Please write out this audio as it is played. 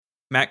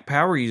Mac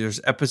Power Users,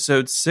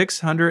 episode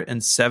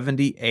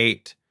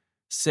 678,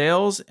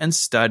 Sales and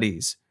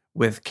Studies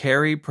with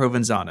Carrie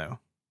Provenzano.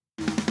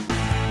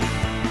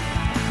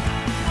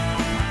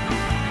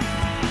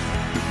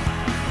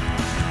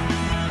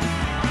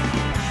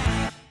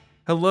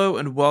 Hello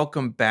and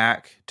welcome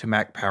back to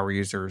Mac Power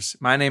Users.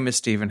 My name is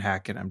Stephen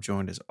Hackett. I'm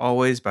joined as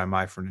always by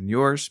my friend and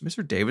yours,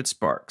 Mr. David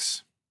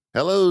Sparks.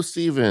 Hello,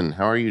 Stephen.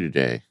 How are you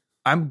today?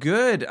 I'm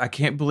good. I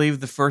can't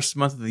believe the first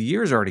month of the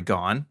year is already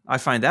gone. I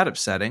find that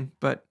upsetting,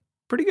 but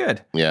pretty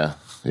good. Yeah.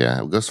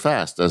 It goes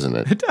fast, doesn't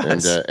it? It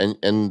does.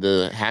 And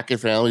the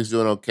Hackett family's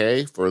doing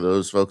okay. For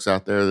those folks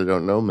out there that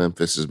don't know,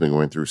 Memphis has been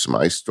going through some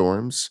ice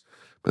storms,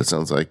 but it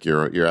sounds like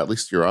you're at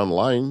least you're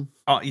online.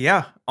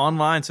 Yeah,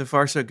 online. So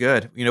far, so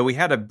good. You know, we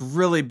had a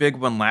really big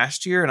one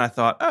last year, and I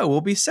thought,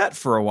 we'll be set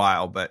for a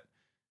while, but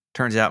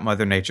turns out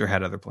Mother Nature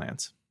had other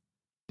plans.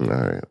 All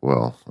right.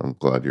 Well, I'm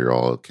glad you're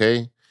all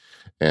okay.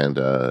 And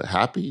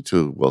happy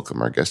to welcome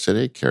our guest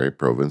today, Carrie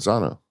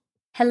Provenzano.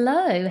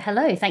 Hello.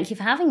 Thank you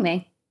for having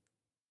me.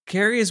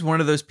 Carrie is one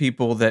of those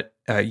people that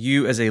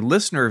you as a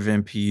listener of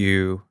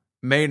MPU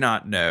may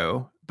not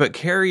know, but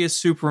Carrie is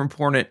super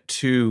important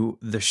to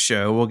the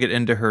show. We'll get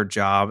into her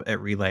job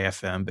at Relay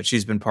FM, but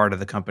she's been part of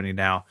the company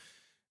now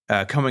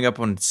coming up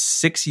on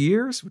 6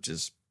 years, which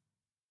is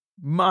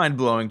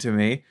mind-blowing to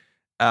me.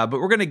 But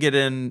we're going to get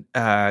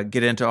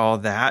into all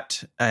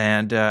that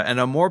and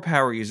on more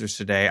Power Users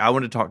today. I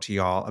want to talk to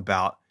y'all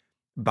about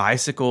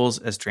bicycles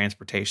as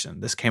transportation.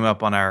 This came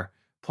up on our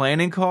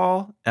planning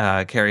call.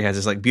 Carrie has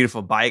this like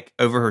beautiful bike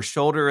over her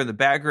shoulder in the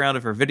background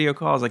of her video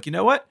call. I was like, you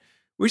know what?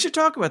 We should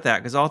talk about that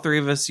because all three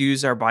of us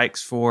use our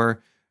bikes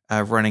for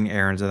running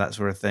errands and that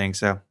sort of thing.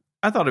 So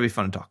I thought it'd be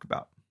fun to talk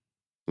about.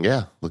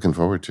 Yeah, looking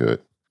forward to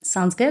it.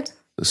 Sounds good.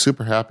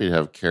 Super happy to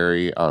have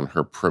Carrie on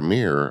her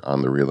premiere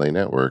on the Relay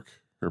Network.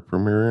 Her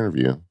premiere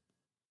interview.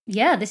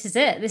 Yeah, this is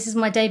it. This is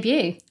my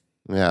debut.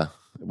 Yeah.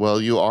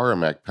 Well, you are a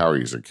Mac Power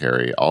User,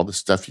 Carrie. All the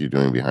stuff you're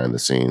doing behind the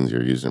scenes,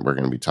 you're using. We're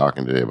going to be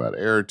talking today about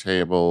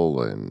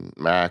Airtable and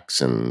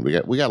Macs, and we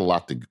got a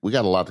lot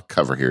to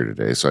cover here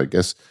today. So I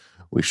guess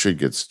we should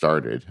get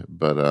started.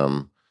 But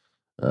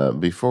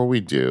before we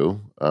do,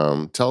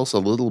 tell us a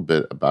little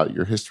bit about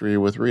your history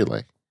with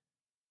Relay.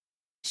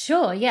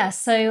 Sure, yeah.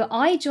 So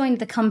I joined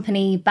the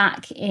company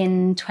back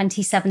in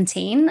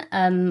 2017.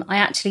 I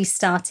actually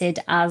started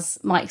as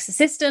Mike's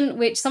assistant,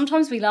 which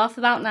sometimes we laugh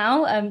about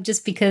now,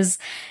 just because,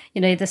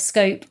 the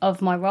scope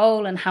of my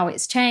role and how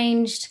it's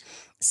changed.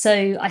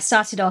 So I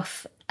started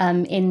off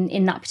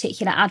in that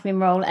particular admin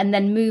role and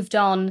then moved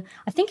on,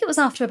 I think it was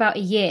after about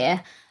a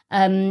year,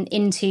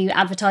 into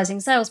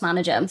advertising sales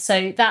manager.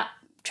 So that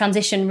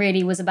transition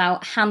really was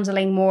about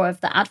handling more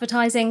of the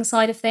advertising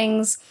side of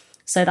things.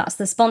 So that's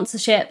the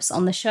sponsorships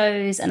on the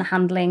shows and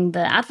handling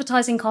the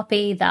advertising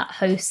copy that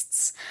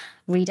hosts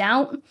read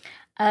out.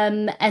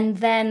 And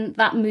then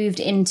that moved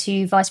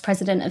into vice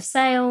president of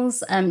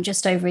sales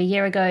just over a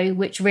year ago,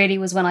 which really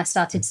was when I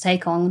started to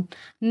take on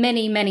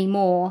many, many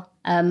more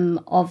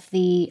of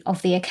the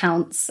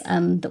accounts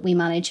that we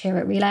manage here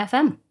at Relay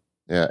FM.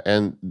 Yeah,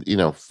 and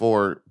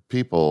for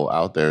people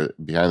out there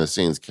behind the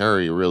scenes,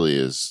 Carrie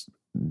really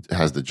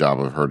has the job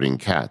of herding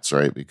cats,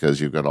 right?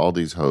 Because you've got all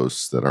these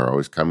hosts that are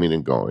always coming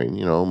and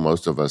going.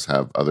 Most of us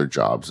have other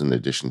jobs in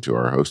addition to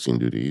our hosting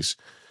duties.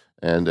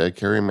 And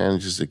Carrie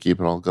manages to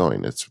keep it all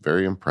going. It's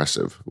very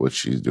impressive what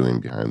she's doing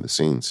behind the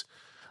scenes.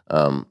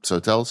 So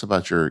tell us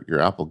about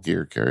your Apple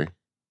gear, Carrie.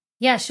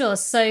 Yeah, sure.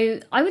 So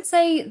I would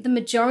say the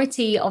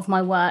majority of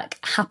my work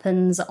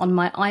happens on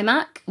my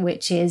iMac,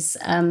 which is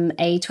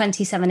a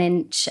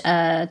 27-inch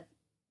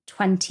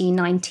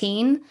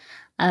 2019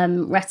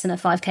 Retina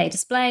 5K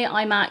display,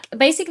 iMac.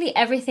 Basically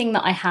everything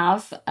that I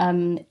have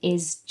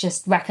is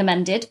just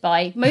recommended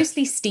by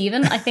mostly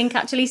Stephen. I think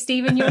actually,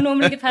 Stephen, you're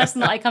normally the person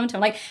that I come to.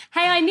 I'm like,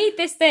 hey, I need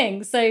this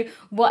thing. So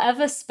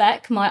whatever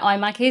spec my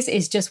iMac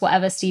is just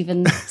whatever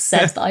Stephen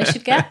says that I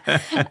should get.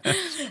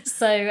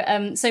 So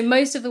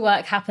most of the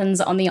work happens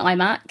on the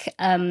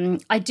iMac.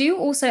 I do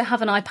also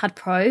have an iPad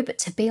Pro, but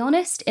to be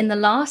honest, in the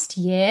last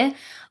year,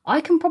 I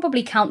can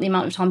probably count the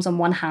amount of times on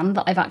one hand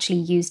that I've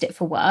actually used it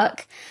for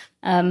work.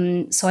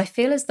 So I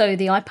feel as though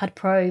the iPad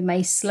Pro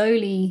may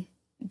slowly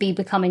be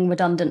becoming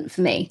redundant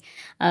for me.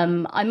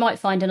 I might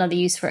find another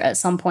use for it at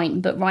some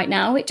point, but right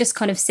now it just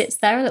kind of sits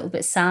there a little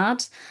bit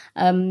sad,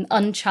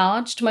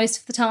 uncharged most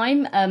of the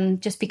time,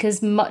 just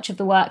because much of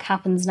the work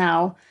happens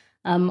now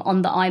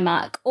on the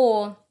iMac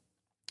or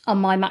on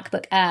my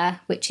MacBook Air,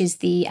 which is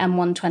the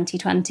M1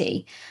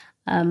 2020.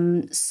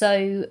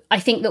 So I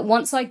think that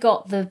once I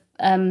got the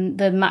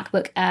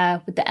MacBook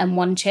Air with the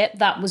M1 chip,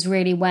 that was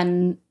really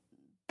when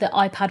the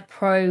iPad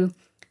Pro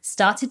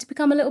started to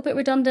become a little bit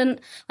redundant.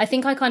 I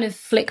think I kind of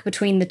flick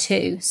between the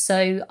two.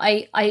 So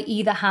I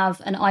either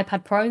have an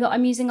iPad Pro that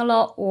I'm using a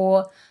lot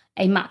or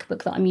a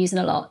MacBook that I'm using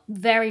a lot.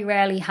 Very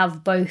rarely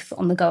have both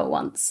on the go at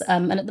once.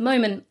 And at the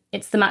moment,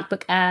 it's the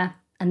MacBook Air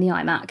and the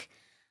iMac.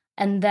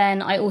 And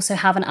then I also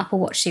have an Apple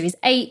Watch Series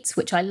 8,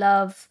 which I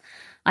love.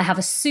 I have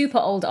a super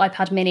old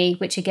iPad mini,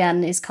 which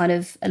again is kind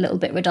of a little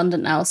bit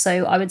redundant now.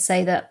 So I would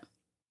say that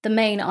the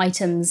main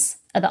items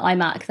the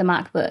iMac, the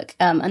MacBook,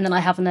 and then I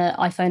have an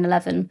iPhone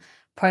 11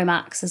 Pro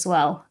Max as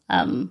well,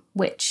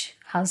 which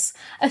has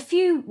a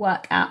few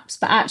work apps.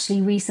 But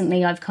actually,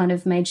 recently I've kind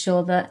of made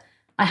sure that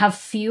I have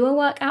fewer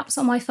work apps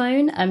on my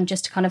phone,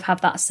 just to kind of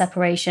have that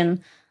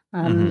separation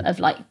of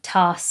like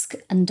task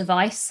and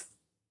device.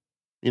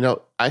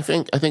 I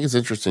think it's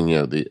interesting.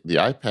 The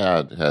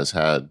iPad has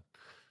had,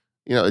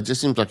 it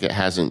just seems like it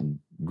hasn't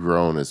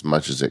grown as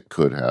much as it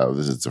could have.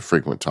 It's a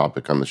frequent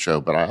topic on the show,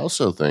 but I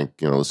also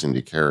think, listening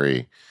to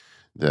Carrie,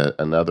 that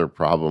another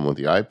problem with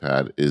the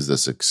iPad is the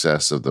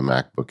success of the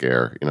MacBook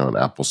Air, and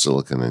Apple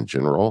Silicon in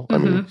general. I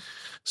mean,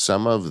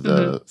 some of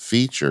the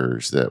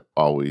features that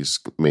always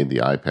made the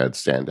iPad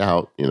stand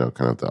out,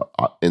 kind of the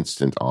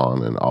instant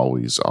on and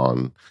always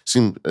on,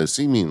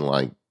 seeming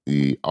like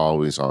the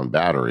always on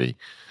battery.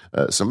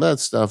 Some of that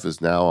stuff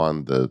is now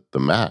on the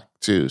Mac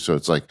too. So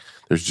it's like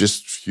there's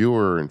just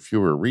fewer and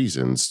fewer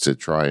reasons to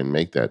try and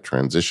make that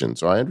transition.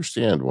 So I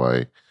understand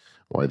why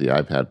the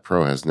iPad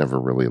Pro has never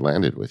really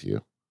landed with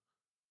you.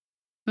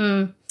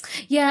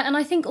 Yeah, and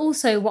I think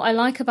also what I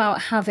like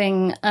about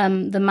having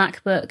the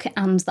MacBook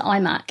and the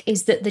iMac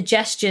is that the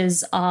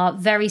gestures are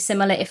very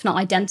similar, if not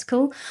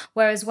identical.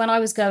 Whereas when I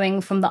was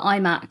going from the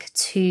iMac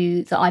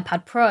to the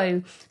iPad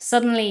Pro,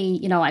 suddenly,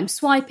 I'm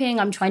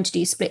swiping, I'm trying to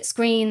do split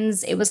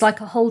screens. It was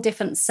like a whole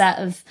different set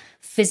of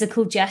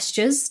physical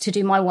gestures to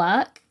do my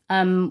work.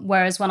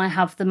 Whereas when I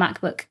have the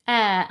MacBook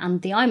Air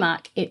and the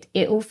iMac,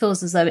 it all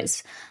feels as though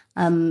it's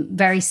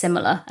very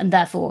similar and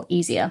therefore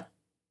easier.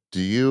 Do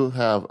you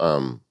have,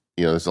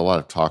 there's a lot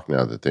of talk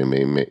now that they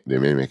may make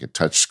a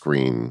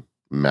touchscreen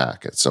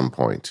Mac at some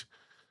point.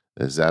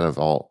 Is that of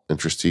all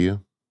interest to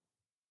you?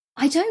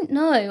 I don't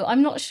know.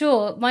 I'm not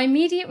sure. My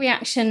immediate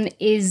reaction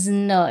is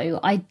no.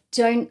 I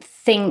don't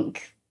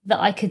think that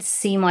I could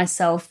see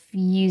myself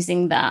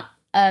using that,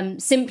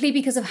 simply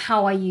because of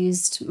how I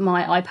used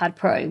my iPad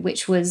Pro,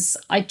 which was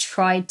I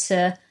tried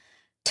to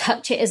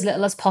touch it as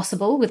little as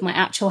possible with my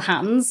actual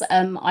hands.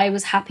 I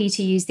was happy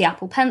to use the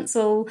Apple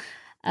Pencil.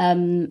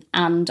 And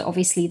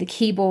obviously the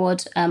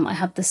keyboard. I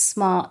had the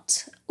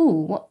smart.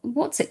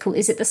 What's it called?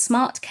 Is it the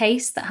smart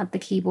case that had the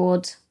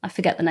keyboard? I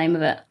forget the name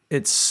of it.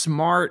 It's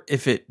smart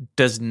if it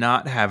does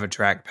not have a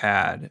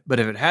trackpad,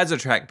 but if it has a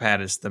trackpad,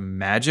 it's the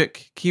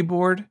Magic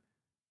Keyboard.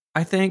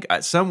 I think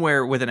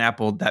somewhere with an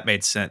Apple that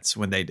made sense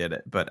when they did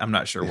it, but I'm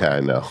not sure. Yeah,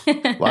 I know.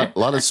 a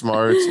lot of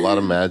smarts, a lot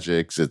of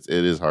Magics. It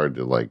is hard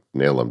to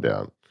nail them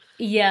down.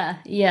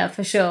 Yeah,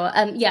 for sure.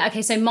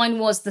 Okay, so mine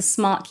was the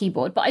smart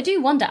keyboard, but I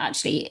do wonder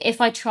actually if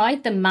I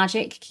tried the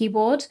Magic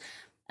keyboard,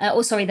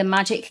 the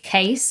Magic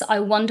case, I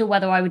wonder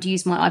whether I would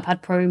use my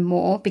iPad Pro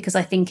more because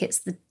I think it's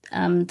the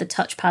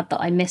touchpad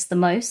that I miss the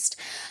most.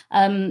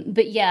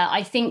 But yeah,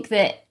 I think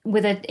that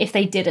if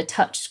they did a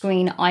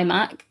touchscreen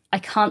iMac, I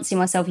can't see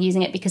myself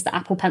using it because the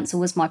Apple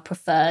Pencil was my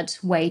preferred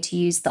way to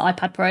use the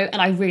iPad Pro,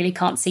 and I really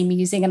can't see me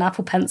using an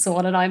Apple Pencil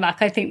on an iMac.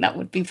 I think that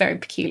would be very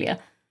peculiar.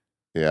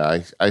 Yeah,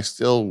 I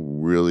still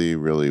really,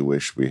 really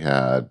wish we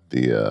had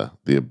the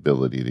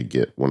ability to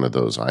get one of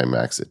those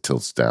iMacs that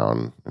tilts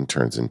down and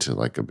turns into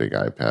like a big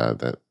iPad.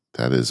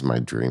 That is my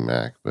dream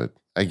Mac, but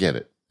I get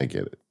it.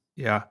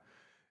 Yeah.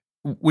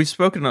 We've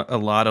spoken a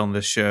lot on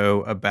the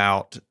show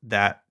about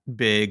that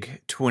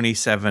big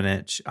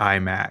 27-inch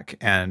iMac,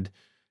 and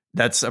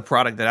that's a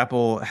product that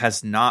Apple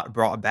has not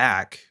brought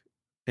back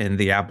in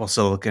the Apple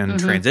Silicon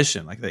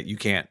transition, like that you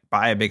can't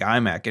buy a big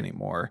iMac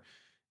anymore.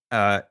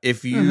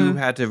 If you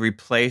had to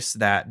replace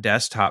that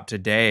desktop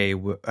today,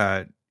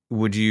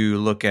 would you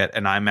look at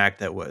an iMac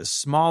that was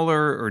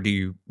smaller, or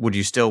would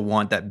you still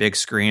want that big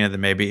screen and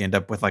then maybe end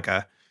up with like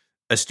a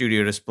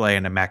studio display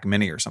and a Mac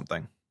Mini or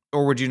something?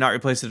 Or would you not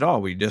replace it at all?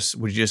 Would you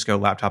just go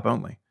laptop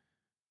only?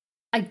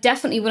 I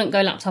definitely wouldn't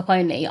go laptop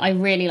only. I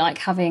really like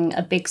having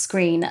a big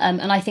screen.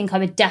 And I think I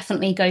would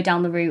definitely go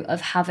down the route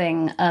of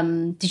having,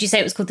 did you say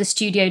it was called the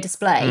Studio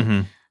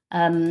Display?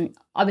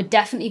 I would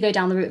definitely go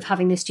down the route of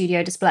having the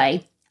Studio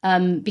Display.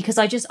 Because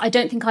I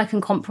don't think I can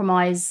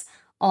compromise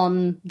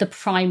on the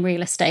prime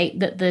real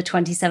estate that the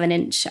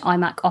 27-inch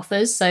iMac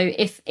offers. So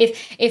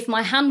if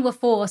my hand were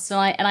forced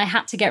and I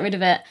had to get rid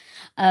of it,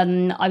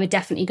 I would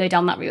definitely go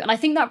down that route. And I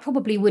think that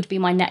probably would be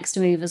my next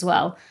move as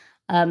well.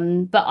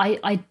 But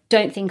I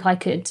don't think I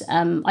could.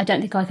 I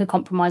don't think I could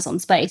compromise on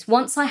space.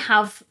 Once I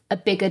have a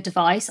bigger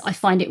device, I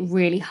find it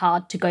really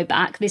hard to go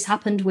back. This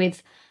happened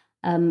with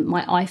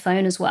my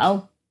iPhone as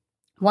well.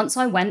 Once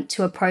I went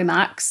to a Pro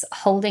Max,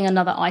 holding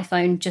another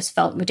iPhone just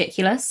felt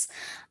ridiculous.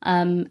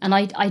 And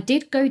I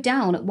did go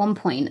down at one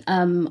point.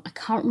 I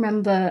can't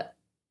remember.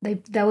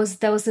 There was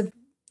a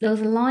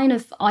line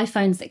of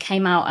iPhones that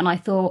came out, and I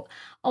thought,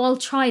 I'll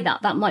try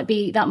that. That might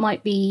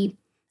be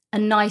a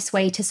nice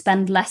way to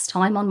spend less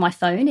time on my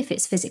phone if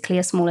it's physically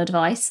a smaller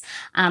device.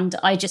 And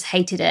I just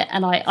hated it.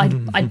 And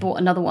I bought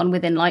another one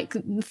within like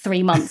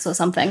 3 months or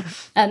something.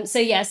 I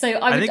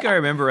think I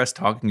remember us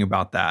talking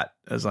about that.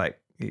 I was like,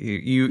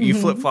 you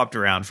flip-flopped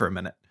around for a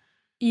minute.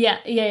 Yeah,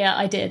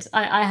 I did.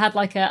 I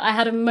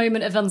had a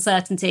moment of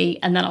uncertainty,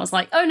 and then I was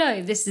like, oh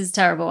no, this is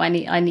terrible. I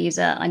need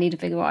a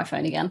bigger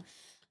iPhone again.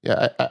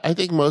 Yeah, I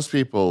think most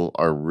people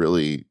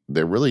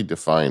they're really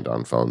defined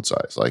on phone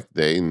size. Like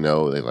they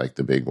know they like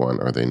the big one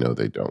or they know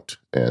they don't.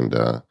 And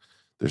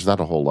there's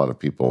not a whole lot of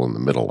people in the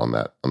middle on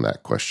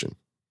that question.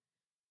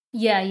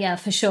 Yeah,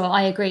 for sure.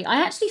 I agree.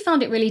 I actually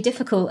found it really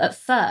difficult at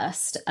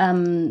first.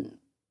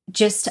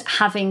 Just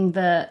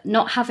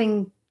not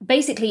having,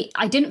 basically,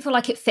 I didn't feel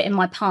like it fit in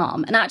my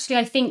palm. And actually,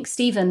 I think,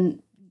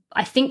 Stephen,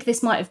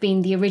 this might have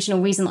been the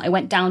original reason that I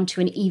went down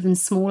to an even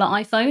smaller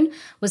iPhone,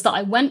 was that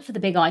I went for the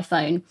big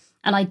iPhone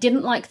and I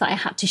didn't like that I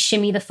had to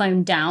shimmy the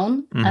phone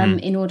down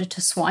in order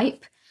to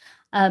swipe.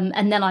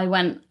 And then I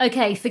went,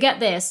 okay, forget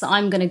this.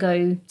 I'm going to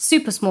go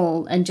super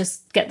small and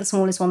just get the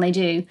smallest one they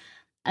do.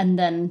 And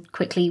then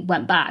quickly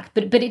went back.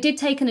 But it did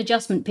take an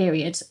adjustment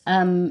period.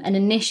 And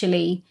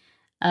initially,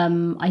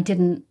 I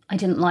didn't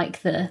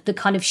like the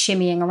kind of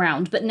shimmying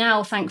around. But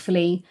now,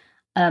 thankfully,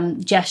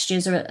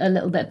 gestures are a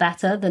little bit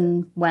better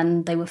than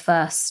when they were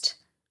first,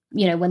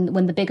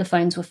 when the bigger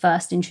phones were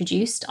first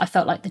introduced. I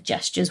felt like the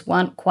gestures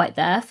weren't quite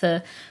there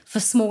for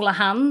smaller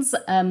hands.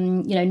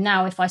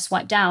 Now if I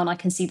swipe down, I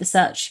can see the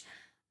search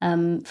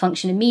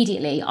function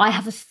immediately. I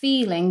have a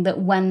feeling that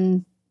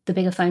when the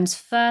bigger phones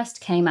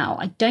first came out,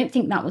 I don't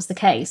think that was the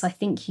case. I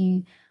think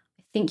you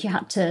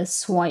had to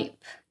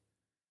swipe.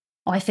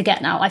 Oh, I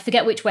forget now. I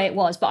forget which way it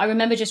was, but I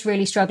remember just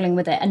really struggling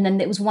with it. And then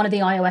it was one of the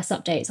iOS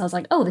updates. I was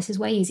like, oh, this is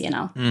way easier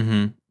now.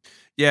 Mm-hmm.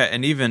 Yeah,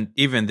 and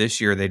even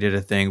this year they did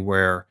a thing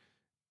where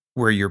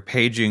you're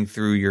paging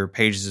through your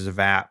pages of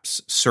apps,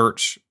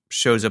 search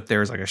shows up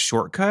there as like a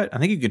shortcut. I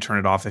think you could turn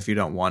it off if you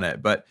don't want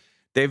it, but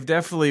they've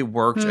definitely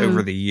worked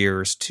over the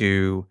years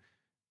to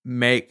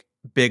make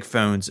big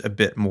phones a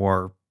bit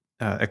more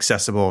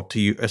accessible to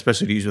you,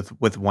 especially to use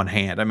with one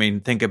hand. I mean,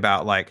 think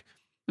about like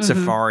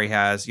Safari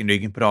has, you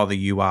can put all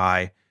the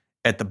UI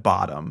at the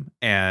bottom,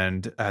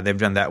 and they've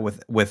done that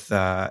with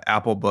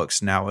Apple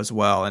Books now as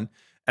well. And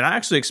I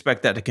actually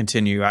expect that to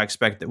continue. I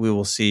expect that we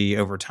will see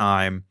over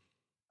time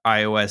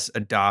iOS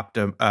adopt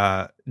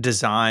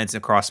designs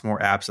across more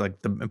apps,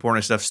 like the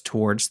important stuff's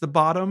towards the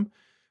bottom,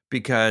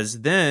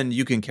 because then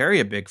you can carry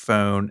a big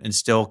phone and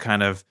still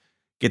kind of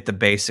get the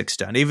basics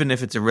done, even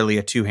if it's really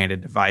a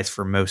two-handed device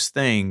for most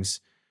things.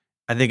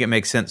 I think it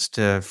makes sense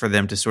for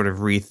them to sort of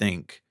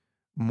rethink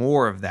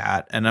more of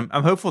that, and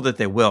I'm hopeful that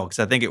they will, because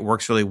I think it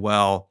works really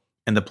well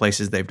in the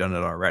places they've done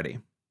it already.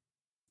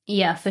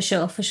 Yeah, for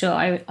sure.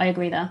 I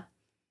agree there.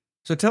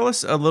 So tell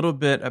us a little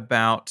bit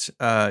about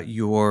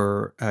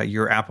your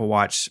Apple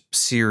Watch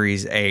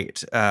Series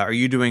 8. Are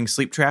you doing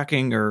sleep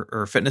tracking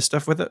or fitness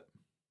stuff with it?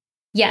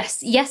 Yes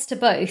to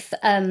both.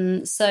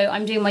 So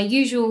I'm doing my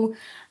usual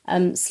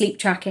sleep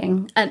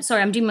tracking.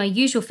 I'm doing my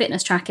usual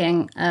fitness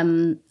tracking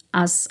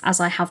as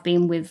I have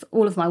been with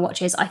all of my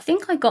watches. I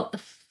think I got the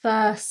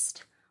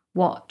first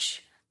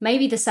watch,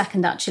 maybe the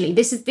second actually.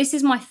 This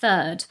is my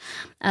third,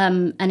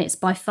 and it's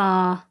by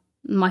far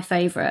my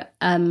favorite.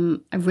 I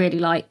really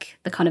like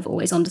the kind of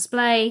always on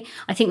display.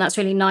 I think that's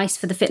really nice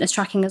for the fitness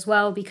tracking as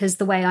well, because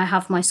the way I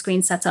have my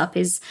screen set up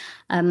is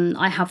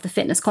I have the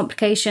fitness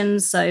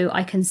complications, so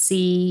I can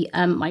see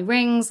my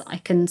rings, I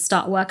can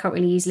start a workout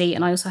really easily,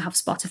 and I also have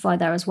Spotify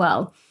there as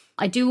well.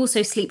 I do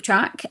also sleep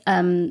track,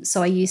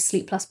 so I use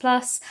Sleep++,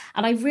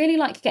 and I really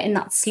like getting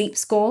that sleep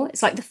score.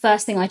 It's like the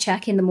first thing I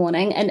check in the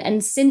morning,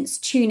 and since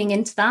tuning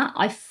into that,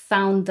 I've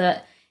found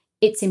that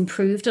it's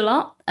improved a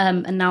lot,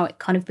 and now it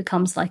kind of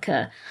becomes like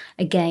a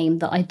game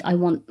that I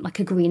want like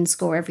a green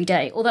score every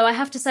day. Although I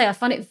have to say, I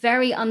find it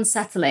very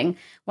unsettling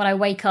when I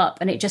wake up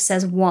and it just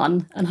says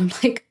 1, and I'm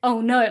like,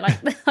 oh no, like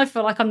I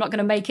feel like I'm not going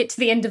to make it to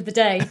the end of the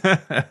day.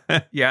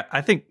 Yeah,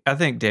 I think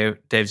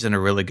Dave's done a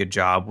really good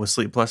job with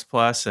Sleep++,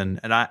 and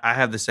I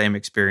have the same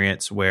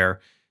experience where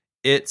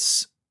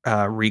it's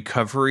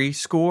recovery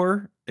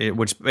score,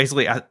 which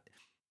basically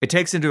it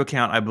takes into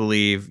account, I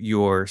believe,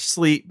 your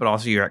sleep, but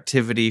also your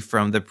activity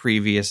from the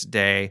previous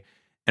day,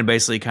 and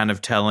basically kind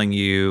of telling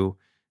you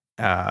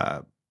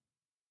how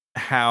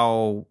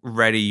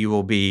ready you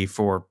will be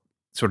for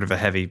sort of a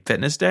heavy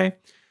fitness day.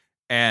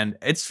 And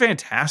it's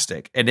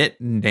fantastic, and it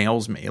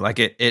nails me. Like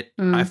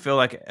I feel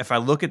like if I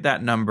look at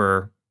that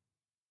number,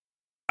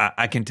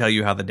 I can tell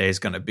you how the day is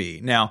going to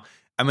be. Now,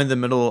 I'm in the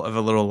middle of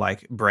a little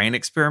like brain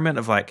experiment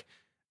of like,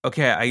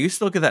 okay, I used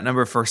to look at that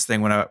number first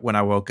thing when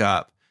I woke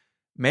up.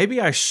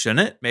 Maybe I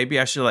shouldn't. Maybe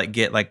I should like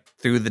get like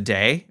through the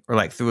day or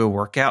like through a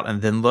workout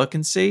and then look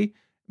and see.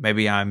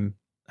 Maybe I'm,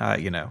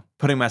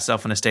 putting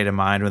myself in a state of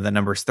mind where the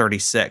number is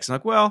 36. I'm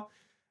like, well,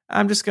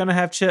 I'm just going to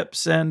have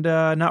chips and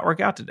not work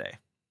out today.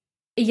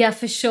 Yeah,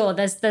 for sure.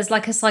 There's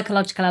like a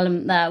psychological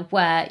element there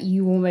where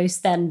you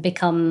almost then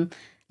become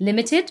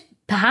limited,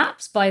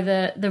 perhaps, by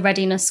the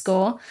readiness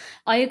score.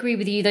 I agree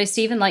with you though,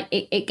 Stephen. Like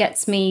it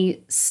gets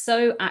me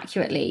so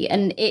accurately,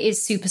 and it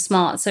is super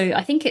smart. So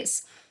I think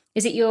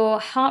is it your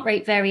heart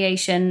rate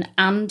variation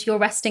and your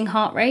resting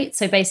heart rate?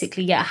 So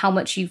basically, yeah, how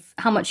much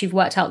you've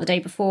worked out the day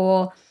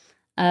before.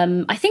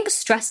 I think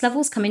stress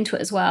levels come into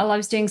it as well. I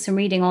was doing some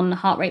reading on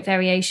heart rate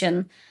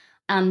variation,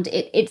 and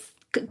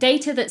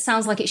data that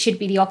sounds like it should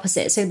be the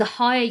opposite. So the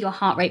higher your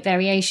heart rate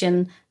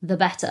variation, the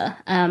better.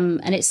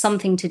 And it's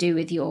something to do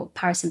with your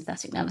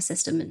parasympathetic nervous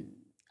system and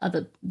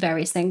other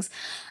various things.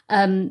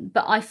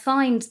 But I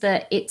find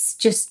that it's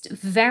just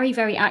very,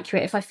 very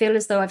accurate. If I feel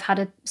as though I've had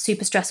a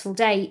super stressful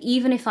day,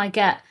 even if I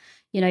get,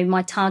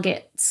 my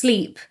target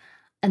sleep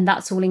and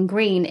that's all in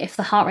green, if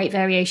the heart rate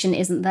variation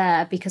isn't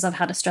there because I've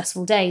had a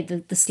stressful day,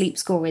 the sleep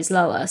score is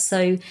lower.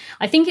 So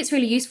I think it's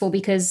really useful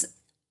because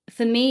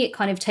for me, it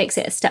kind of takes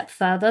it a step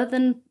further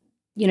than,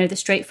 the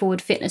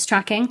straightforward fitness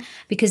tracking,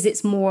 because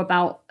it's more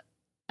about,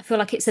 I feel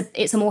like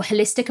it's a more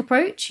holistic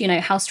approach.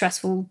 How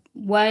stressful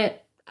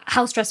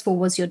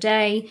was your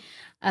day?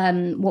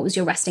 What was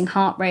your resting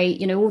heart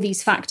rate? All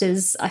these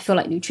factors. I feel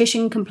like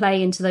nutrition can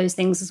play into those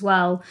things as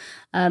well.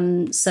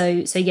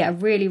 So yeah,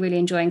 really, really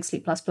enjoying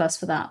Sleep Plus Plus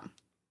for that.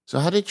 So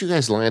how did you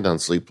guys land on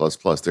Sleep Plus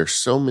Plus? There's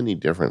so many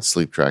different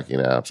sleep tracking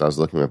apps. I was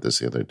looking at this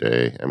the other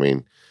day. I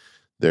mean,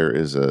 there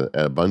is an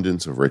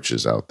abundance of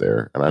riches out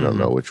there, and I don't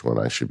know which one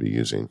I should be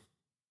using.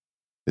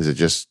 Is it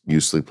just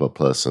use Sleep Plus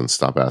Plus and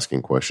stop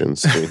asking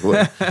questions?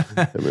 What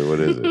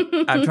is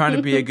it? I'm trying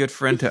to be a good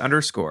friend to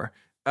underscore.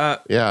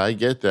 Yeah, I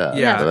get that.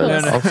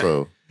 Yeah,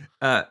 also.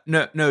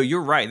 No,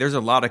 you're right. There's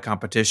a lot of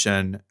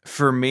competition.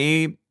 For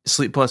me,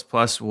 Sleep Plus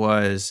Plus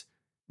was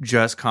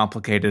just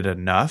complicated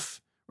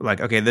enough.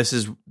 Like, okay,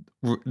 this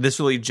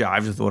really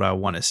jives with what I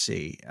want to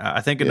see.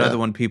 I think another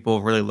one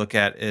people really look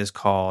at is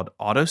called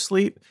Auto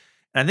Sleep.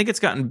 And I think it's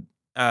gotten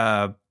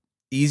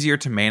easier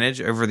to manage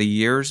over the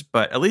years,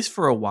 but at least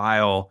for a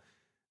while,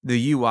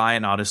 the UI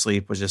in Auto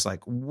Sleep was just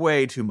like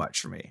way too much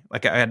for me.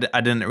 Like I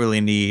didn't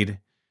really need.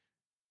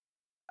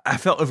 I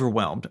felt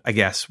overwhelmed, I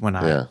guess, when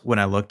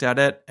I looked at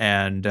it,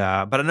 and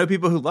but I know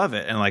people who love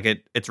it, and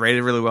like it's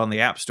rated really well in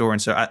the App Store,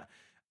 and so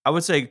I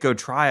would say go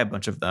try a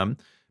bunch of them.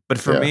 But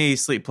for me,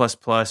 Sleep Plus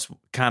Plus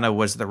kind of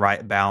was the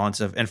right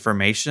balance of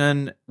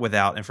information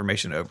without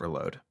information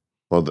overload.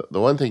 Well, the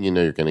one thing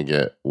you're going to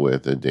get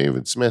with the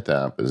David Smith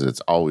app is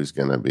it's always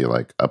going to be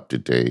like up to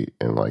date,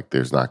 and like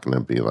there's not going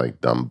to be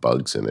like dumb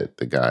bugs in it.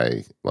 The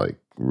guy like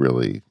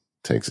really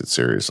takes it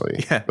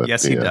seriously. Yeah, but,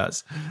 yes, he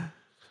does.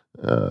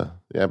 But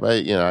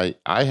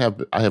I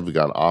have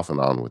gone off and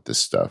on with this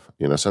stuff.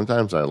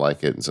 Sometimes I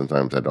like it, and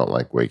sometimes I don't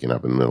like waking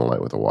up in the middle of the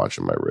night with a watch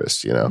on my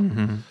wrist.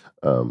 Mm-hmm.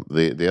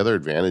 The other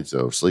advantage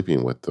though of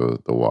sleeping with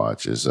the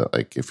watch is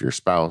like if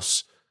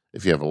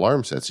you have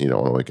alarm sets and you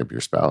don't want to wake up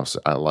your spouse,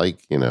 I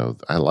like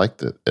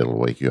that it'll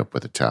wake you up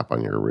with a tap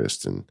on your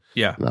wrist and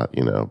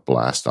not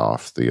blast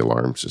off the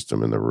alarm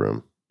system in the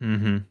room.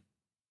 Mm-hmm.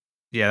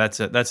 Yeah,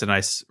 that's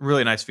a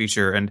really nice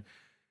feature, and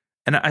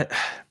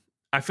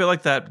I feel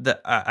like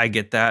that I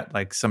get that.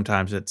 Like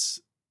sometimes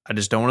I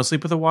just don't want to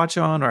sleep with a watch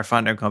on, or I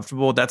find it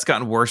uncomfortable. That's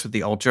gotten worse with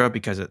the Ultra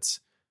because it's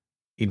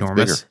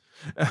enormous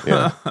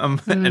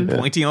and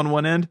pointy on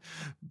one end.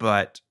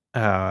 But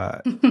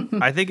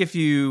I think if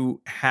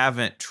you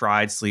haven't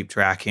tried sleep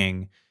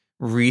tracking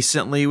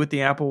recently with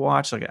the Apple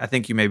Watch, like I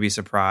think you may be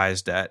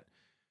surprised at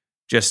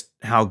just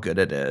how good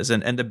it is.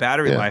 And the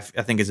battery life,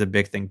 I think, is a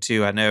big thing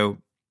too. I know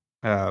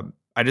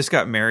I just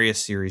got Mary a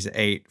Series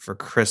 8 for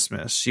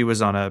Christmas. She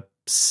was on a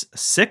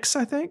 6,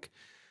 I think.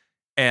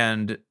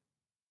 And,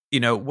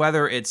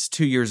 whether it's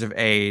 2 years of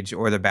age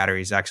or the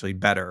battery is actually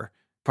better,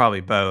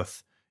 probably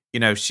both.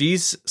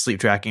 She's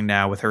sleep tracking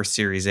now with her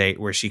Series 8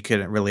 where she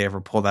couldn't really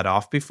ever pull that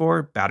off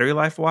before, battery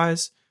life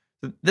wise.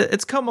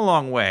 It's come a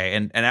long way,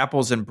 and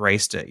Apple's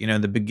embraced it.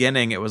 In the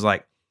beginning, it was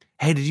like,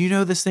 hey, did you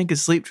know this thing can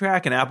sleep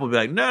track? And Apple would be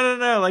like,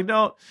 no, like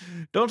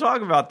don't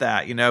talk about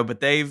that, but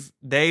they've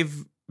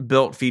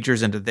built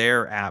features into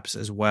their apps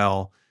as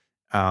well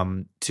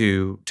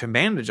to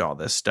manage all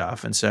this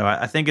stuff. And so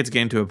I think it's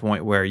getting to a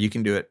point where you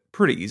can do it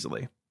pretty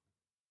easily.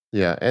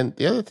 Yeah. And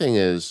the other thing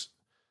is,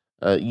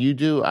 I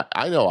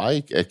know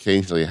I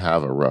occasionally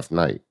have a rough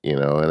night,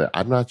 and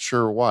I'm not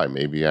sure why.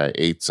 Maybe I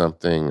ate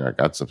something, I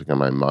got something on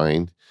my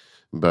mind.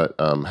 But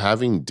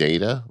having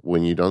data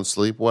when you don't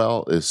sleep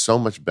well is so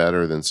much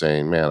better than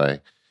saying, man,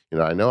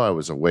 I know I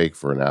was awake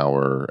for an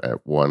hour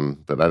at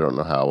 1, but I don't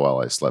know how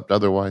well I slept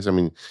otherwise. I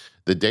mean,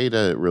 the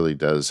data really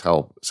does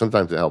help.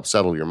 Sometimes it helps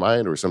settle your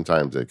mind, or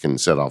sometimes it can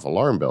set off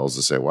alarm bells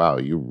to say, wow,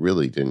 you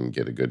really didn't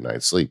get a good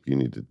night's sleep. You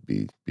need to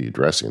be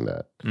addressing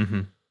that.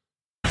 Mm-hmm.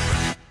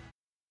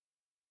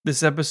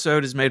 This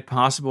episode is made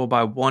possible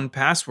by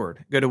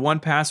 1Password. Go to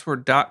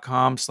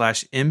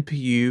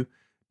 1password.com/MPU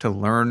to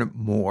learn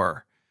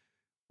more.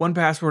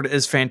 1Password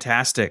is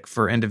fantastic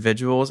for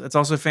individuals. It's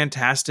also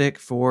fantastic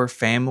for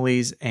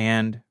families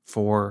and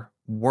for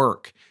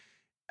work.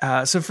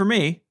 So for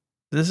me,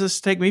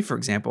 take me for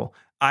example.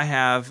 I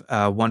have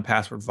a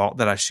 1Password vault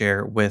that I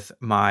share with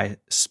my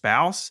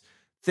spouse.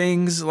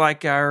 Things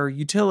like our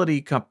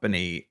utility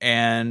company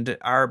and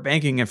our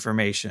banking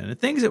information,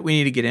 things that we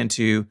need to get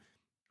into,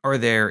 are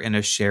there in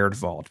a shared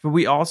vault. But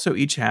we also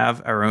each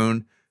have our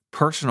own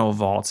personal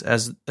vaults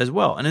as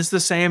well. And it's the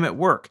same at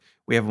work.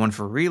 We have one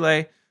for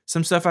Relay.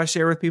 Some stuff I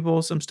share with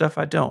people, some stuff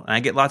I don't. And I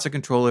get lots of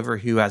control over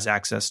who has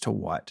access to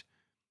what.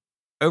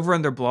 Over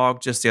on their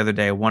blog just the other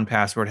day,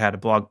 1Password had a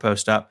blog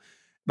post up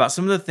about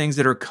some of the things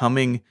that are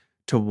coming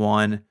to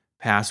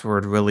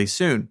 1Password really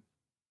soon.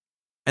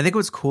 I think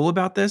what's cool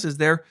about this is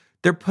they're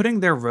putting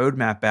their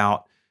roadmap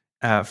out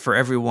for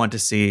everyone to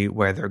see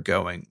where they're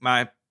going.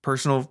 My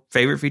personal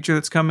favorite feature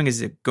that's coming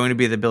is going to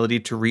be the ability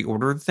to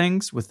reorder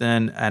things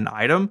within an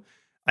item.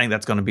 I think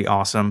that's going to be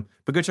awesome.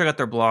 But go check out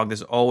their blog.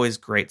 There's always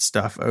great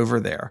stuff over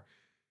there.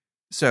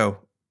 So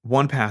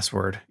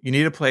 1Password, you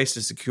need a place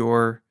to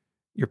secure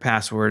your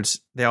passwords.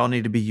 They all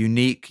need to be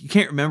unique. You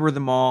can't remember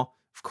them all,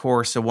 of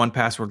course. So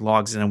 1Password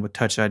logs in with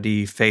Touch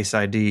ID, Face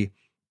ID.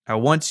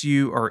 Once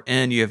you are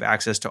in, you have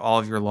access to all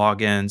of your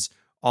logins,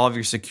 all of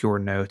your secure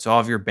notes, all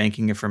of your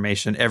banking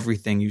information,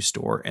 everything you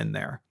store in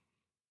there.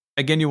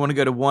 Again, you want to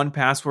go to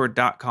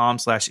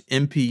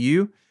 1password.com/MPU.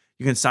 You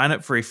can sign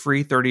up for a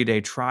free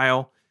 30-day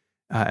trial.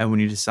 And when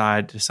you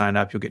decide to sign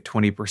up, you'll get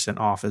 20%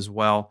 off as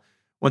well.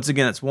 Once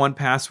again, it's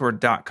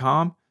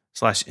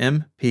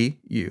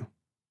 1password.com/MPU.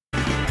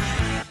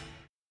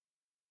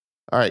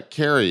 All right,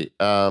 Carrie.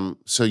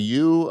 So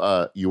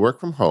you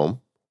work from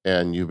home,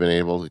 and you've been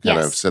able to kind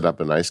of set up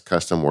a nice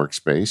custom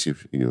workspace.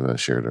 You've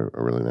shared a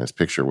really nice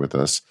picture with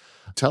us.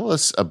 Tell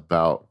us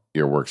about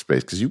your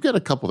workspace, because you've got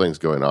a couple things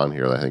going on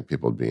here that I think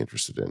people would be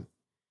interested in.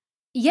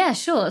 Yeah,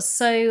 sure.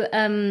 So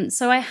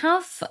I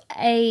have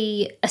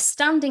a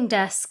standing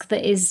desk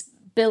that is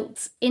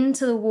built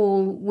into the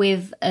wall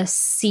with a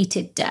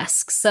seated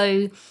desk.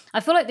 So I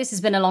feel like this has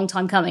been a long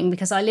time coming,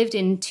 because I lived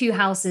in 2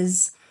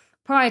 houses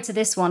prior to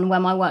this one where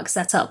my work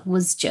setup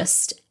was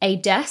just a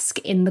desk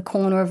in the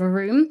corner of a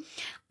room.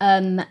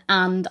 And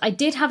I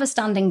did have a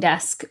standing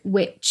desk,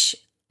 which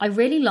I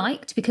really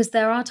liked, because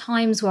there are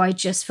times where I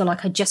just feel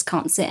like I just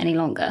can't sit any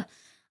longer.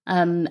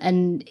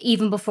 And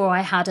even before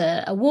I had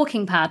a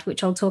walking pad,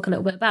 which I'll talk a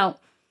little bit about,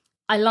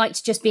 I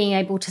liked just being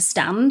able to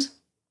stand,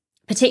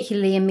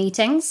 particularly in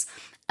meetings.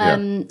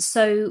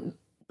 So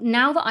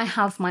now that I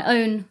have my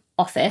own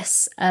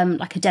office,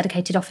 like a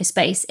dedicated office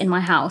space in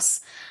my house,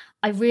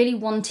 I really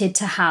wanted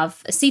to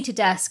have a seated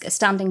desk, a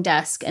standing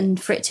desk, and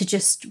for it to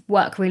just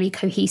work really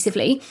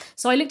cohesively.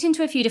 So I looked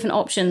into a few different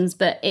options,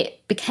 but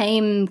it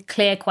became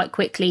clear quite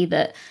quickly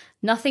that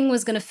nothing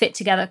was going to fit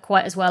together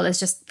quite as well as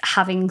just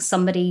having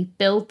somebody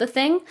build the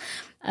thing.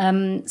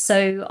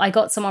 So I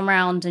got someone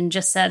around and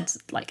just said,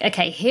 like,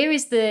 okay, here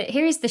is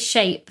the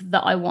shape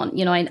that I want.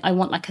 You know, I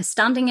want like a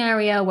standing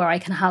area where I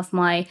can have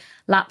my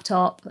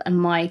laptop and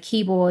my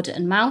keyboard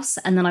and mouse,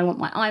 and then I want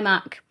my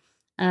iMac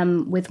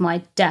with my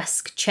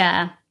desk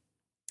chair.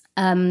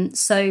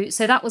 So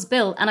that was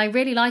built, and I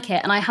really like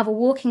it. And I have a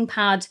walking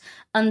pad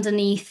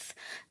underneath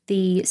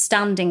the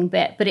standing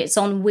bit, but it's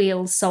on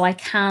wheels, so I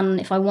can,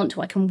 if I want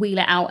to, I can wheel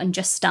it out and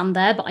just stand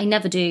there, but I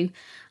never do.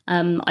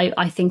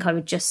 I think I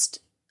would just,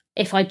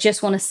 if I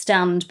just want to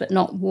stand but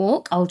not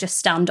walk, I'll just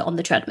stand on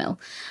the treadmill.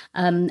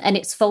 And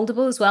it's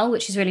foldable as well,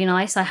 which is really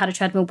nice. I had a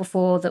treadmill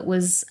before that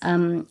was,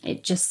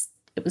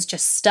 it was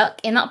just stuck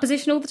in that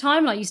position all the time,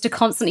 and I used to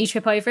constantly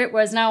trip over it,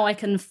 whereas now I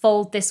can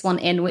fold this one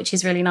in, which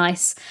is really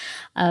nice.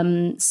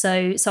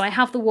 So I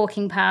have the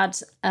walking pad,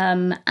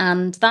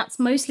 and that's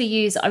mostly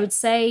used, I would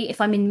say,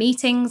 if I'm in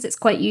meetings, it's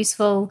quite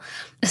useful.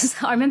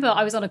 I remember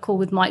I was on a call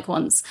with Mike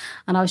once,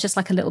 and I was just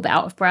like a little bit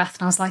out of breath,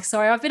 and I was like,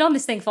 sorry, I've been on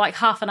this thing for like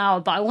half an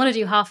hour, but I want to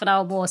do half an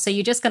hour more, so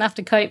you're just going to have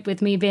to cope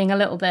with me being a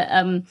little bit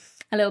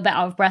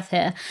out of breath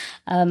here.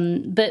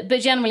 But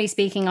generally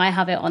speaking, I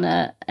have it on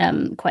a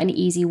quite an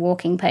easy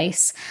walking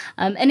pace.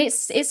 And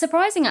it's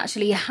surprising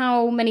actually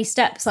how many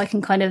steps I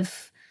can kind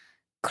of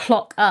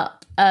clock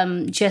up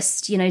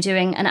just,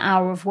 doing an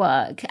hour of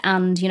work.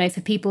 And, for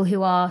people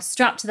who are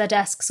strapped to their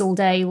desks all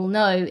day will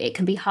know it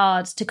can be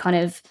hard to kind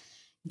of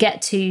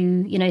get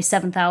to,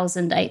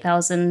 7,000,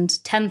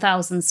 8,000,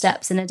 10,000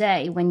 steps in a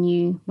day when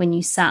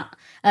you're sat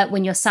at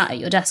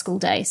your desk all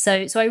day.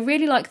 So I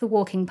really like the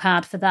walking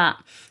pad for that.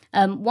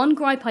 One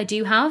gripe I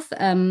do have,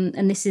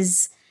 and this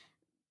is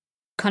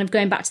kind of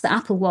going back to the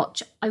Apple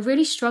Watch, I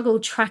really struggle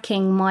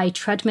tracking my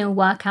treadmill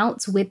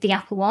workouts with the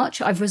Apple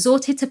Watch. I've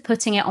resorted to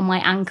putting it on my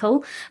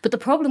ankle, but the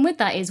problem with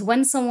that is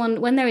when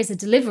there is a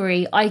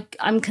delivery,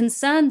 I'm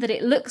concerned that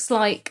it looks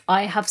like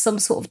I have some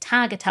sort of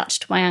tag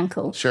attached to my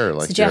ankle. Sure,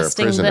 like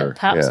suggesting you're a prisoner. That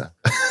perhaps,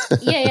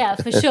 yeah,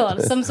 for sure,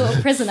 some sort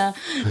of prisoner.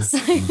 So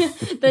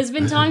there's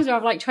been times where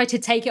I've like tried to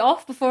take it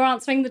off before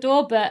answering the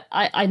door, but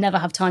I never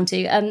have time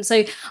to.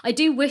 So I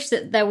do wish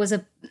that there was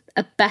a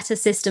better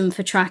system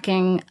for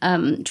tracking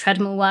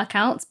treadmill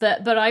workouts,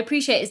 but I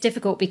appreciate it's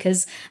difficult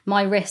because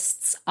my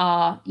wrists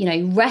are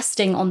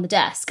resting on the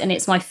desk and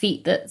it's my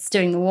feet that's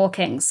doing the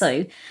walking,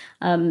 so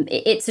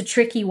it's a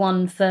tricky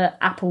one for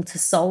Apple to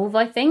solve,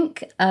 I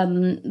think,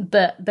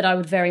 but I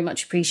would very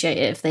much appreciate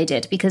it if they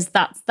did, because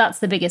that's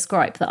the biggest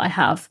gripe that I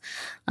have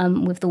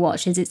with the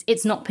watch, is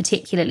it's not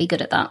particularly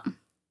good at that.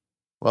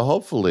 Well,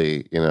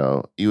 hopefully,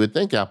 you would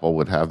think Apple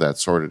would have that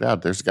sorted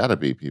out. There's got to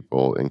be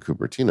people in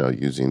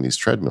Cupertino using these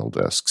treadmill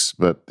desks,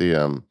 but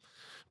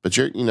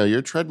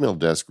your treadmill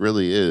desk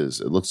really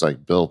is, it looks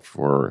like built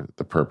for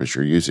the purpose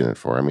you're using it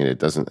for. I mean, it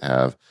doesn't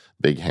have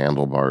big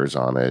handlebars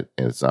on it,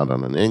 and it's not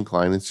on an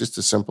incline. It's just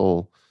a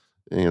simple,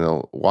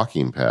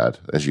 walking pad,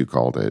 as you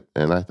called it.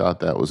 And I thought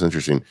that was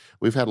interesting.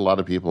 We've had a lot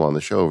of people on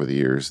the show over the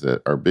years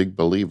that are big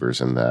believers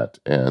in that,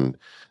 and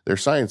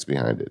there's science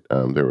behind it.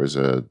 There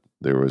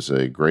was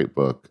a great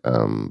book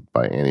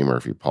by Annie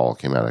Murphy Paul,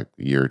 came out a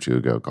year or two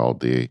ago, called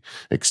The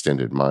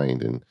Extended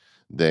Mind, and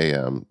they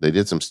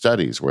did some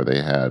studies where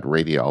they had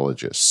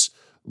radiologists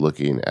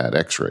looking at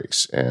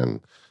X-rays,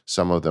 and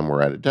some of them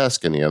were at a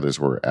desk, and the others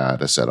were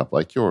at a setup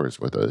like yours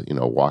with a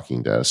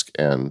walking desk,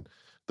 and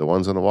the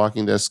ones on the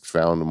walking desk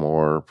found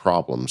more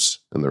problems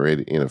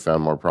in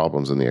found more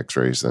problems in the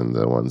X-rays than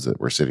the ones that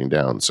were sitting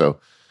down. So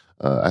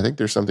I think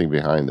there's something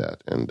behind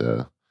that,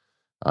 and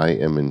I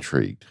am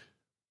intrigued.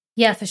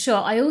 Yeah, for sure.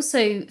 I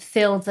also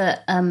feel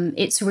that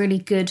it's really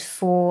good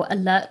for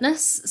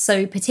alertness.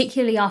 So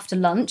particularly after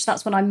lunch,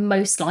 that's when I'm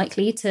most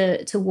likely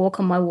to walk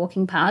on my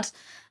walking pad.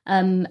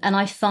 And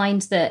I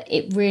find that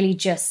it really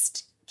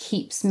just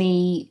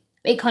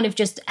it kind of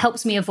just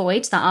helps me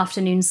avoid that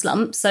afternoon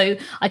slump. So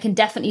I can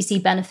definitely see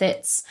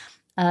benefits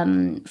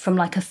from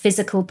like a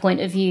physical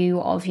point of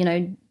view of,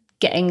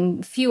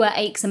 getting fewer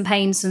aches and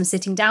pains from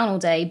sitting down all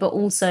day, but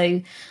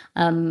also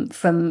from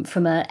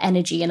an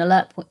energy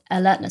and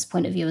alertness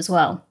point of view as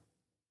well.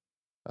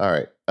 All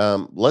right.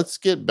 Let's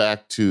get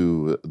back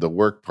to the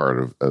work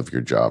part of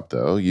your job,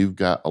 though. You've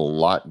got a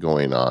lot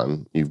going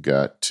on. You've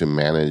got to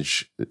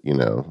manage,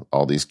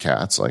 all these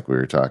cats like we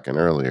were talking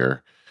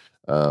earlier.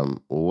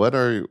 What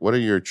are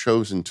your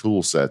chosen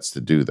tool sets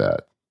to do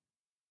that?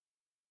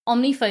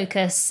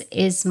 OmniFocus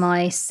is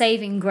my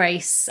saving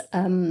grace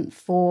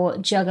for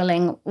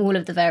juggling all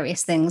of the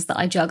various things that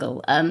I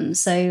juggle.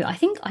 So I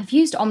think I've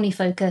used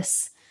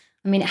OmniFocus.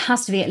 I mean, it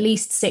has to be at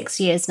least 6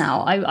 years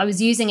now. I was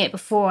using it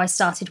before I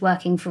started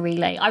working for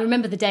Relay. I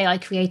remember the day I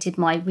created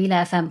my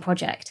Relay FM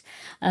project.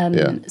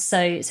 So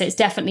it's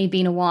definitely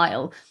been a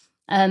while.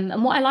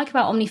 And what I like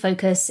about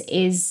OmniFocus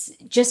is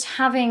just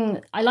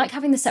having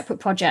the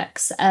separate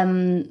projects.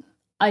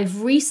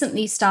 I've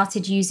recently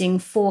started using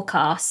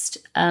Forecast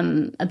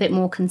a bit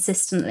more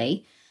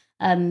consistently.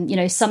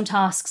 Some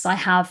tasks I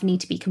have need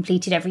to be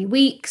completed every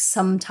week.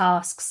 Some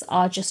tasks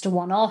are just a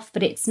one-off,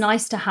 but it's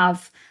nice to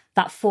have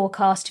that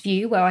forecast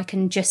view where I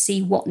can just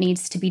see what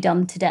needs to be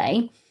done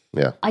today.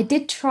 Yeah.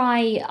 I've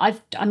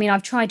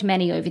tried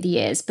many over the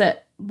years,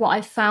 but what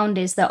I've found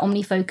is that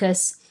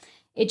OmniFocus,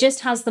 it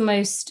just has the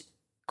most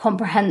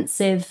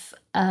comprehensive,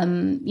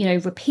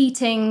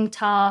 repeating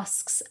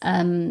tasks,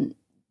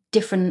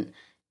 different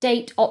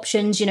date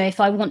options. If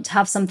I want to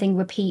have something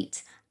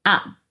repeat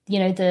at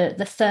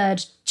the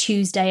third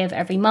Tuesday of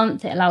every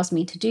month, it allows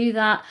me to do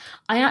that.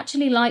 I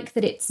actually like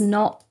that it's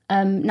not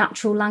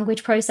natural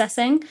language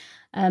processing.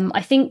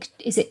 I think,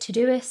 is it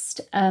Todoist?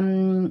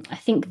 I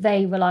think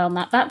they rely on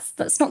that.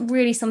 That's not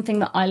really something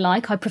that I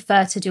like. I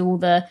prefer to do all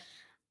the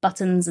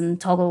buttons and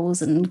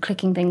toggles and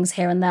clicking things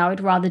here and there.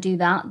 I'd rather do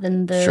that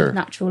than the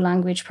natural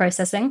language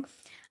processing.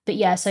 But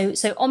yeah, so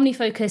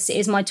OmniFocus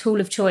is my tool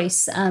of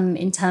choice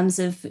in terms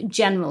of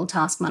general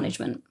task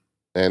management.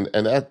 And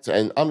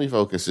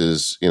OmniFocus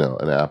is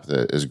an app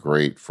that is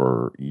great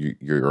for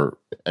you're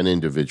an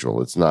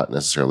individual. It's not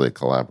necessarily a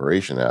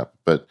collaboration app,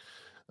 but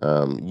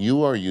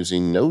you are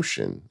using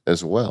Notion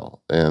as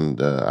well, and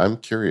I'm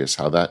curious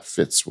how that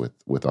fits with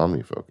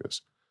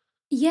OmniFocus.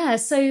 Yeah,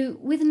 so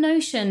with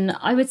Notion,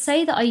 I would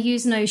say that I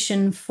use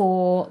Notion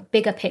for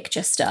bigger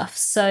picture stuff.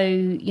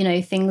 So,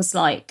 things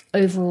like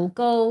overall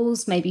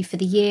goals, maybe for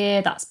the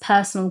year, that's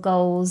personal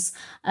goals,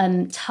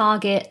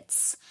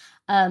 targets.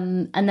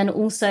 And then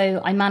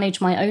also I manage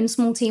my own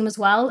small team as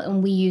well.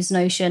 And we use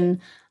Notion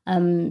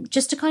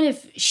just to kind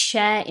of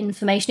share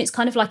information. It's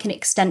kind of like an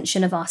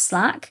extension of our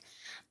Slack.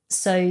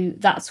 So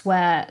that's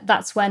where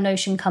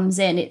Notion comes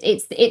in.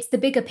 It's the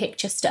bigger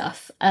picture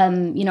stuff. I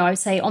would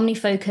say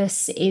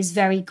OmniFocus is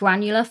very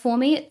granular for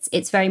me.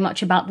 It's very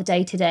much about the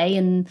day to day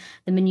and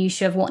the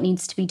minutiae of what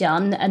needs to be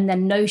done. And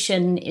then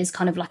Notion is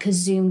kind of like a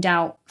zoomed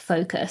out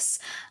focus.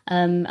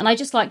 And I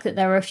just like that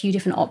there are a few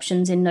different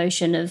options in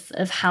Notion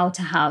of how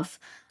to have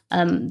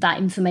that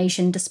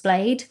information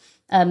displayed.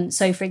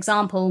 So for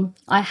example,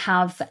 I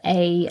have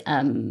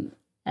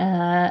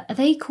are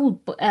they called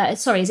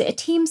is it a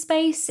team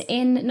space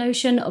in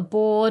Notion, a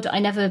board? I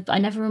never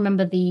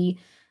remember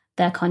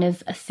their kind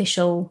of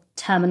official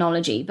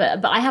terminology,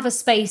 but I have a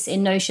space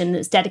in Notion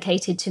that's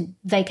dedicated to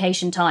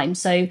vacation time.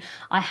 So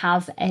I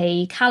have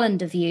a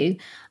calendar view,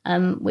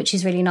 which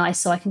is really nice,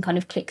 so I can kind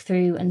of click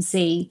through and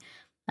see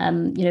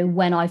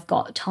when I've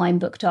got time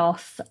booked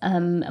off,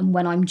 and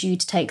when I'm due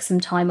to take some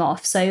time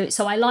off. So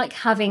I like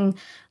having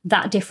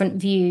that different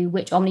view,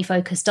 which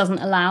OmniFocus doesn't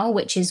allow,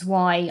 which is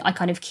why I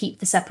kind of keep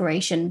the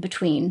separation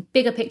between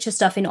bigger picture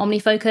stuff in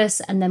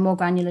OmniFocus and then more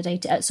granular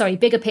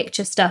bigger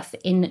picture stuff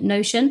in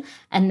Notion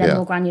and then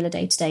more granular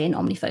day-to-day in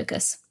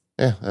OmniFocus.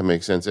 Yeah, that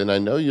makes sense. And I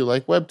know you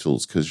like web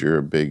tools because you're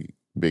a big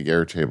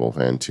Airtable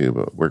fan too,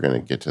 but we're going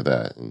to get to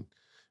that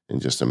in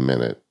just a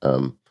minute.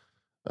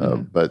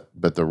 But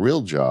the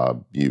real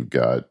job you've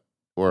got,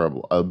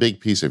 or a big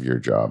piece of your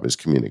job, is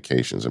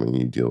communications. I mean,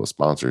 you deal with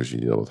sponsors, you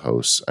deal with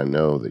hosts. I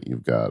know that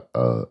you've got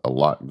a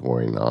lot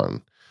going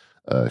on.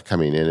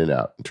 coming in and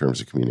out in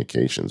terms of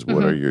communications.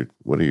 What are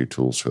your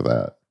tools for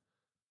that?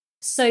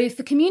 So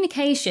for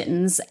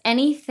communications,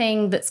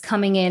 anything that's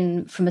coming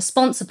in from a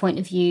sponsor point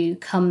of view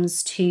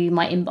comes to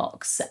my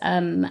inbox.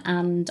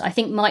 And I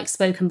think Mike's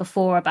spoken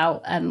before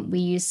about we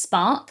use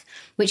Spark,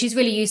 which is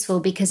really useful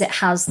because it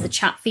has the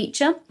chat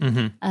feature.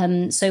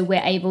 So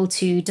we're able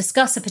to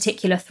discuss a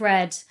particular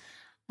thread,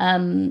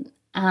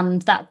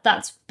 and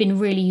that's been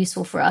really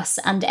useful for us.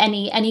 And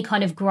any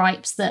kind of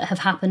gripes that have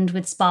happened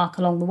with Spark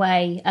along the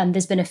way,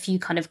 there's been a few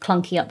kind of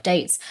clunky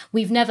updates.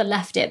 We've never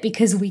left it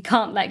because we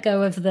can't let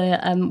go of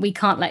that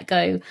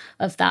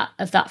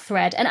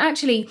thread. And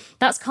actually,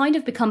 that's kind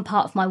of become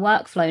part of my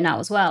workflow now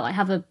as well. I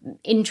have an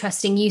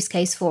interesting use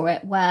case for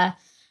it where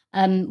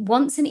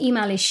once an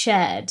email is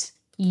shared,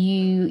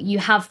 you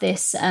have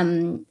this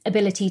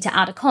ability to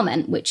add a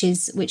comment, which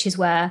is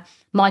where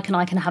Mike and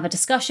I can have a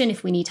discussion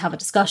if we need to have a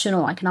discussion,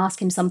 or I can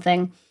ask him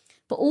something.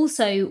 But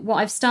also what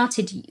I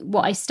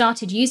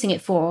started using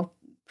it for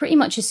pretty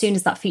much as soon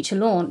as that feature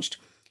launched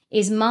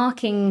is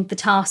marking the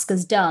task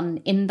as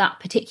done in that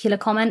particular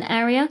comment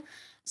area.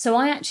 So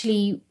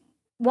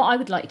what I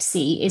would like to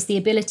see is the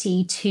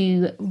ability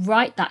to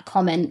write that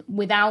comment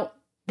without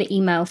the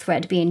email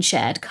thread being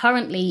shared.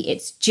 Currently,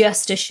 it's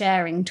just a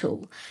sharing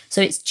tool.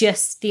 So it's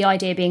just the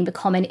idea being the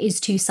comment is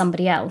to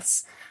somebody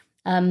else.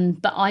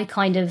 But I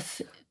kind of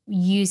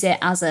use it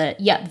as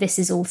this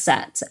is all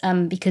set,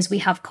 because we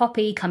have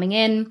copy coming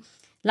in,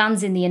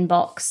 lands in the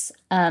inbox,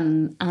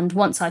 and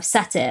once I've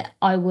set it,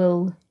 I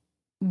will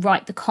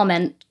write the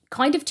comment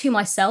kind of to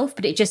myself,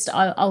 but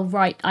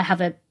I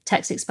have a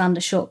text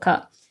expander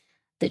shortcut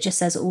that just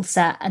says all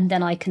set, and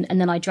then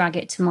I drag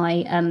it to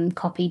my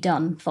copy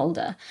done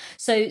folder.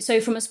 So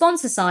from a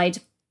sponsor side,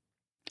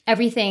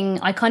 everything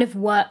I kind of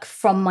work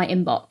from my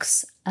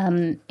inbox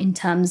in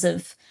terms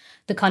of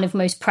the kind of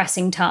most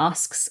pressing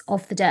tasks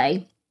of the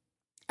day.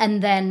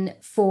 And then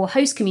for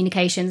host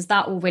communications,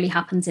 that all really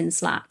happens in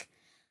Slack.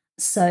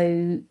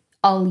 So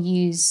I'll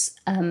use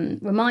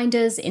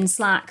reminders in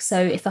Slack. So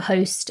if a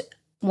host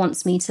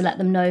wants me to let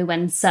them know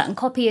when certain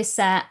copy is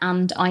set,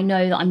 and I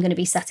know that I'm going to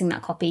be setting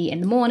that copy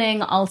in the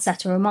morning, I'll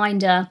set a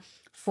reminder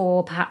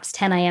for perhaps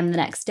 10 a.m. the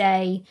next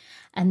day,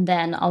 and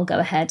then I'll go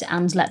ahead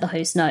and let the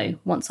host know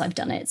once I've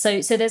done it.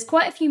 So there's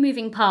quite a few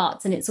moving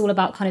parts, and it's all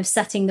about kind of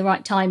setting the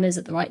right timers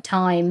at the right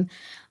time,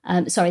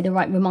 the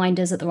right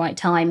reminders at the right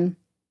time,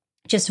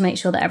 just to make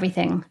sure that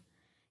everything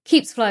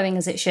keeps flowing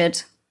as it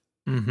should.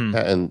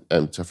 And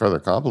to further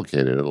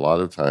complicate it, a lot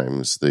of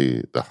times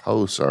the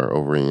hosts are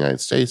over in the United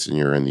States and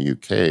you're in the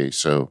UK,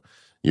 so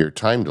you're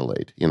time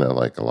delayed.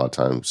 Like a lot of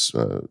times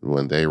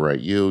when they write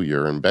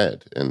you're in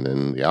bed, and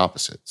then the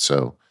opposite.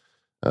 So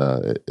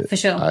for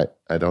sure,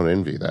 I don't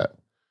envy that.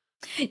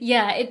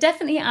 Yeah, it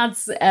definitely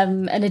adds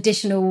an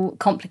additional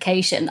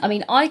complication. I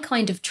mean, I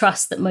kind of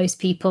trust that most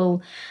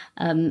people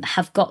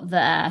have got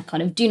their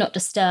kind of do not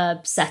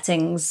disturb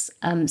settings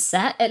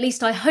set. At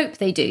least I hope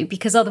they do,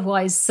 because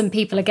otherwise some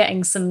people are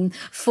getting some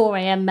 4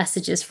 a.m.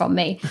 messages from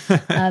me.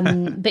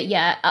 But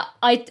yeah,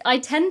 I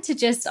tend to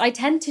just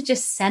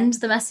send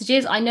the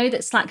messages. I know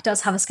that Slack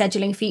does have a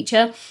scheduling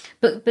feature,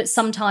 but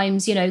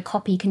sometimes,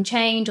 copy can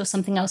change or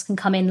something else can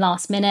come in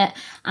last minute.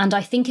 And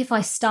I think if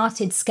I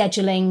started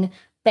scheduling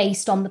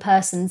based on the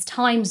person's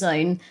time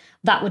zone,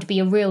 that would be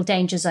a real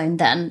danger zone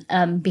then,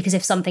 because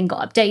if something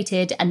got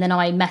updated and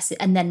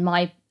then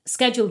my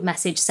scheduled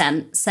message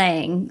sent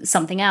saying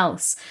something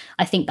else,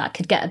 I think that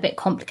could get a bit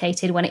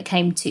complicated when it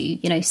came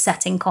to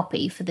setting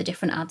copy for the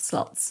different ad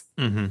slots.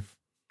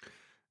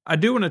 I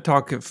do want to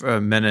talk for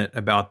a minute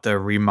about the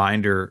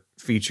reminder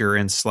feature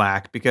in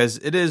Slack, because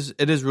it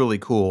is really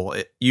cool.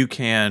 You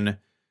can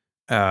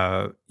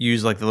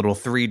use like the little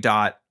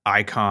 3-dot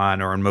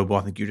icon, or on mobile,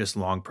 I think you just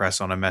long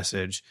press on a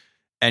message,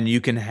 and you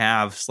can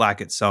have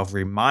Slack itself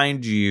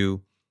remind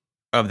you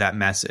of that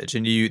message.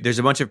 And there's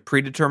a bunch of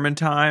predetermined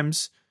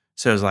times.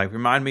 So it's like,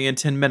 remind me in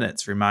 10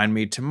 minutes, remind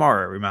me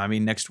tomorrow, remind me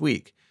next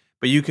week.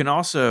 But you can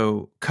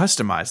also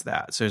customize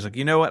that. So it's like,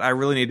 you know what? I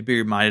really need to be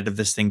reminded of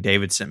this thing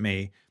David sent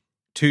me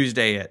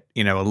Tuesday at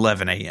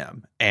 11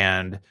 a.m.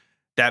 And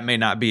that may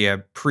not be a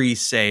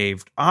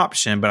pre-saved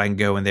option, but I can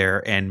go in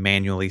there and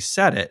manually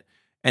set it.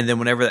 And then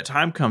whenever that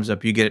time comes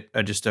up, you get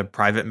just a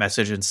private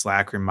message in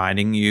Slack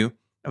reminding you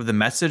of the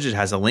message. It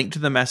has a link to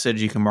the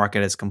message. You can mark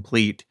it as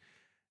complete.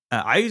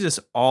 I use this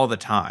all the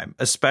time,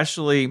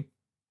 especially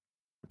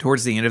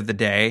towards the end of the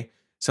day,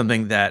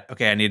 something that,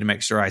 I need to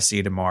make sure I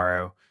see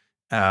tomorrow.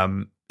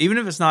 Even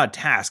if it's not a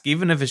task,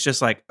 even if it's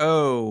just like,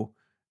 I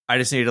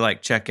just need to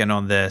check in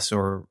on this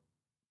or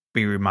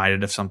be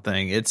reminded of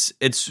something.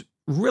 It's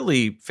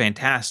really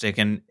fantastic.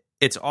 And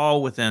it's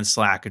all within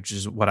Slack, which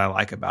is what I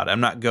like about it. I'm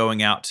not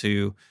going out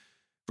to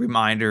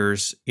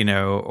reminders,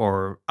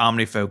 or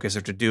OmniFocus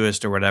or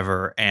Todoist or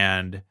whatever,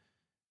 and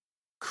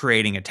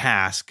creating a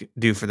task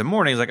due for the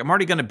morning. It's like, I'm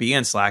already going to be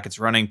in Slack. It's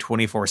running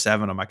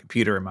 24/7 on my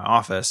computer in my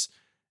office.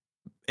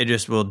 It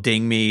just will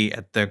ding me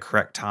at the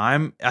correct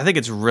time. I think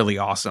it's really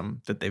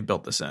awesome that they've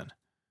built this in.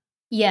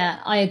 Yeah,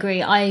 I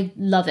agree. I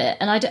love it.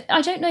 And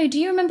I don't know, do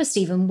you remember,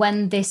 Stephen,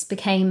 when this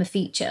became a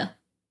feature?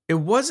 It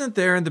wasn't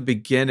there in the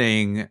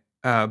beginning,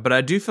 but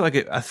I do feel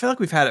like I feel like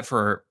we've had it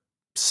for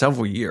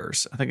several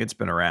years. I think it's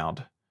been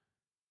around.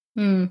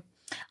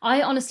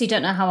 I honestly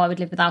don't know how I would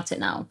live without it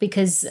now,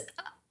 because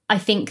I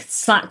think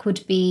Slack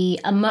would be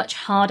a much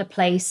harder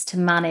place to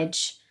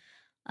manage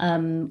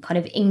kind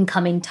of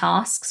incoming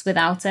tasks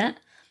without it.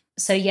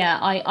 So yeah,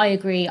 I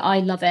agree.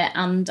 I love it.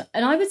 And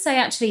I would say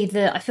actually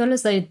I feel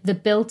as though the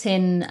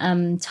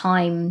built-in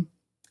time,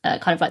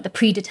 kind of like the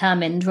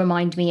predetermined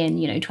remind me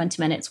in,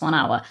 20 minutes, 1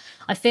 hour.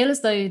 I feel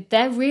as though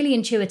they're really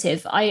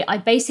intuitive. I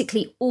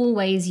basically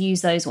always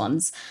use those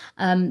ones.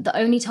 The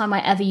only time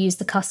I ever use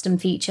the custom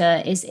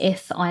feature is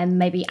if I'm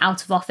maybe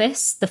out of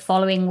office the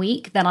following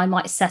week, then I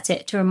might set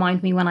it to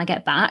remind me when I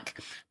get back.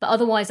 But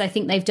otherwise, I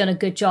think they've done a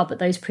good job at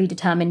those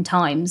predetermined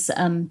times,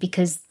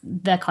 because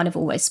they're kind of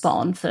always spot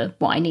on for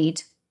what I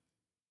need.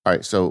 All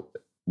right. So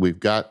we've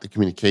got the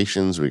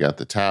communications, we got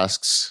the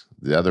tasks.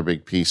 The other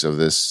big piece of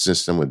this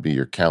system would be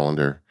your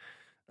calendar.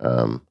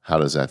 How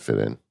does that fit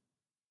in?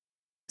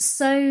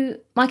 So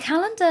my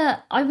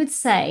calendar, I would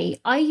say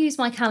I use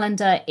my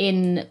calendar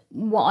in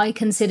what I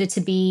consider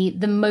to be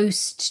the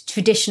most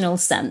traditional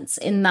sense,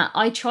 in that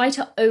I try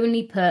to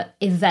only put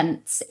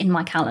events in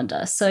my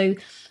calendar. So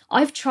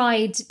I've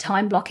tried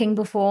time blocking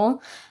before,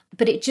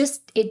 but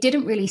it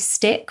didn't really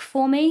stick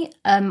for me.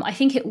 I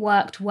think it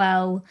worked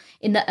well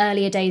in the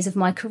earlier days of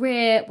my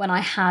career when I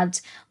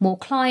had more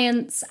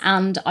clients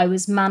and I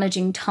was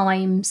managing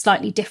time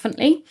slightly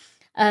differently.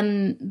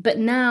 But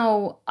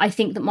now I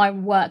think that my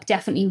work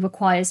definitely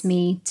requires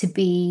me to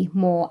be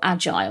more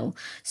agile.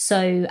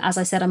 So as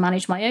I said, I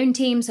manage my own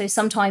team. So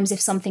sometimes if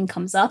something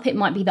comes up, it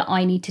might be that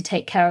I need to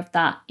take care of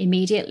that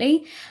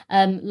immediately.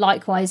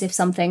 Likewise, if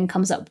something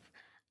comes up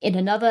in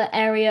another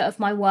area of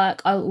my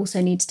work, I'll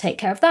also need to take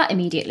care of that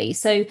immediately.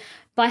 So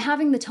by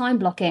having the time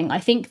blocking, I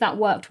think that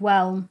worked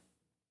well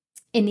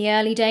in the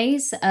early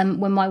days,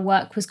 when my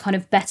work was kind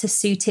of better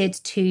suited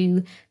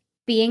to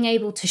being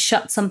able to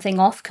shut something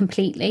off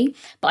completely.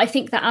 But I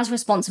think that as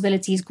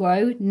responsibilities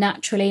grow,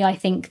 naturally, I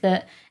think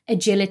that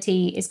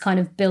agility is kind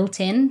of built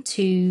in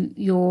to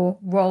your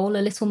role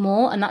a little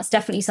more. And that's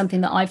definitely something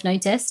that I've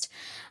noticed.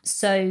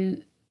 So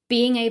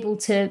being able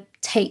to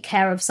take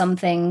care of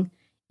something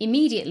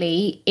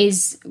immediately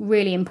is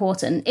really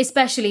important,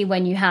 especially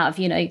when you have,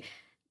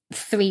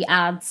 3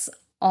 ads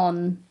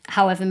on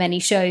however many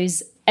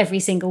shows every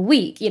single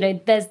week.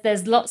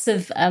 There's lots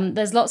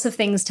of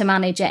things to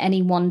manage at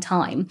any one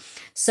time.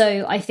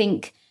 So I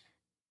think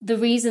the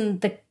reason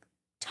the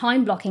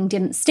time blocking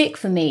didn't stick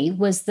for me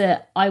was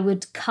that I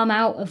would come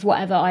out of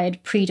whatever I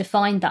had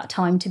predefined that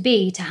time to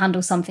be to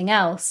handle something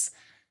else,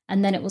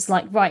 and then it was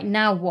like, right,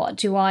 now what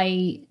do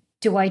I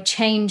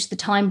change the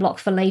time block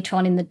for later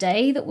on in the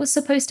day that was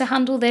supposed to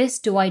handle this?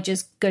 Do I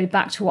just go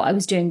back to what I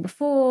was doing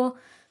before?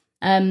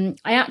 I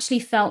actually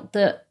felt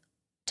that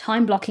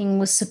time blocking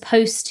was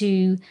supposed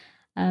to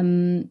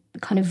kind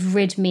of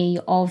rid me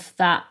of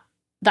that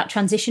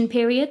transition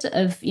period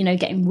of,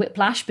 getting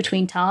whiplash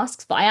between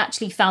tasks. But I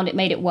actually found it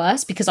made it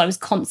worse because I was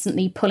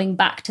constantly pulling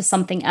back to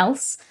something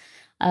else.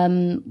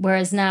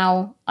 Whereas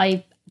now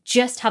I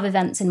just have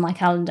events in my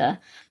calendar.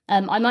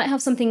 I might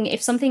have something,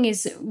 if something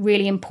is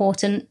really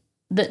important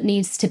that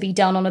needs to be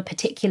done on a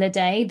particular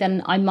day,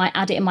 then I might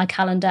add it in my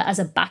calendar as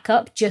a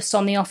backup, just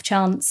on the off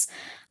chance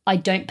I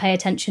don't pay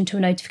attention to a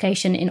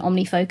notification in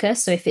OmniFocus.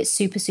 So if it's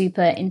super,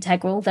 super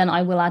integral, then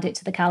I will add it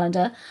to the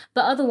calendar.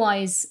 But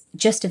otherwise,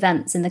 just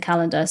events in the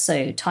calendar.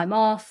 So time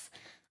off,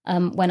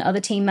 when other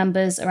team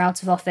members are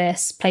out of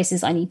office,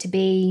 places I need to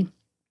be.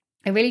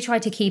 I really try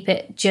to keep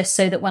it just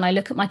so that when I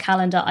look at my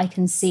calendar, I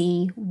can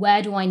see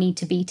where do I need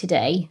to be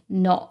today,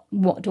 not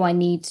what do I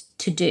need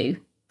to do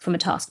from a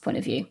task point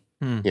of view.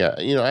 Yeah,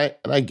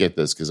 I get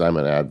this because I'm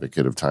an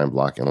advocate of time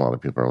blocking. A lot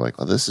of people are like,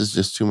 "Well, this is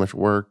just too much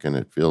work," and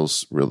it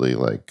feels really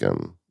like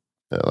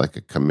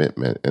a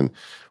commitment. And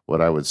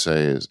what I would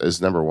say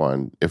is number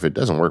one, if it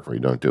doesn't work for you,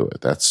 don't do it.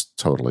 That's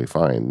totally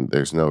fine.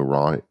 There's no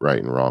right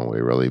and wrong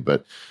way, really.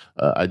 But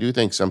I do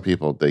think some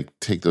people, they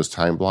take those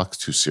time blocks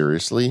too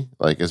seriously.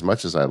 Like, as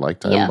much as I like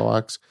time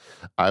blocks,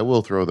 I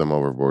will throw them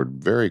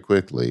overboard very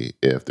quickly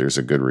if there's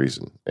a good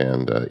reason.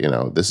 And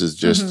this is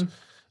just,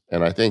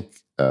 and I think.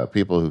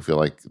 People who feel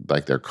like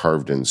they're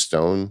carved in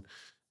stone,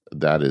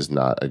 that's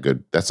not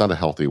a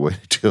healthy way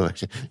to do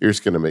it. You're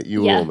just going to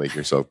will make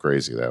yourself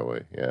crazy that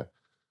way. Yeah.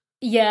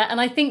 Yeah. And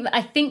I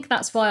think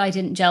that's why I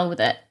didn't gel with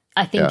it.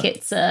 I think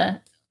it's,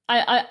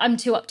 I'm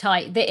too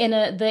uptight. The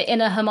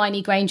inner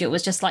Hermione Granger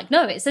was just like,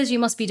 no, it says you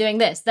must be doing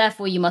this,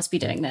 therefore you must be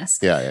doing this.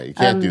 Yeah. You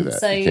can't do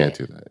that. You can't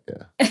do that.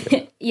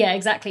 Yeah. Yeah,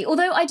 exactly.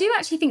 Although I do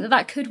actually think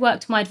that could work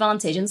to my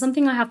advantage. And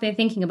something I have been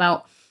thinking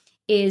about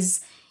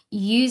is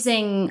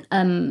using,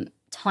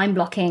 time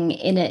blocking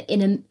in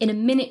a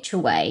miniature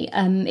way.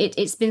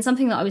 It's been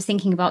something that I was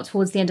thinking about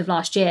towards the end of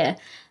last year,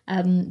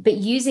 but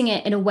using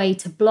it in a way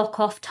to block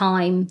off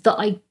time that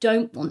I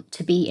don't want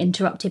to be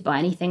interrupted by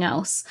anything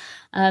else.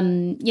 I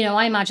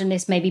imagine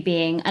this maybe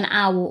being an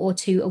hour or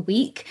two a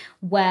week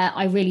where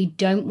I really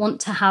don't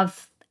want to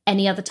have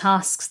any other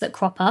tasks that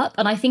crop up.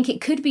 And I think it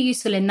could be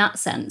useful in that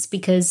sense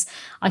because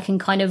I can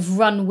kind of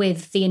run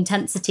with the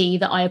intensity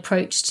that I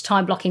approached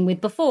time blocking with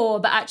before,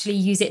 but actually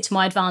use it to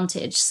my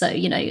advantage. So,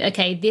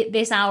 okay,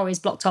 this hour is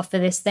blocked off for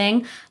this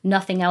thing.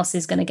 Nothing else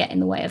is going to get in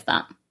the way of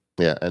that.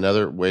 Yeah.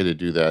 Another way to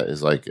do that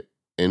is like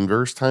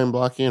inverse time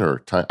blocking,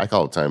 or I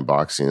call it time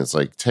boxing. It's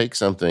like take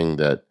something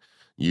that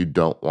you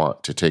don't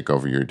want to take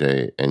over your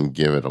day and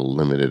give it a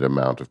limited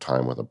amount of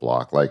time with a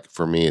block. Like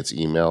for me, it's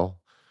email.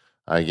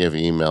 I give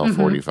email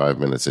 45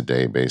 minutes a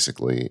day,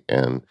 basically,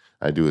 and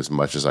I do as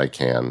much as I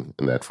can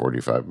in that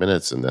 45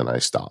 minutes, and then I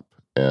stop.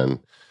 And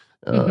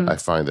I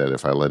find that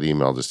if I let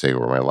email just take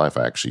over my life,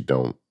 I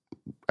don't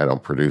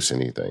produce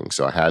anything.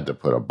 So I had to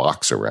put a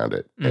box around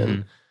it.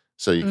 And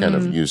so you kind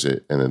of use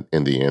it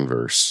in the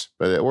inverse.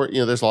 But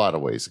there's a lot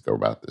of ways to go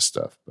about this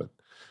stuff.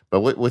 But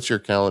what's your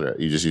calendar?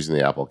 Are you just using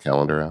the Apple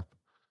Calendar app?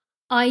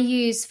 I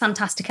use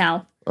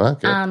Fantastical.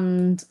 Okay.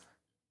 And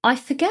I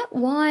forget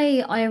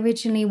why I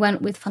originally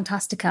went with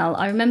Fantastical.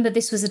 I remember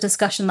this was a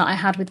discussion that I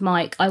had with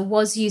Mike. I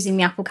was using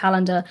the Apple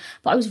Calendar,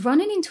 but I was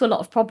running into a lot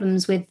of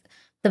problems with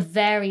the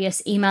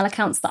various email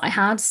accounts that I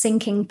had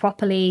syncing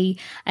properly.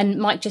 And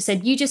Mike just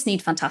said, you just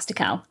need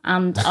Fantastical.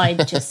 And I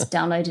just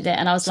downloaded it.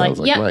 And I was like,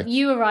 Mike.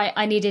 You were right.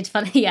 I needed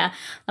fun. Yeah.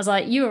 I was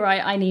like, you were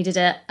right. I needed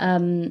it.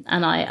 And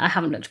I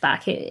haven't looked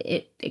back.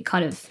 It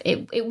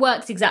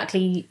works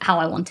exactly how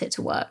I want it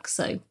to work.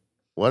 So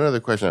one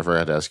other question I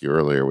forgot to ask you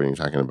earlier when you were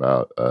talking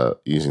about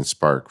using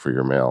Spark for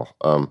your mail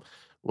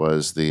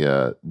was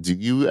do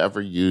you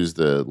ever use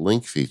the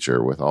link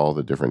feature with all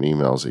the different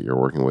emails that you're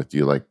working with? Do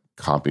you like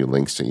copy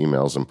links to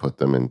emails and put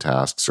them in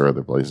tasks or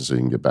other places so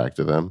you can get back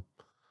to them?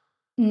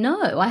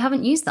 No, I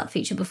haven't used that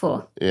feature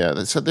before.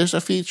 Yeah, so there's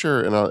a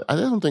feature, and I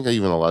don't think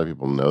even a lot of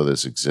people know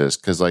this exists,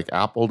 because like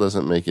Apple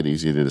doesn't make it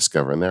easy to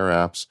discover in their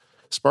apps.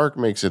 Spark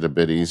makes it a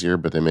bit easier,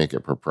 but they make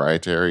it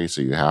proprietary,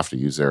 so you have to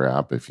use their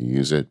app if you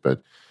use it.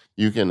 But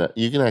you can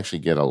actually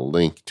get a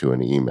link to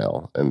an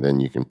email, and then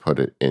you can put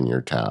it in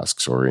your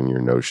tasks or in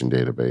your Notion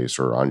database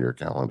or on your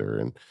calendar,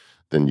 and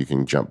then you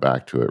can jump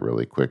back to it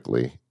really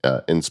quickly.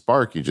 In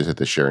Spark, you just hit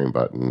the sharing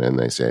button, and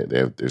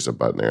there's a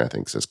button there, I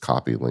think, says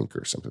copy link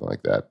or something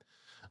like that.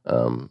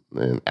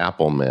 In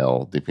Apple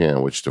Mail, depending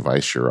on which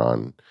device you're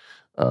on,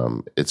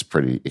 it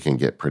can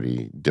get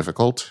pretty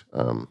difficult.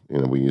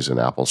 We use an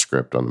Apple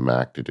script on the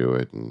Mac to do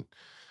it, and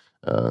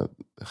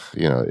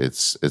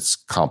it's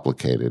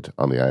complicated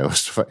on the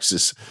iOS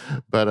devices.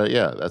 But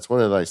that's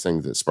one of the nice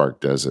things that Spark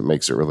does. It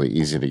makes it really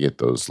easy to get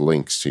those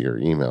links to your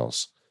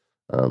emails.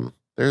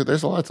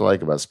 There's a lot to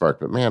like about Spark,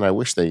 but man, I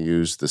wish they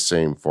used the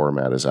same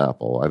format as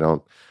Apple. I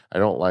don't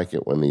like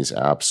it when these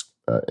apps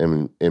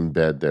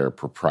embed their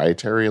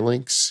proprietary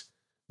links,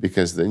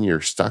 because then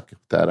you're stuck with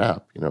that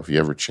app. If you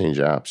ever change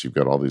apps, you've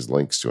got all these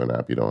links to an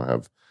app you don't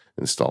have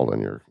installed on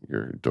your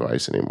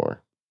device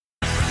anymore.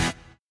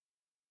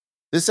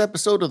 This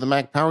episode of the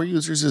Mac Power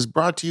Users is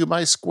brought to you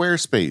by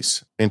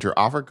Squarespace. Enter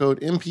offer code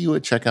MPU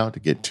at checkout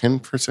to get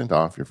 10%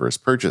 off your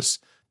first purchase.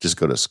 Just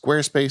go to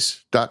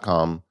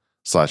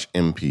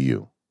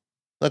squarespace.com/MPU.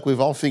 Look, we've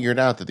all figured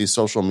out that these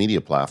social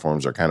media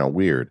platforms are kind of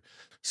weird.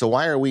 So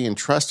why are we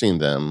entrusting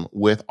them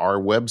with our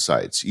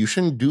websites? You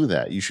shouldn't do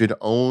that. You should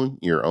own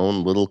your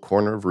own little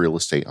corner of real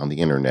estate on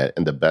the internet.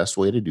 And the best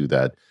way to do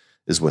that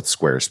is with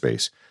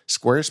Squarespace.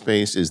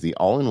 Squarespace is the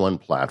all-in-one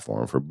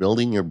platform for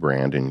building your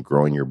brand and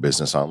growing your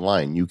business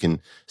online. You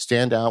can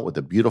stand out with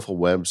a beautiful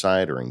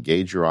website or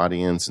engage your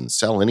audience and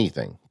sell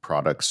anything,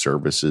 products,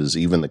 services,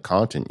 even the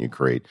content you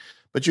create.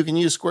 But you can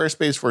use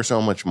Squarespace for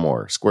so much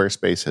more.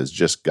 Squarespace has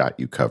just got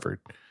you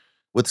covered.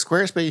 With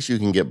Squarespace, you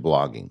can get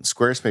blogging.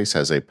 Squarespace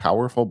has a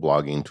powerful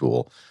blogging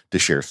tool to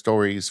share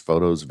stories,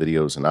 photos,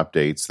 videos, and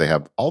updates. They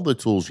have all the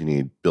tools you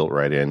need built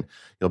right in.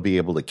 You'll be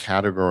able to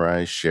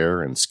categorize,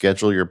 share, and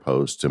schedule your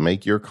posts to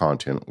make your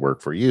content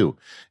work for you.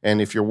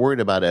 And if you're worried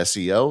about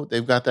SEO,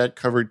 they've got that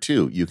covered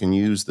too. You can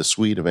use the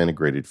suite of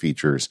integrated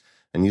features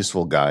and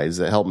useful guides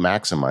that help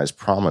maximize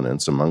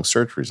prominence among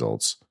search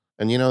results.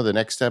 And the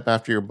next step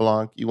after your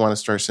blog, you want to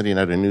start sending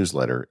out a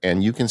newsletter,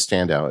 and you can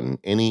stand out in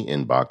any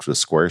inbox with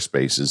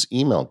Squarespace's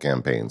email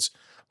campaigns.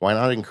 Why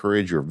not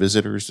encourage your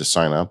visitors to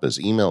sign up as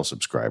email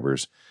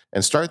subscribers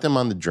and start them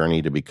on the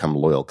journey to become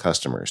loyal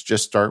customers?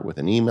 Just start with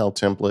an email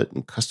template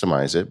and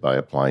customize it by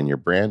applying your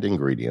brand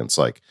ingredients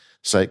like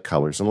site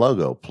colors and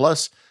logo.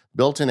 Plus,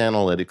 built-in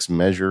analytics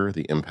measure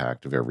the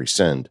impact of every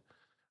send.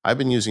 I've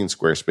been using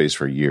Squarespace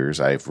for years.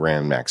 I've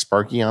ran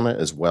MacSparky on it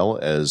as well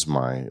as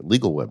my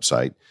legal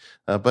website.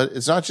 But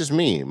it's not just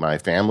me. My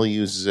family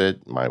uses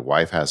it. My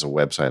wife has a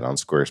website on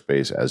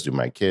Squarespace, as do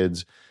my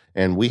kids.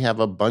 And we have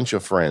a bunch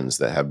of friends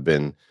that have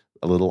been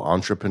a little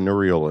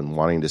entrepreneurial and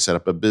wanting to set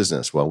up a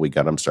business. Well, we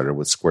got them started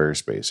with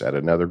Squarespace. I had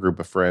another group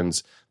of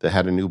friends that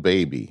had a new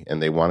baby and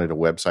they wanted a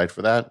website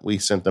for that. We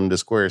sent them to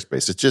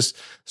Squarespace. It's just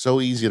so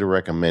easy to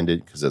recommend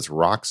it because it's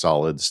rock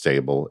solid,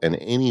 stable, and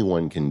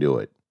anyone can do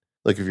it.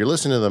 Look, if you're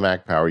listening to the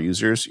Mac Power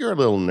users, you're a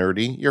little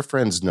nerdy. Your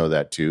friends know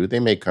that too. They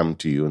may come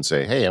to you and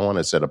say, hey, I want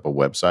to set up a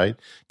website.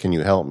 Can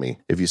you help me?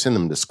 If you send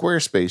them to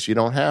Squarespace, you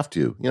don't have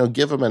to.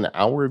 Give them an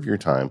hour of your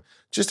time,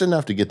 just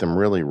enough to get them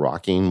really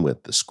rocking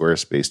with the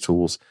Squarespace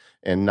tools.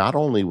 And not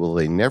only will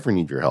they never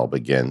need your help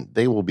again,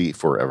 they will be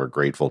forever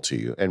grateful to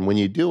you. And when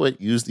you do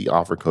it, use the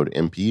offer code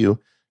MPU,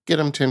 get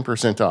them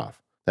 10%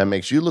 off. That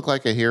makes you look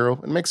like a hero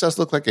and makes us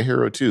look like a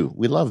hero too.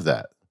 We love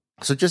that.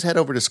 So just head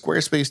over to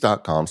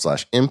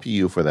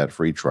squarespace.com/MPU for that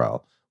free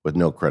trial with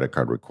no credit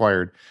card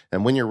required.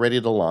 And when you're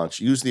ready to launch,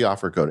 use the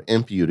offer code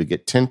MPU to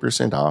get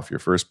 10% off your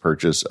first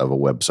purchase of a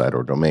website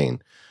or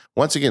domain.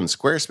 Once again,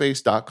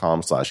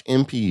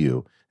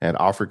 squarespace.com/MPU and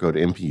offer code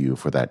MPU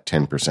for that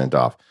 10%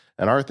 off.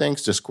 And our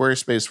thanks to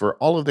Squarespace for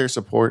all of their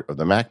support of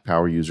the Mac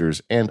Power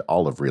users and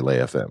all of Relay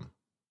FM.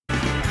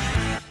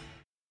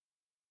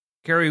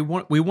 Gary,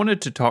 we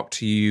wanted to talk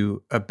to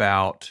you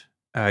about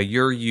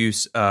your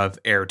use of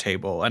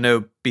Airtable. I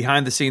know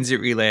behind the scenes at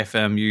Relay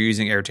FM, you're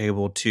using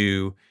Airtable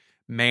to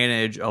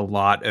manage a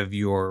lot of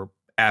your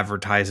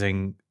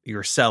advertising,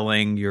 your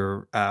selling,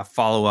 your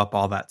follow-up,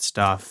 all that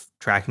stuff,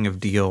 tracking of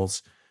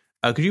deals.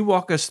 Could you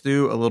walk us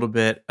through a little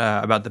bit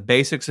about the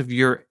basics of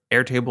your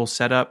Airtable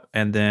setup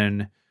and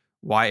then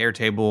why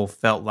Airtable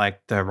felt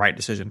like the right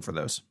decision for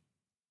those?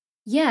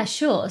 Yeah,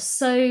 sure.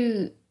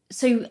 So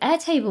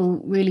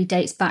Airtable really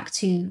dates back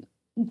to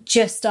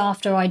just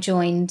after I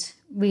joined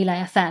Relay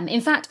FM. In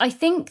fact, I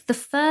think the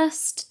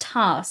first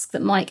task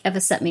that Mike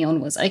ever set me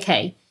on was,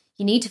 okay,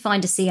 you need to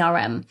find a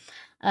CRM.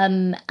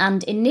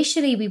 And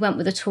initially we went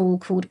with a tool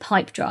called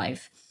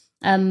Pipedrive,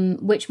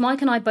 which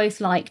Mike and I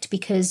both liked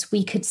because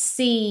we could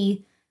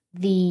see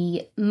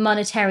the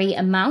monetary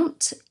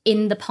amount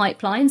in the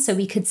pipeline. So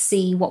we could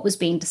see what was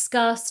being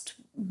discussed,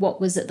 what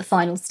was at the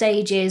final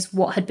stages,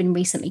 what had been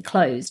recently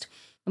closed.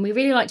 And we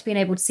really liked being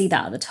able to see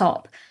that at the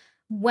top.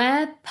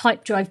 Where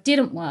Pipedrive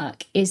didn't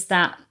work is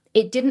that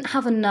it didn't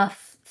have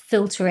enough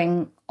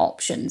filtering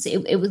options.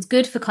 It was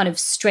good for kind of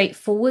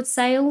straightforward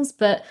sales,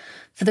 but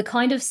for the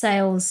kind of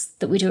sales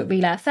that we do at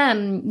Relay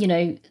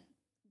FM,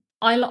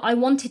 I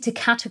wanted to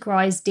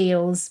categorize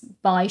deals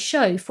by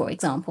show, for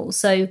example.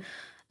 So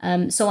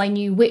I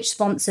knew which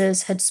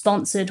sponsors had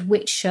sponsored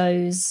which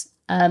shows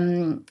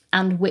and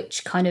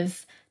which kind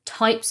of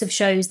types of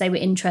shows they were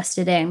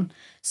interested in.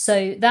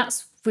 So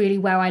that's really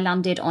where I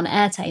landed on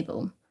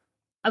Airtable.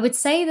 I would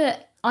say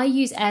that I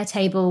use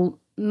Airtable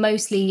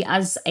mostly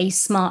as a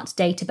smart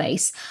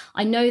database.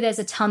 I know there's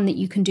a ton that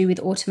you can do with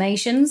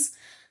automations.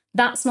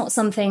 That's not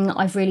something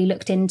I've really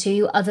looked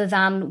into, other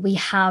than we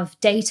have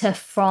data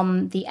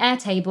from the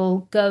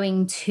Airtable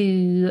going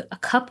to a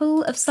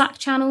couple of Slack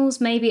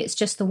channels. Maybe it's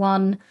just the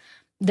one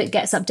that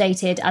gets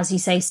updated, as you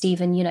say,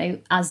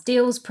 Stephen, as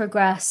deals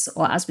progress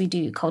or as we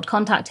do cold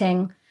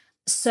contacting.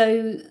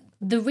 So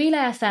the Relay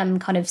FM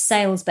kind of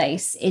sales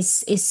base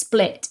is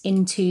split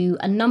into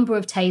a number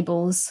of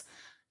tables.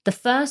 The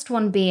first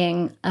one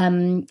being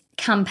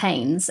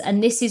campaigns,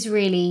 and this is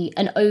really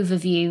an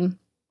overview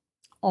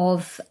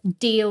of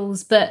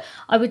deals, but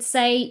I would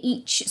say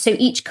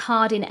each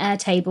card in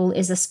Airtable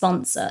is a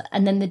sponsor,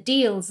 and then the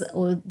deals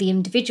or the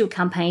individual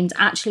campaigns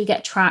actually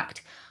get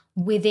tracked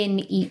within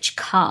each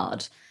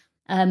card.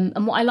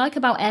 And what I like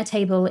about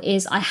Airtable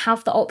is I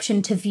have the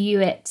option to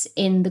view it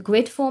in the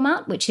grid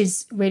format, which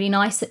is really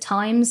nice at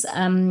times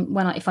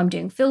if I'm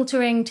doing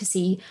filtering to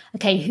see,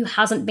 okay, who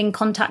hasn't been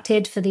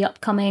contacted for the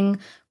upcoming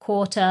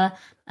quarter.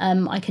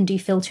 I can do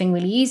filtering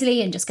really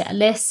easily and just get a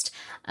list.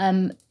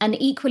 And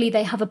equally,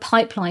 they have a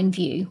pipeline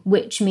view,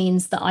 which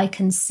means that I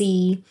can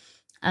see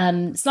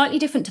slightly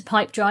different to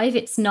Pipedrive.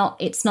 It's not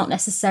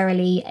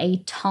necessarily a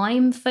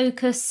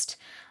time-focused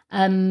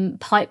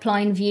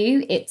pipeline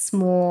view. It's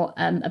more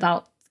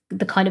about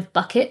the kind of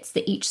buckets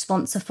that each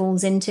sponsor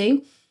falls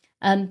into.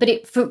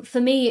 But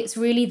for me, it's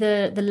really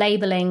the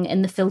labeling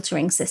and the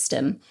filtering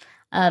system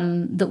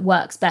that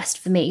works best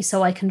for me.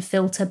 So I can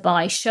filter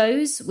by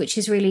shows, which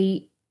is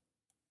really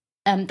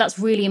that's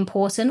really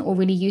important, or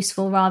really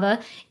useful rather.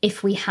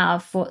 If we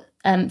have, for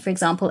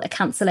example, a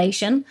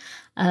cancellation,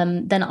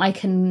 then I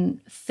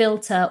can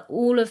filter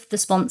all of the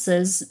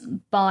sponsors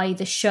by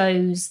the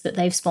shows that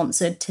they've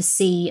sponsored to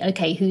see,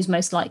 okay, who's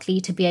most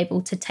likely to be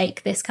able to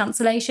take this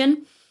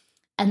cancellation.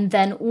 And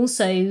then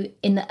also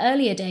in the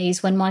earlier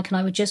days when Mike and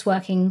I were just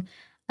working,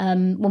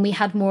 when we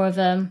had more of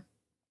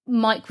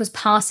Mike was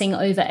passing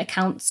over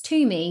accounts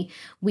to me,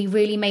 we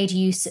really made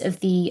use of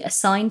the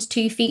assigned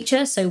to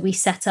feature. So we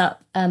set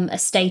up a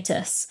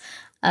status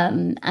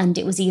and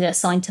it was either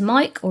assigned to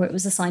Mike or it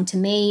was assigned to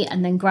me.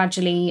 And then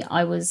gradually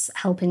I was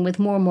helping with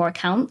more and more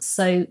accounts.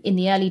 So in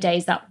the early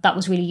days, that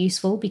was really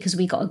useful because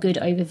we got a good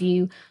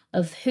overview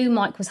of who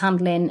Mike was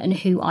handling and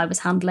who I was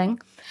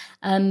handling.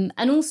 And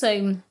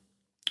also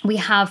we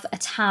have a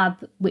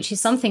tab, which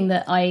is something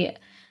that I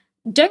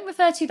don't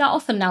refer to that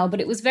often now,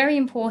 but it was very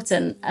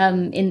important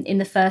in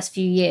the first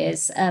few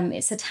years.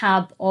 It's a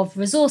tab of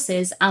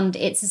resources, and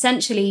it's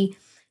essentially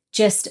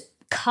just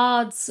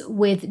cards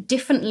with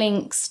different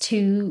links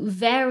to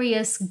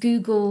various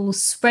Google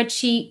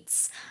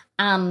spreadsheets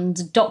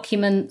and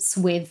documents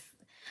with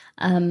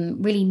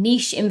really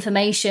niche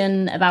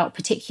information about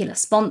particular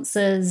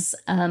sponsors,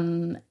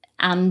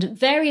 and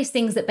various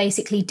things that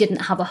basically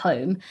didn't have a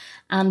home.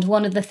 And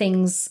one of the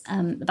things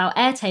about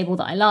Airtable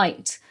that I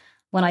liked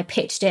when I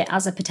pitched it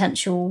as a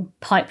potential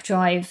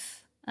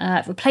Pipedrive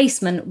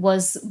replacement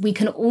was we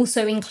can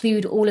also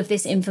include all of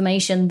this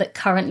information that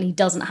currently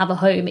doesn't have a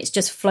home. It's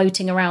just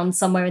floating around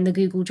somewhere in the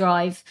Google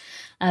Drive.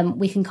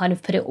 We can kind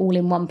of put it all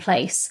in one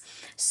place.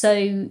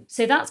 So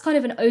that's kind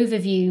of an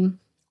overview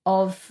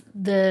of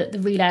the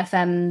Relay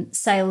FM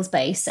sales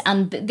base.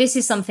 And this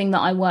is something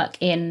that I work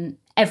in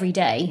every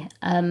day,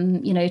 to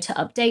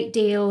update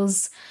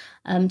deals,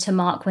 to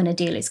mark when a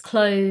deal is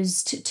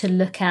closed, to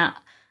look at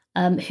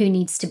who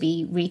needs to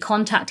be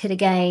recontacted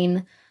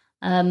again.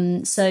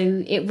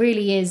 So it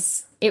really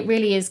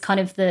is kind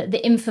of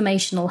the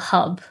informational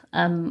hub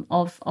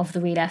of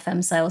the Relay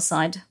FM sales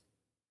side.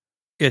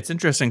 It's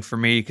interesting for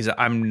me because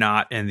I'm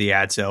not in the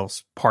ad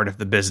sales part of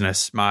the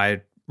business.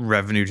 My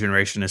revenue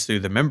generation is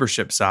through the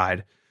membership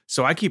side.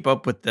 So I keep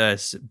up with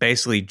this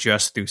basically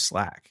just through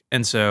Slack.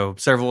 And so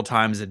several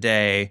times a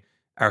day,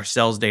 our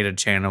sales data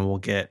channel will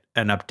get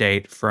an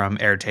update from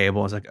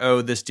Airtable. It's like,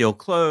 oh, this deal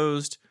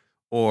closed,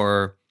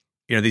 or,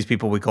 these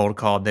people we cold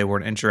called, they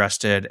weren't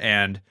interested.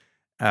 And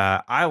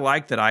I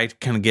like that I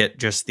can get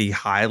just the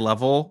high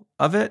level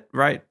of it,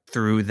 right,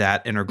 through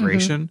that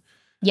integration.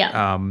 Mm-hmm.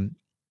 Yeah.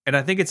 And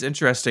I think it's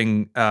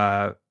interesting.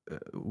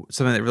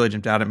 Something that really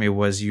jumped out at me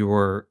was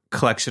your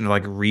collection of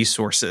like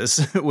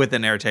resources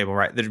within Airtable,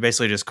 right? They're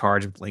basically just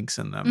cards with links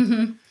in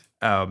them.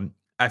 Mm-hmm.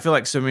 I feel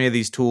like so many of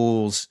these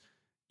tools,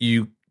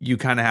 you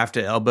kind of have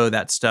to elbow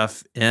that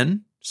stuff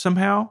in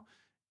somehow.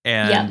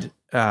 And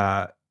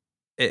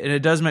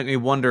it does make me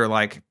wonder,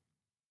 like,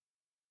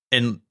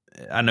 and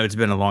I know it's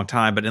been a long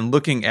time, but in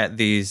looking at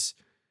these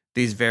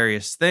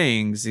various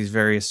things, these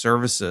various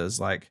services,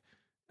 like,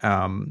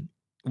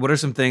 what are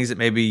some things that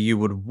maybe you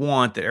would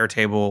want that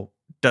Airtable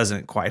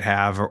doesn't quite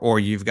have, or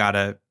you've got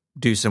to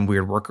do some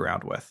weird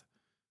workaround with?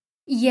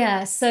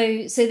 Yeah,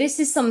 so this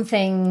is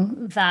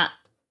something that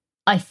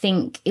I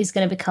think is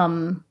going to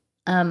become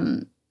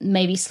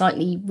maybe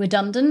slightly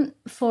redundant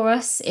for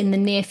us in the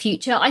near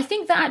future. I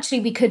think that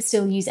actually we could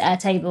still use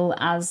Airtable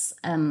as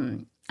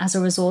a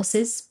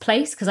resources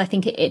place, because I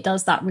think it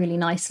does that really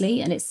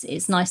nicely, and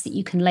it's nice that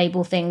you can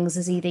label things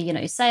as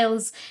either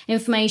sales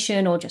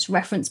information or just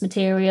reference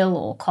material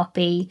or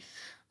copy.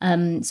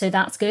 So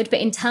that's good. But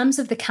in terms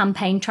of the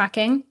campaign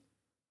tracking,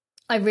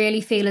 I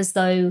really feel as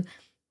though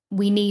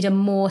we need a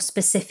more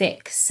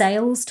specific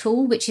sales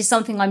tool, which is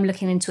something I'm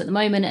looking into at the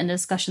moment, and a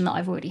discussion that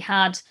I've already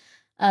had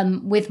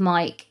with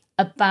Mike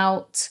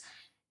about.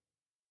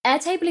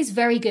 Airtable is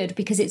very good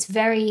because it's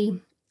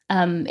very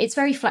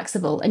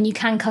flexible and you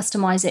can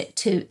customize it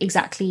to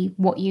exactly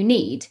what you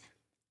need.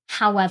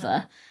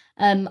 However,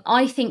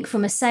 I think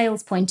from a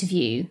sales point of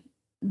view,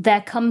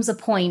 there comes a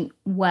point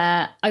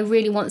where I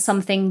really want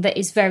something that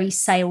is very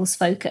sales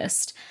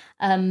focused.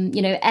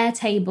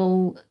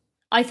 Airtable,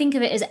 I think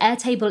of it as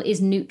Airtable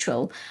is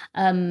neutral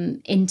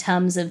in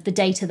terms of the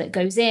data that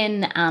goes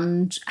in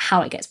and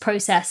how it gets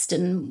processed,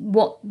 and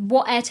what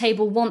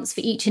Airtable wants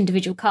for each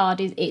individual card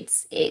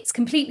is it's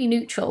completely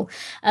neutral.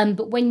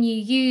 But when you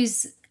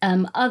use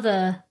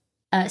other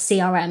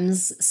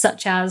CRMs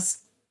such as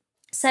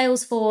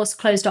Salesforce,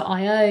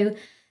 Close.io,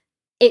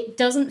 it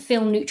doesn't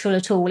feel neutral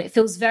at all. It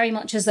feels very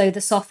much as though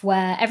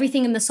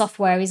everything in the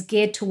software is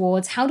geared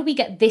towards how do we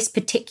get this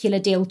particular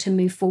deal to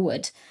move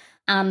forward.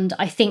 And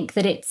I think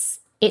that it's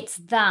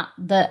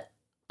that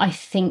I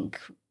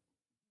think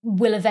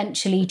will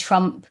eventually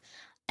trump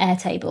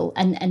Airtable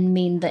and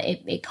mean that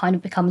it kind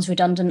of becomes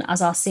redundant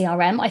as our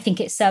CRM. I think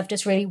it served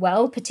us really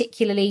well,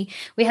 particularly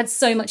we had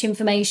so much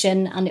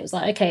information and it was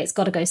like, okay, it's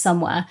got to go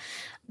somewhere.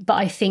 But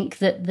I think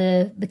that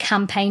the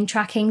campaign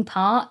tracking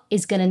part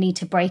is going to need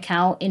to break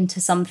out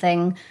into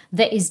something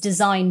that is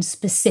designed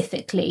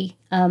specifically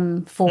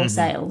for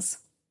sales.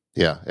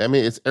 Yeah, I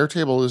mean,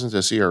 Airtable isn't a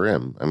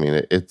CRM. I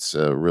mean, it's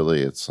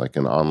like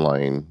an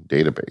online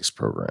database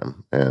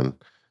program, and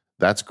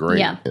that's great.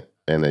 Yeah.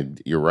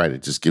 And you're right;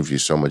 it just gives you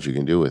so much you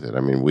can do with it. I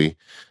mean,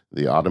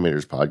 the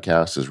Automators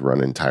podcast is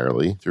run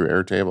entirely through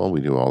Airtable. We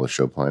do all the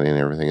show planning and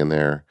everything in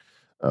there.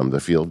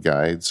 The field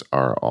guides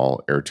are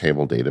all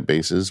Airtable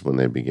databases when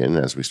they begin.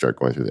 As we start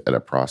going through the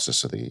edit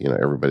process, of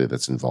everybody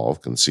that's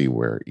involved can see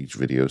where each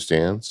video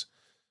stands.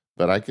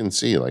 But I can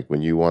see, like,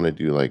 when you want to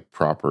do like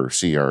proper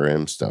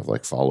CRM stuff,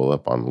 like follow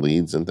up on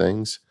leads and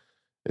things,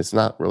 it's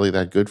not really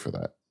that good for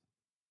that.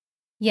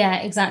 Yeah,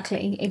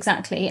 exactly.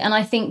 And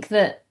I think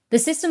that the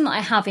system that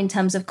I have in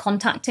terms of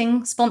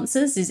contacting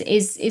sponsors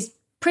is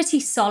pretty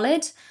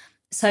solid.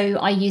 So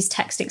I use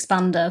Text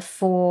Expander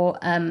for,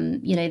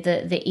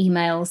 the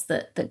emails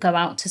that go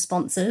out to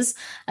sponsors.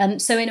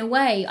 So in a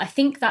way, I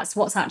think that's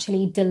what's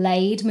actually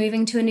delayed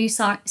moving to a new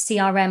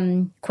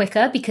CRM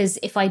quicker, because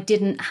if I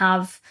didn't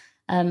have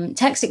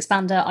Text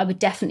Expander, I would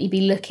definitely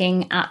be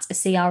looking at a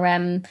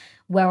CRM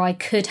where I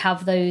could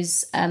have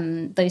those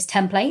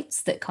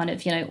templates that kind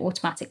of,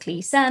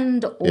 automatically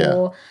send,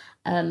 or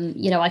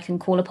I can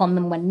call upon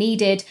them when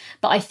needed.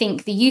 But I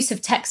think the use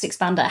of Text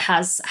Expander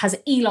has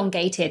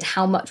elongated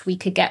how much we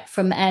could get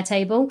from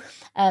Airtable.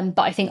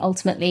 But I think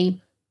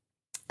ultimately,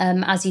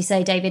 as you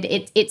say, David,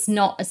 it's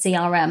not a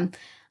CRM.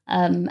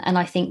 And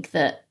I think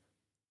that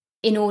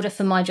in order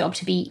for my job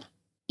to be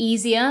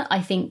easier,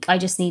 I think I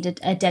just needed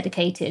a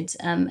dedicated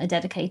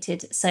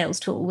sales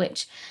tool,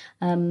 which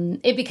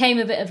it became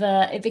a bit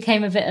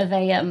of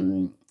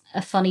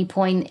a funny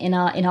point in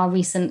our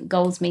recent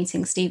goals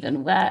meeting,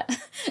 Stephen, where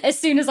as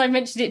soon as I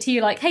mentioned it to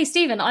you, like, hey,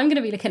 Stephen, I'm going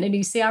to be looking at a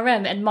new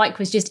CRM. And Mike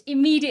was just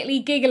immediately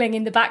giggling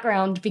in the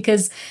background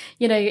because,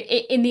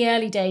 in the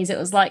early days, it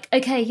was like,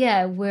 okay,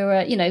 yeah, we're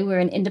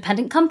an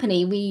independent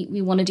company.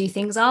 We want to do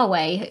things our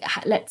way.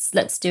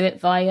 Let's do it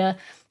via,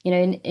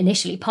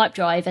 initially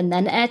Pipedrive and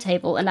then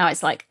Airtable. And now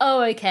it's like,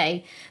 oh,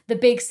 okay, the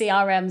big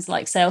CRMs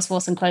like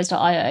Salesforce and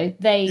Close.io,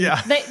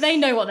 they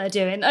know what they're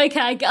doing.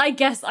 Okay, I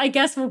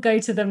guess we'll go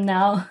to them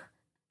now.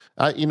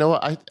 I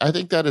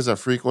think that is a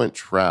frequent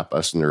trap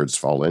us nerds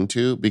fall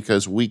into,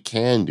 because we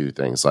can do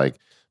things like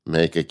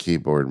make a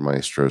Keyboard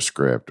Maestro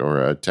script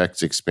or a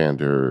Text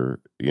Expander,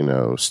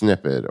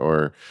 snippet,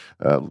 or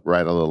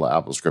write a little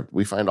Apple script.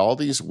 We find all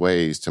these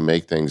ways to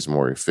make things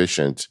more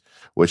efficient,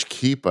 which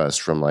keep us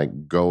from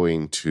like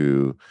going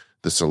to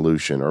the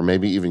solution, or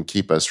maybe even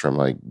keep us from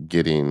like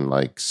getting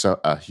like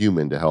a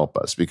human to help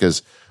us,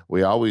 because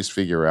we always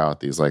figure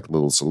out these like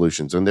little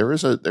solutions. And there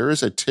is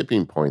a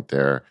tipping point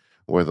there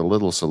where the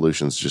little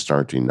solutions just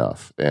aren't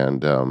enough.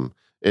 And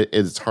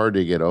it's hard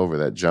to get over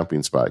that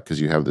jumping spot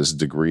because you have this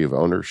degree of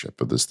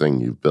ownership of this thing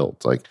you've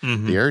built. Like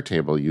the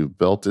Airtable you've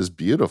built is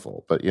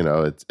beautiful, but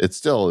it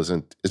still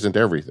isn't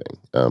everything.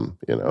 Right.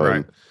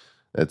 And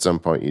at some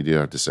point you do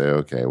have to say,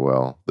 okay,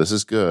 well, this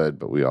is good,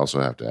 but we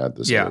also have to add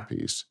this other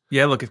piece.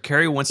 Yeah, look, if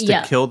Carrie wants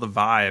to kill the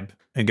vibe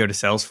and go to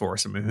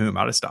Salesforce, I mean, who am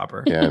I to stop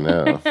her? Yeah, I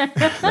know.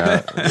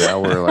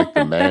 now we're like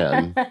the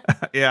man.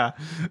 Yeah.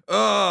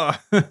 Oh.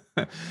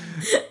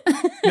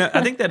 No,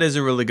 I think that is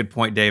a really good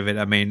point, David.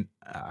 I mean,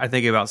 I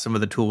think about some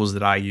of the tools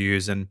that I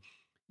use, and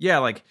yeah,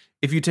 like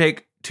if you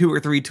take 2 or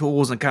 3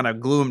 tools and kind of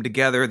glue them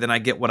together, then I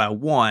get what I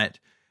want.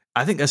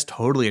 I think that's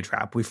totally a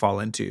trap we fall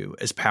into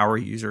as power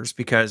users,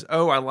 because,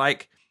 I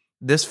like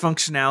this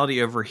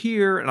functionality over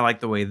here, and I like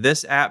the way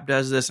this app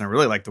does this, and I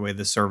really like the way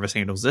this service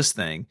handles this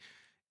thing.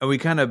 And we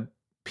kind of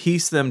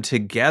piece them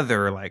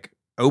together like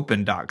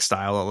OpenDoc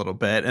style a little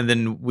bit, and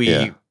then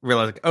we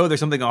realize, like, there's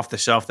something off the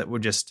shelf that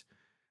would just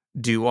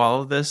do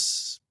all of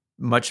this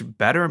much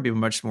better and be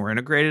much more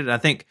integrated. And I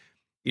think,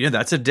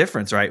 that's a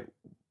difference, right?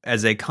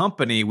 As a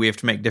company, we have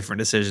to make different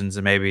decisions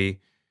than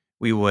maybe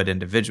we would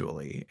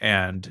individually.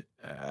 And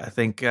I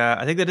think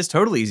that is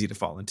totally easy to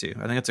fall into.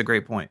 I think that's a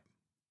great point.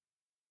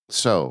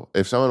 So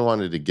if someone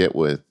wanted to get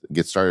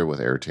started with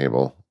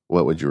Airtable,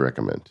 what would you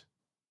recommend?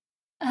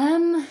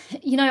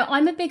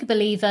 I'm a big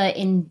believer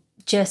in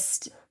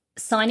just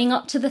signing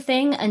up to the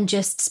thing and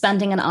just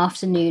spending an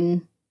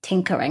afternoon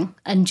tinkering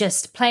and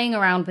just playing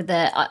around with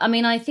it. I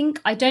mean, I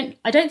don't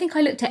think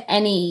I looked at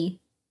any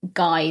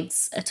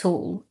guides at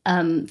all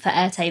for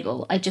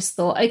Airtable. I just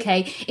thought,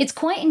 okay, it's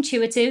quite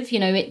intuitive.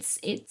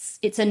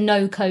 It's a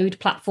no code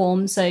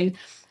platform, so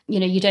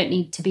you don't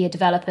need to be a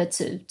developer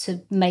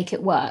to make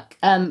it work.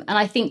 And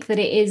I think that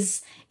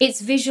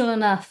it's visual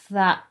enough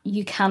that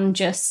you can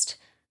just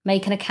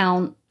make an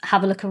account,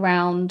 have a look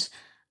around.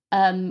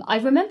 I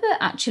remember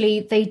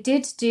actually they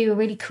did do a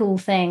really cool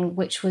thing,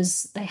 which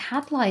was they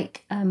had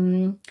like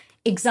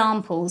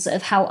examples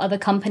of how other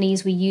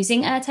companies were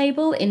using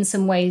Airtable in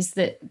some ways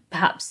that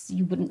perhaps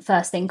you wouldn't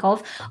first think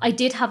of. I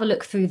did have a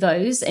look through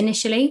those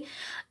initially.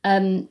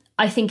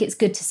 I think it's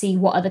good to see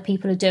what other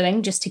people are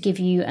doing just to give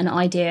you an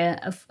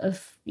idea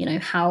of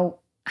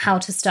how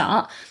to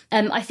start.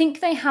 I think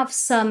they have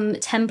some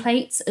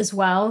templates as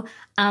well.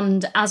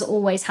 And as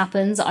always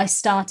happens, I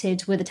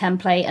started with a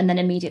template and then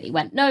immediately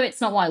went, no,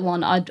 it's not what I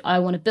want. I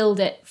want to build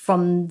it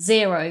from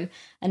zero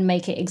and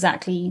make it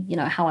exactly,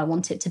 how I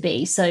want it to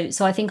be. So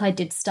I think I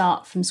did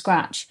start from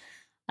scratch.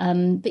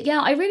 But yeah,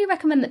 I really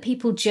recommend that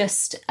people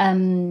just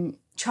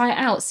try it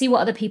out, see what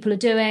other people are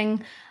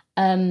doing.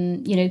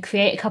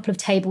 Create a couple of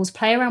tables,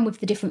 play around with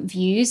the different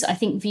views. I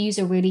think views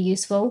are really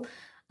useful.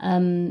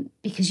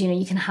 Because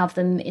you can have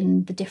them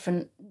in the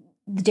different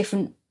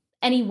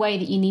any way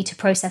that you need to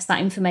process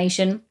that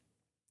information.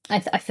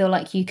 I feel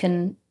like you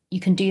can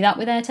do that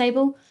with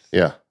Airtable.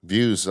 Yeah,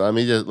 views. Let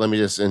me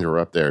just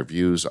interrupt there.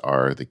 Views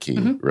are the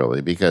key,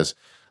 really, because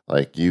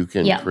like you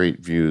can create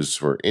views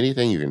for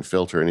anything. You can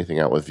filter anything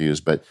out with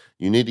views, but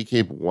you need to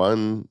keep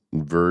one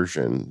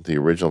version, the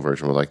original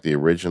version, with like the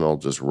original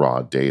just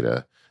raw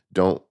data.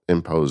 Don't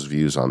impose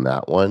views on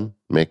that one.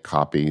 Make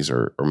copies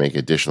or make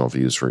additional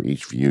views for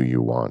each view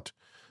you want.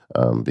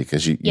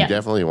 Because you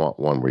definitely want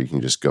one where you can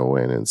just go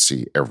in and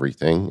see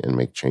everything and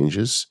make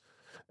changes,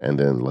 and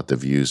then let the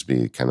views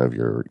be kind of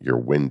your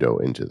window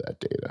into that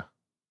data.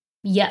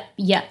 Yeah,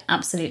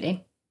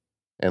 absolutely.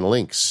 And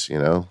links,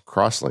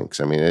 cross links.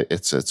 I mean,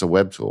 it's a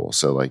web tool.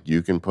 So like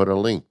you can put a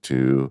link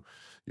to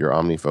your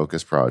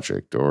OmniFocus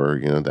project or,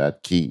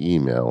 that key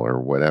email or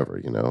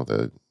whatever,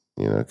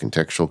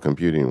 Contextual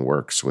computing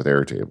works with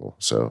Airtable.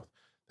 So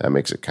that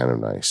makes it kind of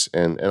nice.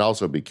 And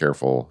also be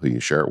careful who you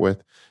share it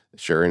with.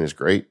 Sharing is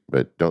great,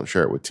 but don't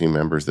share it with team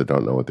members that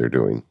don't know what they're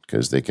doing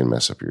because they can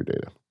mess up your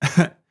data.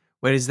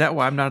 Wait, is that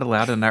why I'm not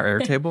allowed in our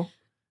Airtable?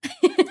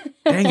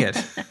 Dang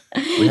it.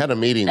 We had a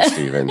meeting,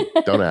 Stephen.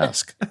 Don't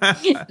ask.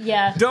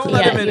 Yeah. Don't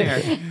let him in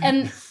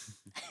here.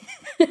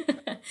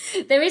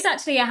 There is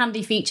actually a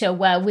handy feature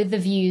where with the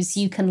views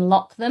you can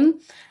lock them.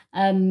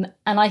 And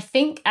I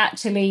think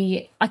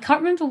actually, I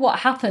can't remember what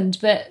happened,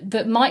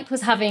 but Mike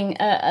was having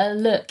a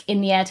look in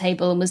the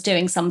Airtable and was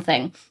doing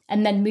something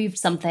and then moved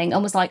something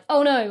and was like,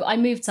 oh no, I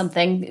moved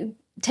something.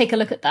 Take a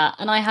look at that.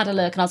 And I had a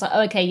look and I was like,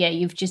 oh, okay, yeah,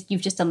 you've just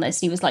done this.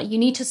 And he was like, you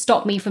need to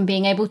stop me from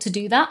being able to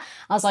do that.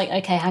 I was like,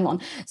 okay, hang on.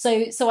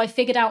 So I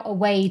figured out a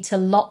way to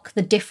lock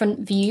the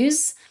different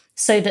views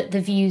so that the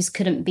views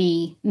couldn't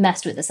be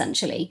messed with,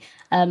 essentially,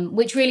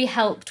 which really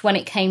helped when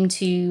it came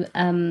to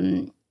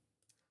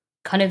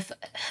kind of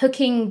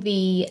hooking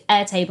the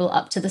Airtable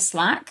up to the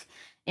Slack.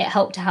 It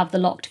helped to have the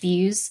locked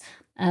views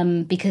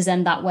because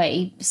then that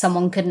way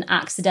someone couldn't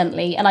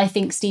accidentally, and I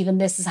think, Stephen,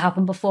 this has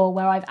happened before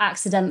where I've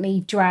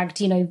accidentally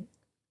dragged,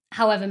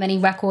 however many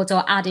records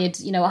or added,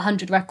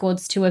 100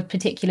 records to a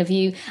particular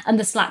view, and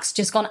the Slack's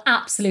just gone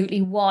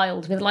absolutely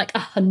wild with like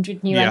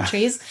 100 new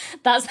entries.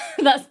 That's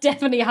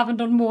definitely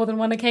happened on more than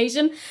one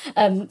occasion.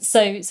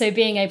 So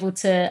being able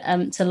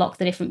to lock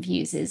the different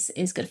views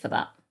is good for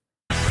that.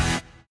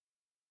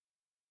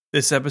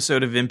 This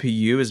episode of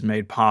MPU is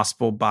made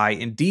possible by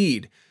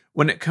Indeed.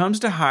 When it comes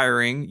to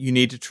hiring, you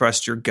need to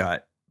trust your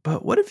gut.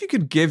 But what if you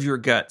could give your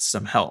gut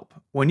some help?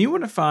 When you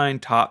want to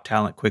find top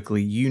talent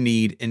quickly, you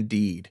need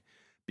Indeed.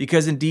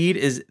 Because Indeed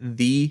is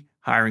the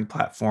hiring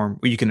platform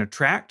where you can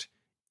attract,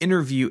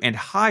 interview, and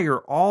hire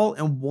all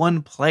in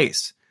one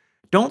place.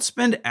 Don't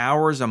spend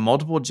hours on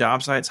multiple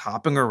job sites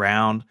hopping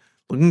around,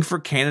 looking for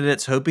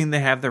candidates, hoping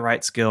they have the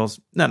right skills.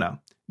 No.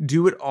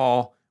 Do it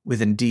all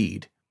with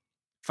Indeed.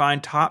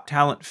 Find top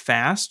talent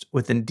fast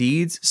with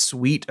Indeed's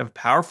suite of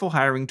powerful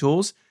hiring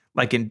tools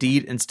like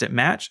Indeed Instant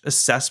Match,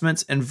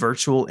 assessments, and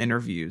virtual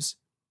interviews.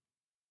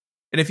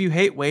 And if you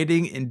hate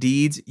waiting,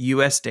 Indeed's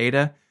US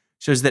data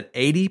shows that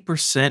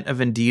 80% of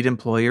Indeed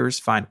employers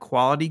find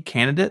quality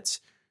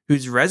candidates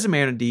whose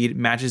resume on Indeed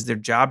matches their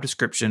job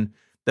description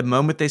the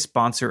moment they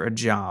sponsor a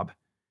job.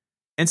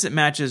 Instant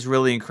Match is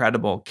really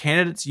incredible.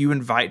 Candidates you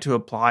invite to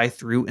apply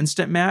through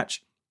Instant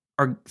Match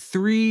are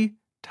three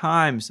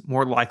times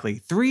more likely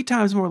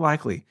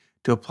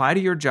to apply to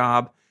your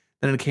job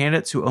than the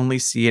candidates who only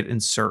see it in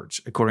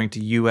search, according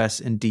to US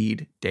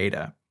Indeed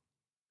data.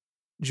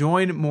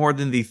 Join more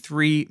than the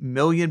 3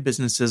 million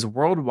businesses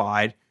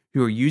worldwide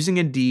who are using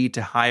Indeed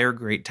to hire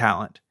great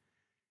talent.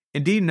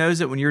 Indeed knows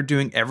that when you're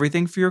doing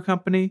everything for your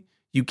company,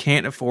 you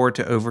can't afford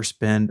to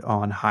overspend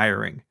on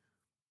hiring.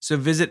 So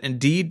visit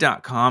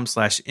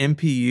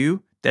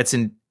Indeed.com/MPU. That's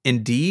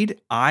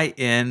Indeed,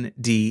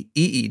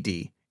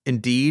 Indeed.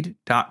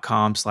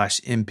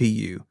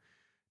 Indeed.com/MPU.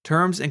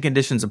 Terms and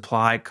conditions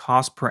apply.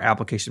 Cost per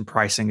application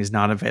pricing is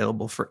not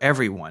available for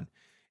everyone.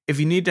 If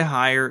you need to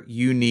hire,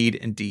 you need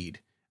Indeed.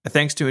 A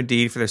thanks to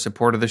Indeed for their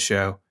support of the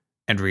show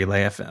and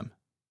Relay FM.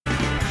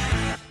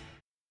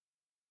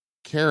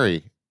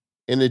 Carrie,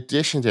 in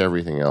addition to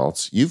everything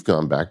else, you've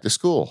gone back to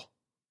school.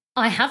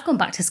 I have gone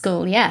back to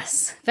school,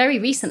 yes. Very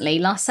recently,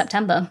 last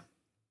September.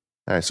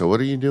 All right, so what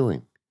are you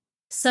doing?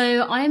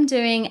 So I am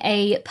doing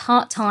a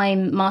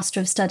part-time Master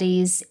of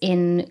Studies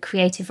in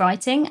Creative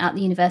Writing at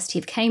the University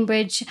of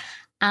Cambridge.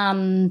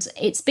 And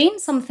it's been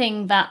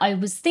something that I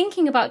was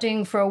thinking about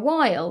doing for a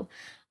while.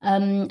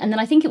 And then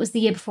I think it was the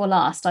year before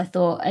last, I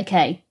thought,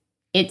 okay,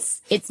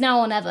 it's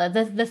now or never.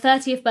 The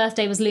 30th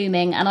birthday was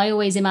looming, and I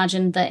always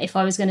imagined that if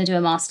I was going to do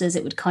a master's,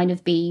 it would kind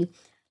of be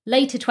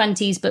later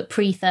 20s, but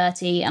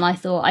pre-30. And I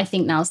thought, I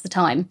think now's the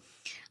time.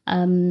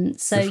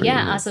 As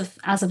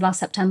of last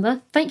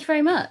September. Thank you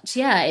very much.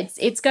 Yeah,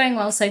 it's going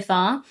well so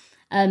far.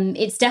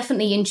 It's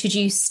definitely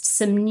introduced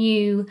some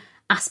new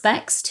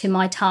aspects to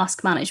my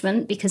task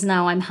management because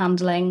now I'm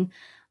handling,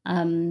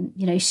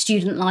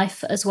 student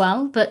life as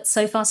well. But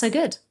so far, so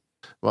good.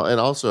 Well, and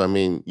also, I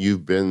mean,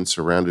 you've been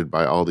surrounded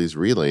by all these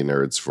relay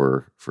nerds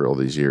for all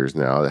these years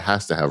now. It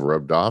has to have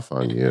rubbed off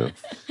on you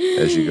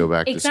as you go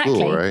back to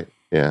school, right?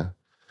 Yeah.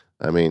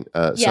 I mean,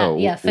 for sure.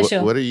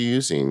 What are you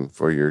using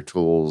for your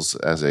tools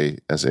as a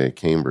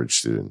Cambridge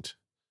student?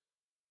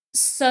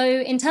 So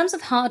in terms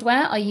of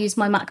hardware, I use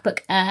my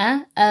MacBook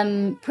Air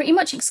pretty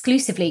much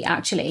exclusively,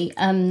 actually.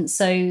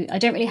 So I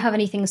don't really have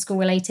anything school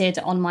related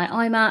on my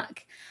iMac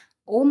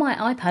or my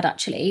iPad,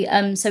 actually.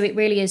 So it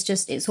really is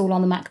just, it's all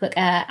on the MacBook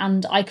Air.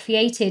 And I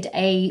created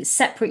a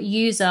separate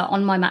user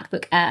on my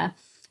MacBook Air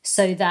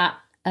so that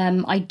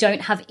I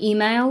don't have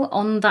email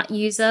on that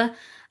user.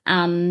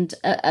 And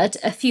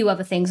a few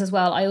other things as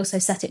well. I also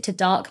set it to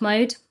dark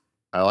mode.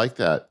 I like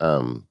that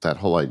that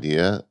whole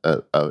idea,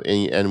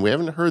 and we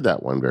haven't heard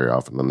that one very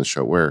often on the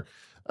show. Where,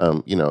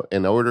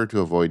 in order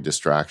to avoid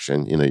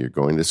distraction, you're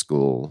going to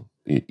school,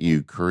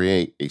 you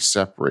create a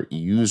separate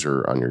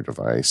user on your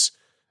device,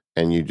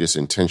 and you just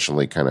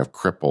intentionally kind of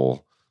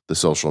cripple the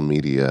social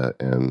media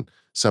and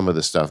some of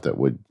the stuff that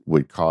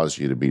would cause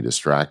you to be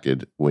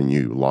distracted when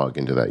you log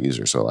into that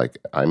user. So like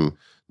I'm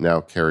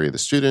now Carrie the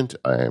student,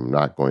 I am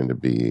not going to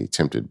be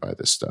tempted by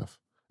this stuff.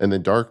 And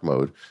then dark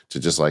mode to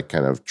just like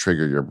kind of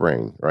trigger your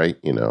brain, right?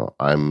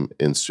 I'm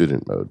in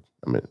student mode.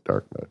 I'm in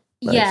dark mode.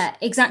 Nice. Yeah,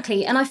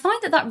 exactly. And I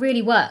find that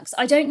really works.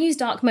 I don't use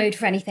dark mode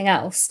for anything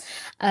else.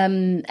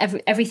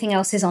 Everything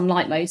else is on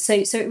light mode. So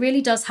it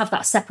really does have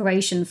that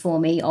separation for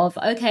me of,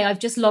 okay, I've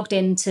just logged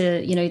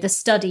into, the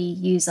study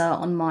user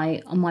on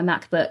my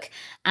MacBook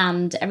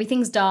and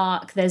everything's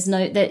dark. There's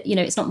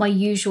it's not my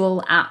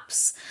usual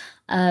apps.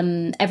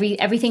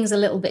 Everything's a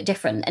little bit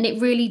different, and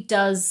it really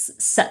does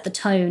set the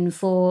tone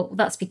for.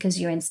 That's because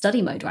you're in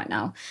study mode right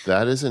now.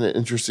 That is an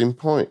interesting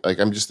point. Like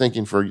I'm just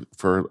thinking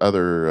for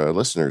other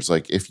listeners,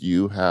 like if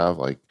you have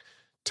like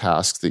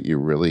tasks that you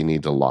really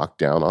need to lock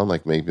down on,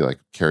 like maybe like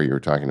Carrie you were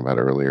talking about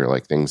earlier,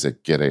 like things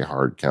that get a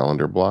hard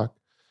calendar block,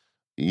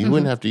 you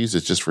wouldn't have to use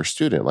it just for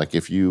student. Like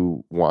if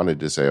you wanted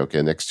to say,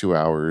 okay, next 2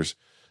 hours,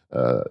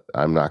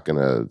 I'm not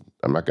gonna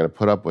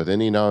put up with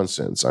any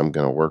nonsense. I'm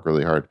gonna work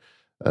really hard.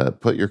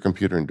 Put your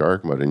computer in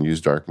dark mode and use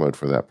dark mode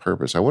for that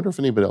purpose. I wonder if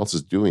anybody else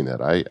is doing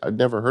that. I'd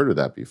never heard of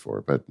that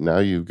before, but now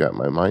you've got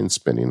my mind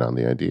spinning on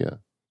the idea.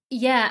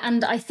 Yeah,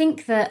 and I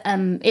think that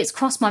it's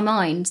crossed my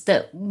mind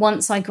that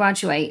once I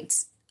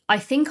graduate, I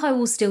think I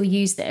will still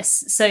use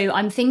this. So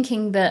I'm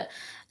thinking that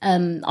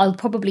I'll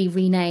probably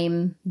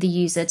rename the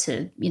user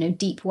to,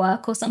 deep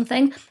work or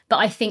something. But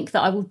I think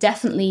that I will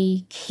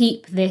definitely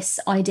keep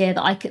this idea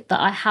that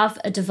I have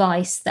a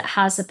device that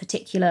has a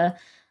particular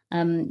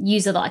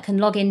user that I can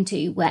log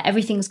into where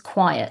everything's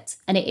quiet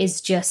and it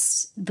is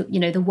just,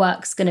 the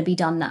work's going to be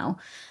done now.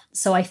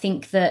 So I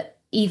think that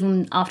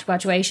even after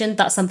graduation,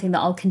 that's something that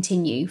I'll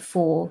continue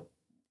for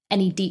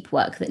any deep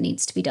work that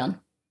needs to be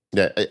done.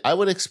 Yeah, I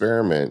would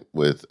experiment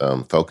with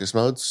focus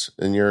modes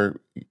in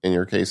your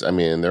case. I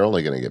mean, they're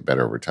only going to get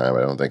better over time.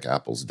 I don't think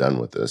Apple's done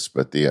with this,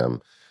 but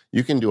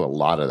you can do a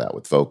lot of that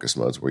with focus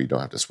modes where you don't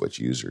have to switch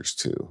users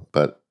too.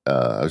 But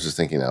I was just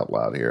thinking out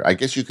loud here. I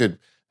guess you could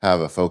have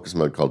a focus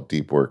mode called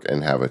deep work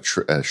and have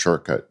a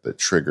shortcut that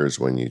triggers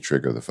when you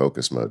trigger the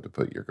focus mode to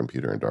put your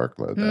computer in dark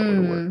mode. That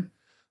would work.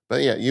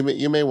 But yeah,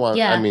 you may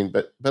want, I mean,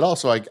 but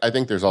also I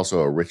think there's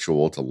also a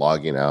ritual to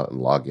logging out and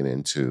logging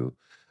into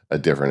a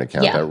different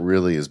account that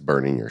really is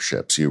burning your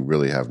ships. You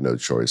really have no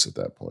choice at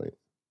that point.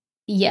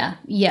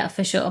 Yeah,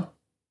 for sure.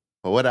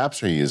 But what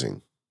apps are you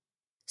using?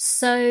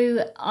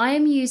 So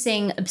I'm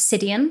using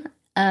Obsidian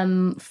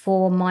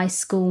for my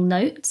school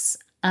notes.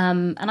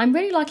 And I'm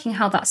really liking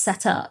how that's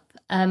set up.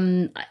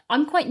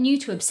 I'm quite new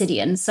to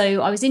Obsidian,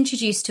 so I was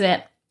introduced to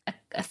it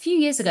a few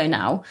years ago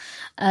now,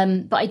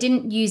 but I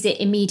didn't use it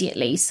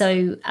immediately.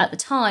 So at the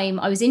time,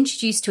 I was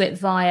introduced to it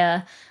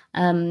via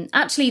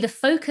actually the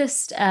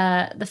Focus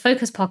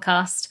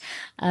podcast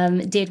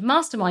did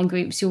mastermind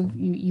groups.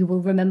 You will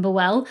remember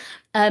well,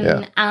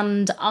 and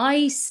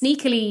I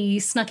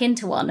sneakily snuck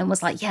into one and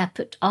was like,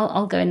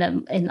 I'll go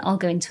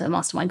into a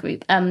mastermind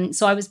group.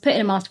 So I was put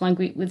in a mastermind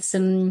group with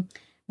some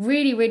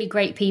really, really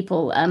great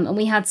people. And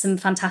we had some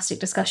fantastic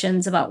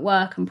discussions about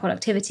work and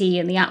productivity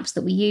and the apps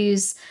that we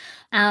use.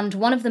 And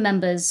one of the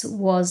members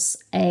was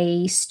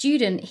a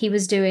student. He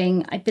was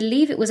doing, I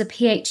believe it was a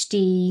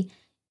PhD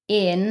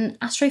in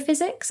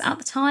astrophysics at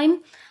the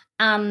time.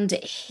 And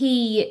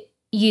he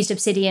used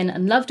Obsidian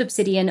and loved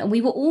Obsidian. And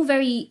we were all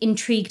very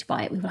intrigued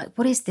by it. We were like,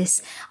 what is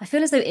this? I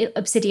feel as though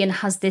Obsidian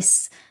has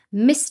this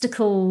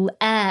mystical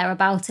air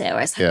about it. Where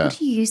it's like, what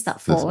do you use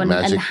that for?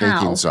 Magic and how?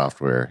 thinking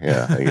software.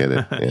 Yeah, I get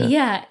it.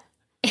 Yeah.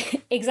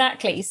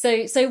 Exactly.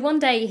 So one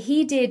day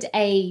he did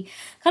a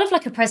kind of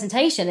like a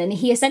presentation and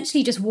he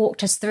essentially just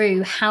walked us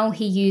through how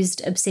he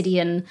used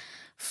Obsidian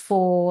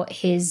for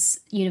his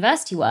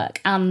university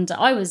work. And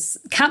I was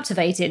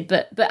captivated,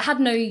 but had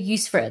no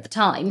use for it at the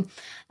time.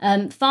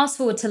 Fast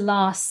forward to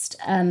last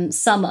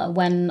summer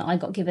when I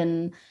got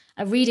given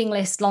a reading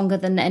list longer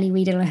than any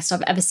reading list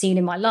I've ever seen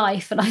in my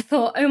life. And I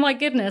thought, oh my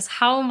goodness,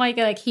 how am I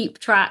going to keep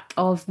track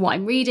of what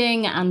I'm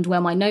reading and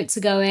where my notes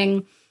are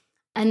going?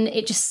 And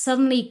it just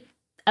suddenly,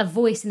 a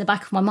voice in the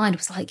back of my mind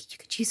was like, you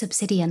could use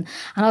Obsidian.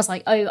 And I was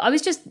like,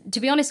 to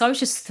be honest, I was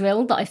just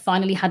thrilled that I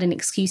finally had an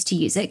excuse to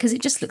use it because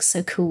it just looks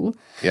so cool.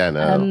 Yeah,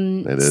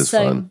 no, it is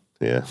fun.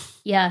 Yeah.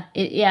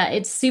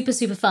 It's super,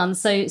 super fun.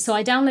 So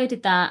I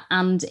downloaded that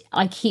and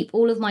I keep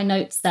all of my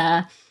notes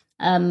there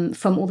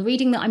from all the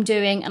reading that I'm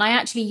doing. And I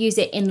actually use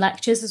it in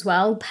lectures as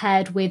well,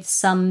 paired with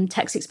some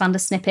text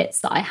expander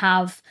snippets that I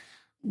have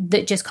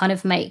that just kind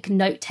of make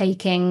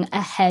note-taking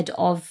ahead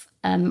of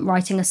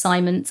writing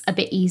assignments a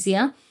bit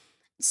easier.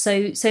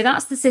 So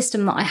that's the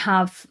system that I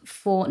have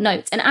for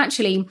notes. And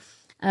actually,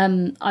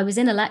 I was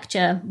in a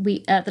lecture.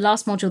 The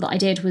last module that I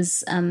did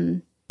was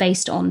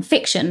based on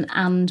fiction,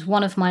 and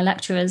one of my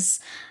lecturers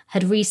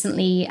had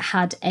recently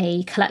had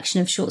a collection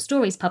of short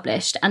stories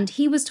published, and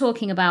he was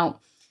talking about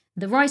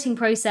the writing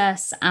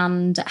process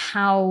and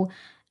how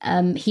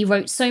he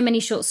wrote so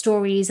many short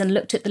stories and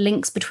looked at the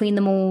links between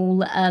them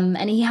all.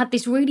 And he had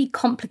this really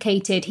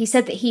complicated. He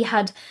said that he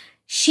had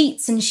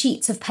sheets and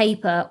sheets of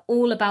paper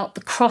all about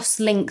the cross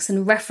links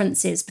and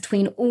references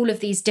between all of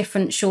these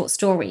different short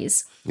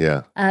stories.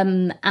 Yeah.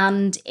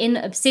 And in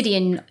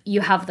Obsidian,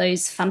 you have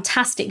those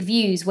fantastic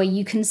views where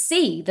you can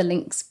see the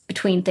links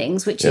between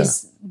things, which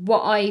is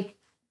what I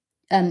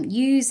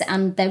use,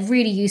 and they're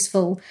really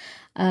useful.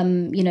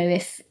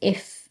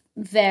 If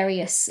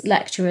various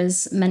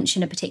lecturers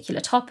mention a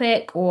particular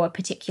topic or a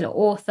particular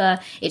author,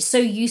 it's so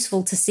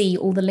useful to see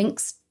all the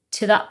links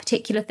to that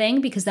particular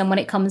thing, because then when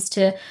it comes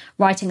to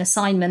writing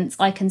assignments,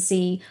 I can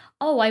see,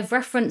 I've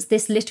referenced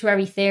this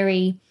literary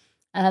theory.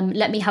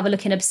 Let me have a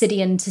look in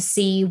Obsidian to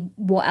see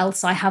what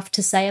else I have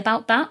to say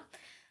about that.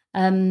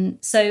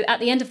 So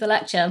at the end of the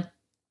lecture,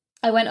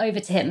 I went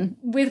over to him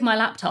with my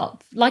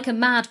laptop like a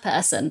mad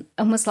person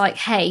and was like,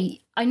 hey,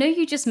 I know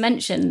you just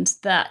mentioned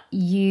that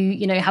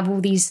you have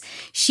all these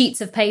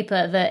sheets of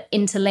paper that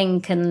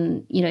interlink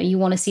and, you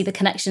want to see the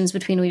connections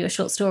between all your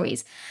short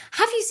stories.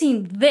 Have you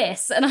seen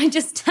this? And I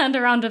just turned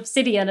around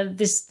Obsidian of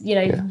this,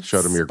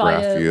 showed him your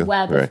graph view.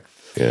 Web. Right.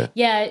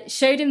 Yeah,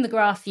 showed him the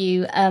graph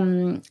view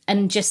and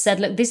just said,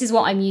 look, this is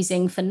what I'm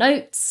using for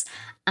notes.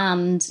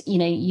 And,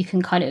 you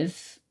can kind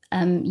of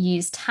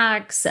use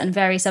tags and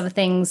various other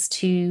things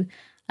to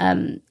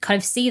kind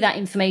of see that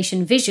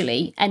information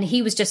visually. And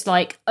he was just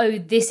like,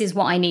 this is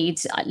what I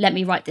need. Let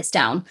me write this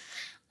down.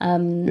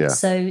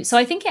 So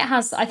I think it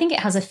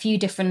has a few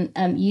different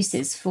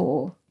uses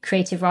for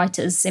creative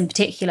writers in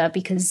particular,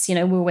 because,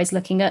 we're always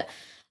looking at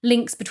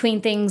links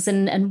between things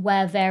and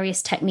where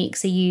various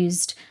techniques are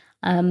used.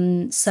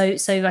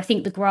 So I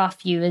think the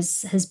graph view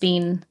has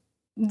been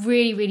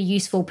really, really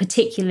useful,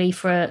 particularly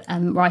for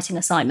writing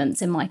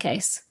assignments in my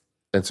case.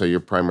 And so you're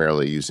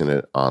primarily using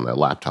it on a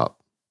laptop?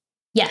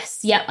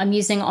 Yes. Yeah. I'm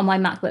using it on my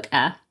MacBook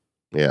Air.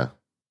 Yeah.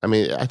 I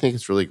mean, I think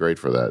it's really great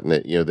for that.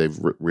 And, they've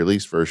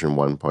released version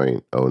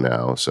 1.0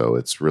 now, so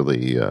it's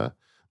really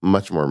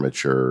much more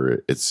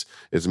mature. It's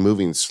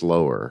moving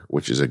slower,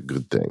 which is a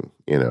good thing,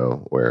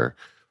 where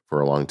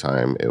for a long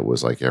time it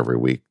was like every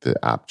week the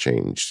app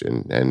changed,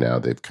 and now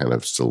they've kind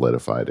of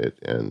solidified it.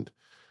 And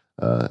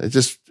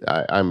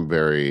I'm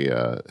very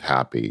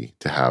happy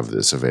to have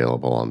this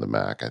available on the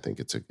Mac. I think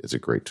it's a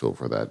great tool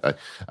for that.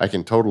 I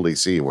can totally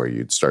see where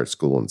you'd start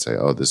school and say,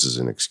 this is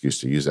an excuse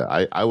to use it.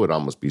 I would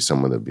almost be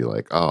someone that'd be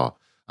like,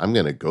 I'm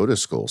going to go to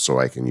school so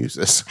I can use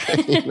this.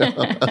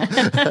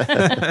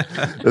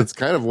 That's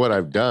kind of what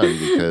I've done,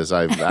 because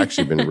I've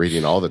actually been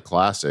reading all the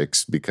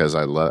classics because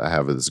I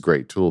have this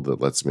great tool that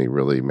lets me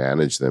really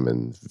manage them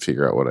and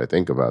figure out what I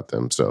think about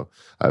them. So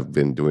I've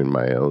been doing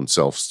my own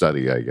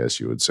self-study, I guess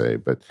you would say.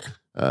 But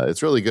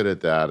it's really good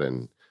at that,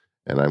 and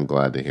I'm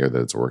glad to hear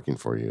that it's working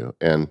for you.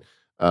 And,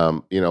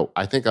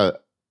 I think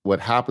what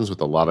happens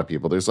with a lot of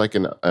people, there's like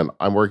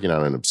I'm working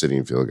on an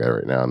Obsidian Field Guide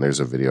right now, and there's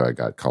a video I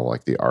got called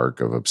like the Arc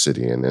of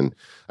Obsidian. And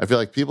I feel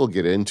like people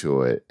get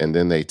into it and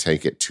then they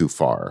take it too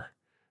far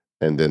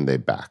and then they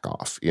back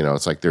off.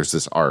 It's like there's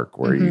this arc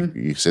where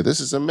you say, this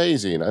is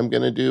amazing. I'm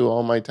going to do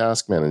all my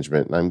task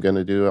management and I'm going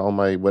to do all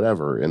my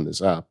whatever in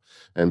this app.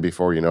 And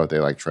before you know it, they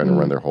like trying to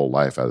run their whole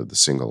life out of the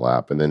single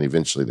app. And then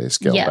eventually they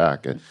scale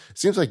back. And it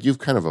seems like you've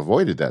kind of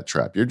avoided that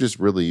trap. You're just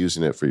really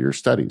using it for your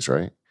studies,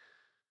 right?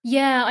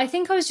 Yeah, I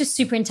think I was just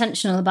super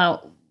intentional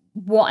about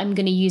what I'm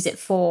going to use it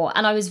for.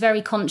 And I was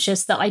very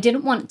conscious that I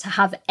didn't want to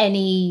have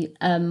any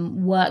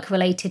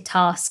work-related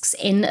tasks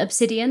in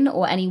Obsidian,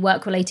 or any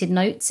work-related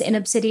notes in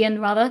Obsidian,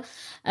 rather,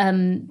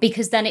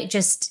 because then it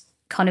just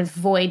kind of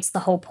voids the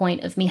whole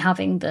point of me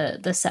having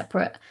the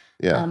separate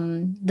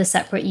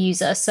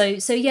user. So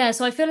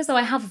I feel as though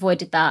I have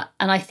avoided that.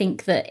 And I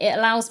think that it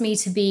allows me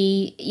to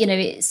be,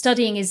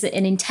 studying is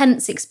an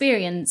intense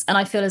experience. And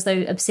I feel as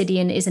though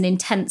Obsidian is an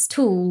intense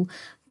tool.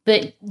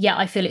 But yeah,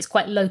 I feel it's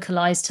quite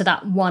localized to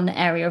that one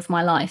area of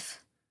my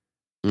life.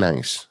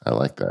 Nice. I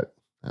like that.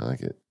 I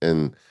like it.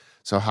 And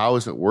so how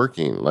is it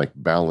working, like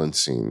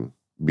balancing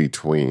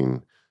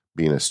between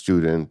being a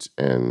student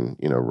and,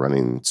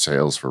 running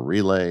sales for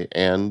Relay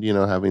and,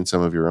 having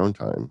some of your own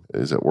time?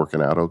 Is it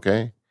working out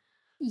okay?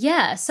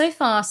 Yeah, so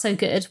far so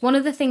good. One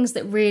of the things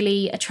that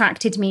really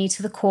attracted me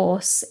to the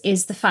course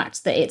is the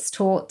fact that it's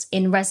taught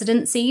in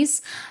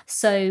residencies.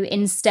 So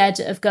instead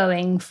of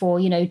going for,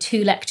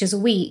 2 lectures a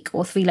week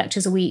or 3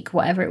 lectures a week,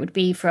 whatever it would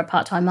be for a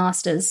part-time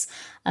master's,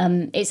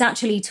 it's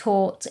actually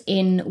taught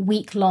in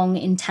week-long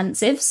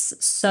intensives.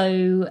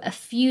 So a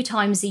few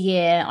times a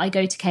year, I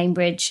go to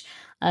Cambridge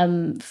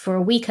for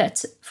a week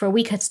at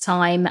a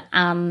time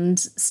and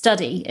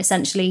study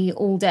essentially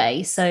all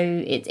day. So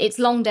it's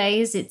long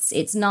days.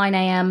 It's 9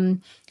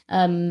 a.m.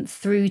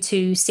 Through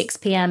to 6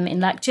 p.m. in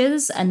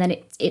lectures, and then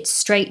it's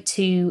straight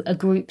to a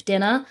group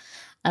dinner.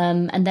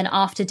 And then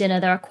after dinner,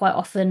 there are quite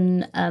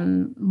often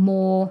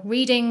more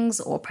readings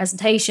or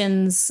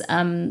presentations.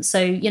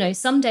 So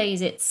some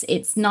days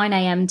it's 9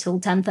 a.m. till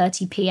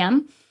 10:30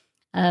 p.m.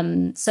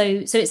 So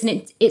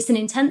it's an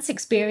intense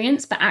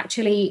experience, but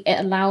actually it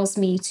allows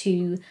me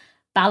to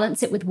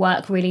balance it with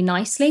work really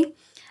nicely.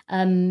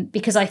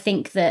 Because I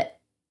think that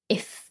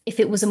if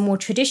it was a more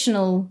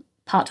traditional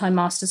part-time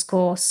master's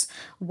course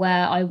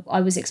where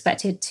I was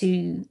expected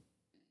to,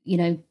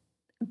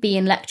 be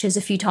in lectures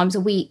a few times a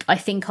week, I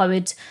think I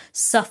would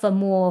suffer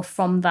more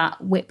from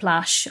that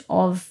whiplash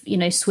of,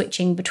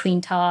 switching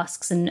between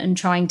tasks and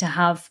trying to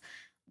have,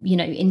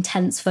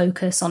 intense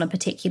focus on a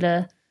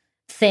particular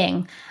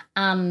thing.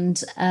 And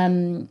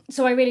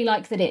so I really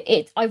like that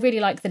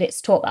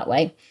it's taught that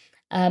way.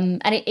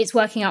 And it's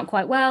working out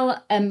quite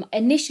well.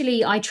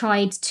 Initially, I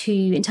tried to,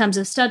 in terms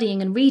of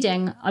studying and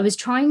reading, I was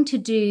trying to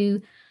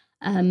do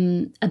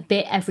a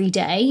bit every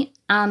day,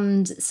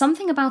 and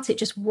something about it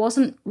just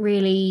wasn't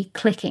really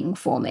clicking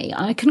for me.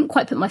 I couldn't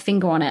quite put my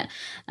finger on it.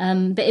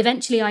 But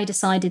eventually I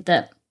decided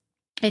that,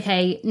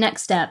 okay,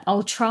 next step,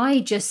 I'll try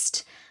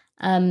just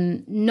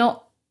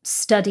not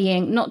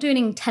doing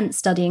intense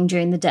studying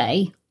during the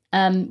day,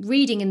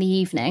 reading in the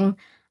evening,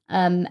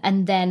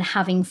 and then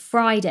having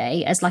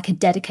Friday as like a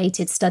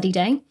dedicated study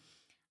day.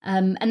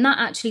 And that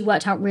actually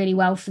worked out really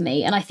well for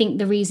me. And I think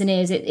the reason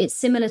is it's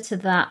similar to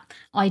that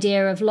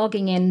idea of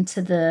logging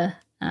into the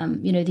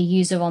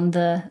user on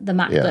the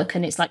MacBook,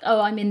 and it's like, oh,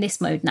 I'm in this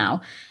mode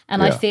now.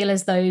 And I feel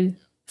as though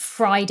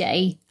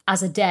Friday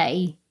as a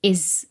day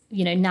is,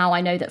 now I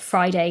know that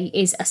Friday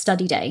is a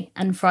study day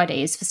and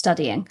Friday is for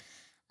studying.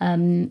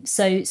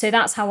 So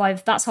that's how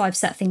I've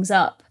set things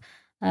up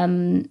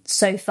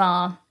so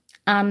far.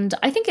 And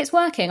I think it's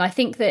working. I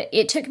think that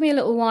it took me a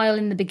little while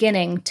in the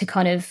beginning to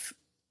kind of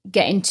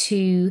get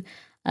into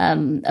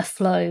a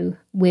flow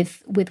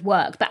with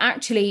work, but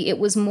actually it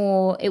was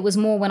more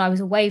when I was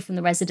away from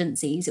the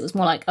residencies. It was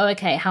more like, oh,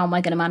 okay, how am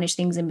I going to manage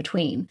things in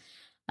between?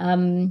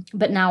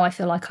 But now I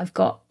feel like I've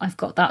got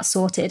that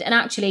sorted. And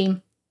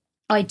actually,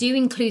 I do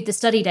include the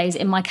study days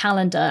in my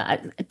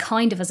calendar,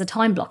 kind of as a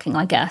time blocking,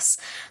 I guess,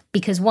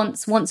 because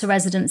once a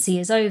residency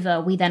is over,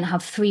 we then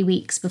have 3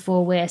 weeks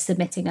before we're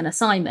submitting an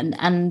assignment,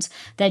 and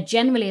they're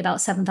generally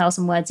about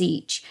 7,000 words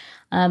each.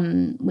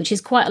 Which is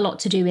quite a lot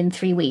to do in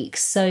 3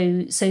 weeks.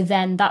 So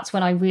then that's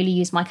when I really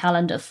use my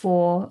calendar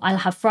for, I'll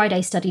have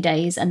Friday study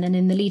days, and then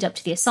in the lead up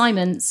to the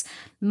assignments,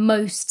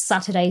 most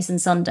Saturdays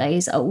and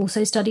Sundays are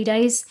also study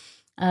days.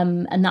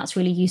 And that's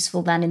really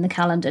useful then in the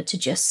calendar to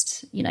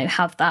just,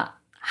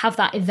 have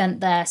that event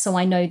there, so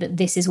I know that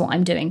this is what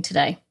I'm doing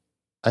today.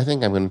 I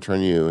think I'm going to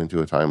turn you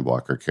into a time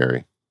blocker,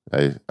 Carrie.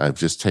 I've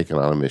just taken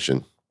on a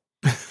mission.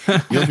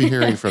 You'll be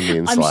hearing from me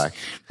in Slack.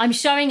 I'm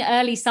showing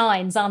early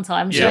signs, aren't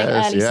I? I'm showing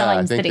early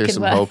signs that it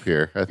could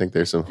work. I think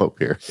there's some hope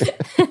here.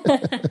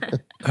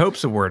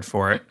 Hope's a word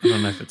for it. I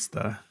don't know if it's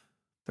the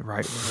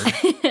right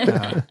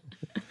word.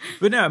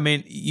 But no, I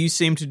mean, you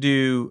seem to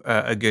do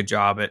a good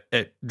job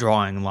at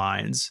drawing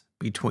lines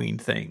between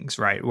things,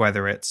 right?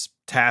 Whether it's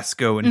tasks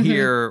go in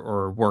here,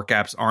 or work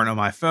apps aren't on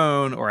my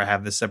phone, or I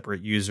have the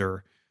separate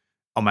user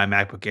on my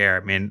MacBook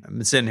Air. I mean,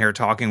 I'm sitting here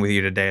talking with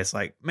you today. It's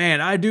like, man,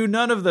 I do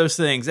none of those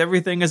things.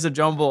 Everything is a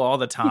jumble all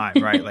the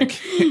time, right? Like,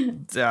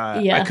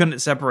 I couldn't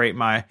separate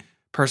my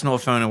personal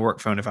phone and work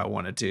phone if I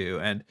wanted to.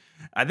 And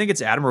I think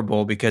it's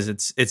admirable because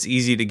it's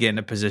easy to get in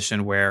a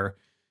position where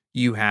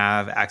you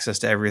have access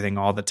to everything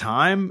all the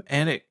time,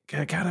 and it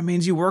kind of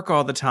means you work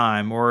all the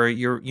time, or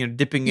you're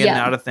dipping in and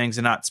out of things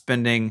and not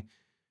spending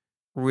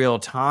real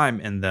time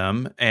in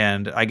them.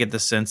 And I get the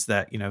sense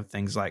that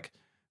things like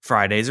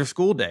Fridays are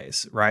school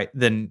days, right?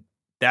 Then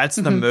that's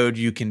the mode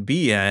you can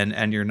be in,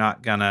 and you're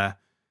not gonna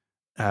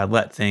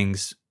let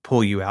things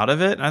pull you out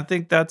of it. And I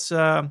think that's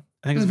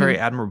it's very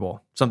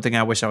admirable. Something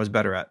I wish I was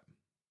better at.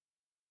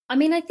 I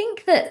mean, I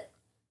think that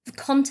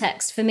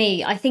context for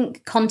me, I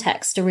think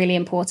context are really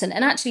important.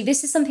 And actually,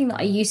 this is something that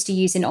I used to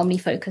use in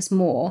OmniFocus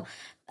more.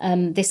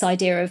 This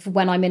idea of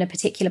when I'm in a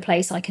particular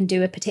place, I can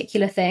do a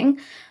particular thing.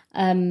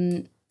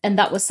 And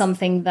that was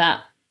something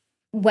that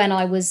when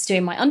I was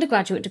doing my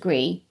undergraduate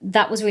degree,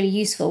 that was really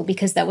useful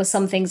because there were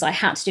some things I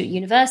had to do at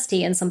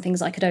university and some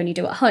things I could only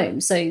do at home.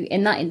 So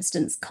in that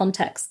instance,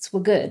 contexts were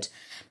good.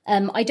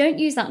 I don't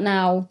use that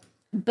now,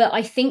 but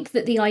I think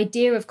that the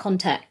idea of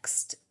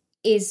context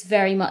is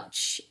very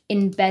much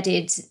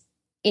embedded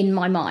in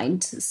my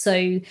mind.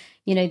 So,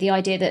 the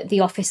idea that the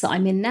office that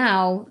I'm in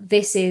now,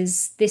 this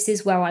is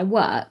where I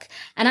work.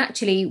 And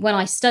actually, when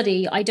I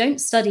study, I don't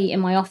study in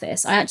my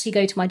office. I actually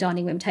go to my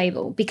dining room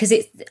table because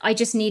I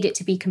just need it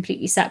to be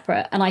completely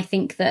separate. And I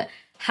think that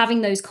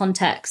having those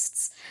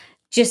contexts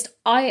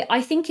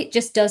I think it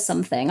just does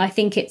something. I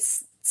think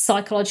it's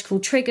psychological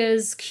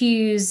triggers,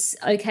 cues.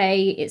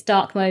 Okay, it's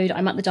dark mode.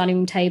 I'm at the dining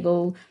room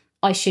table.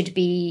 I should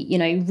be,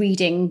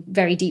 reading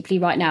very deeply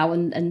right now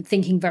and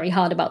thinking very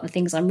hard about the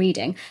things I'm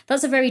reading.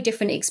 That's a very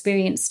different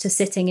experience to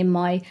sitting in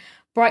my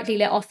brightly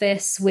lit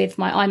office with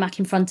my iMac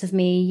in front of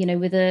me,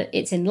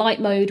 it's in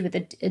light mode with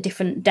a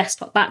different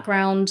desktop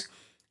background.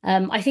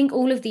 I think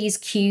all of these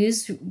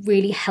cues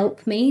really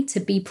help me to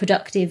be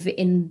productive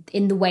in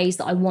the ways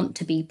that I want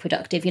to be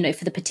productive,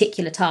 for the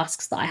particular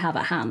tasks that I have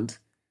at hand.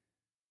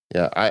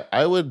 Yeah,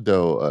 I would,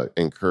 though,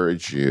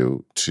 encourage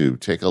you to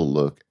take a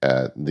look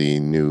at the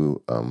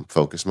new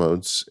focus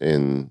modes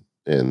in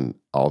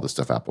all the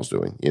stuff Apple's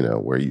doing,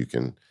 where you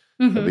can,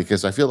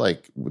 because I feel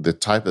like the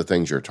type of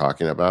things you're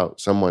talking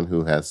about, someone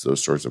who has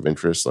those sorts of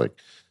interests, like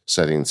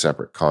setting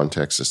separate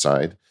contexts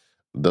aside,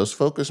 those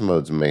focus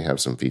modes may have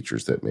some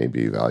features that may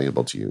be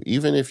valuable to you.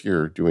 Even if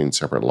you're doing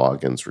separate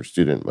logins for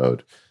student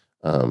mode,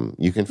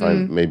 you can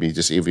find maybe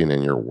just even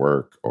in your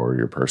work or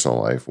your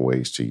personal life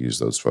ways to use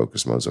those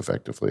focus modes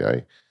effectively.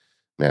 I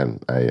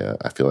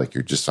feel like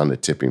you're just on the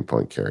tipping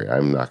point, Carrie.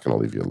 I'm not going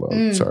to leave you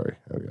alone. Sorry.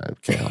 I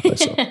can't help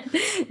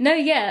myself. No,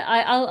 yeah,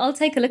 I'll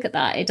take a look at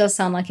that. It does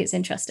sound like it's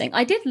interesting.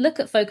 I did look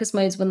at focus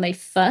modes when they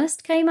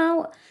first came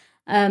out.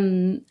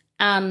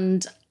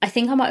 And I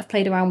think I might have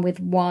played around with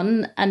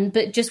one,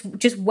 but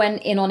just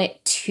went in on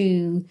it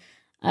too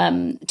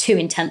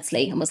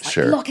intensely and was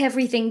like, lock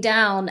everything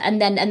down, and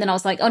then I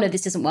was like, oh no,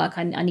 this doesn't work.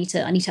 I need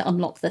to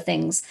unlock the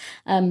things.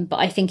 But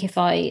I think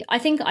I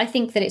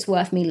think that it's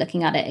worth me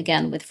looking at it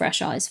again with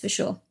fresh eyes for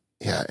sure.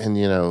 Yeah, and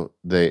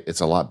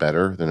it's a lot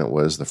better than it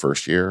was the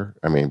first year.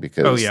 I mean,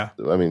 because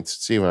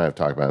Steve and I have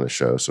talked about it on the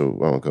show, so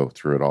I won't go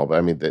through it all. But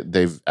I mean,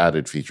 they've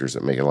added features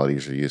that make it a lot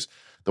easier to use.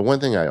 The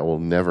one thing I will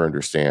never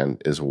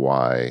understand is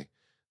why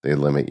they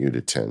limit you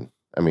to 10.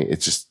 I mean,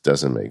 it just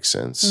doesn't make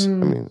sense. I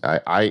mean,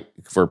 I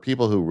for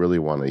people who really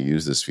want to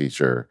use this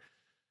feature,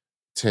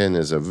 10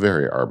 is a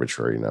very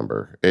arbitrary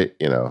number. It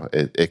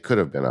could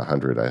have been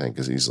 100, I think,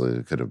 as easily as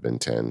it could have been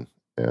 10.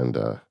 And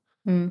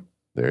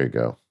there you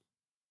go.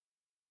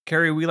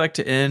 Carrie, we like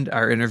to end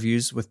our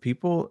interviews with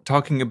people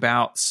talking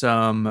about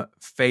some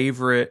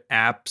favorite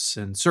apps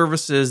and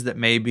services that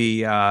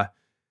maybe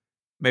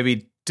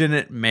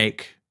didn't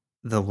make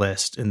the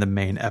list in the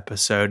main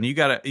episode. And you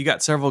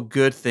got several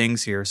good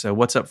things here. So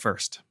what's up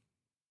first?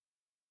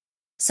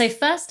 So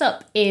first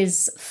up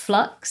is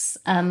Flux,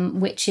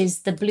 which is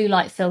the blue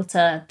light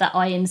filter that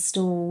I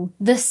install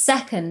the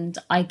second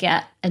I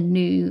get a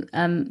new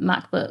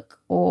MacBook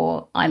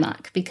or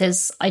iMac,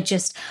 because I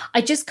just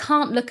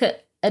can't look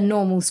at a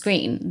normal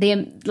screen.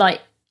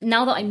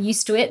 Now that I'm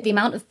used to it, the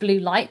amount of blue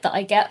light that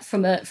I get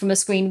from a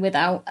screen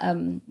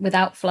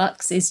without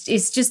Flux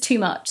is just too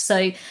much.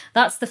 So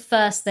that's the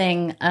first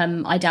thing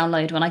I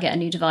download when I get a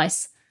new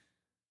device.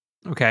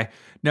 Okay.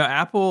 Now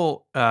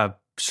Apple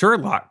sure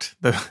locked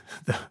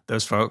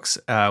those folks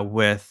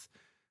with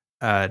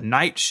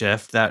Night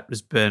Shift. That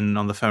has been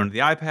on the phone and the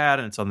iPad,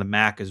 and it's on the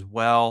Mac as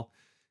well.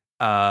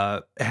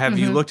 Have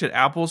you looked at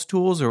Apple's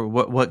tools, or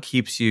what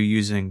keeps you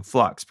using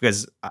Flux?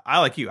 Because I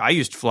like you, I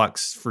used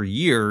Flux for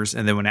years,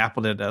 and then when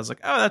Apple did it, I was like,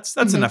 oh, that's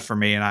enough for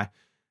me, and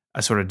I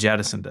sort of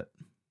jettisoned it.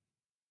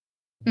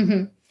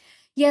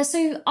 Yeah,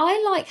 so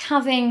I like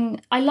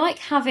having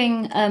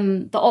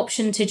the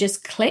option to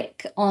just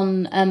click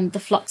on the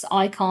Flux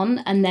icon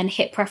and then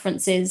hit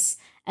preferences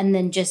and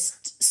then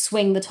just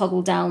swing the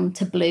toggle down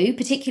to blue,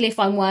 particularly if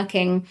I'm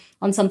working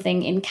on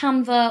something in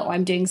Canva or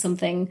I'm doing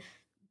something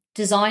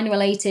design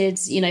related,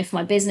 for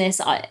my business.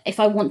 If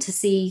I want to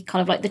see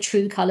kind of like the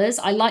true colors,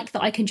 I like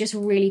that I can just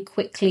really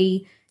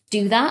quickly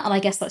do that. And I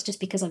guess that's just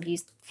because I've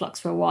used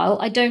Flux for a while.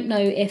 I don't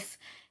know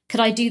could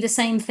I do the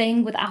same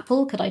thing with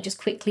Apple? Could I just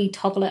quickly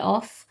toggle it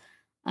off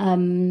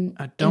in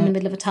the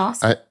middle of a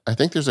task? I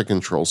think there's a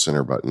control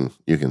center button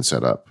you can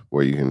set up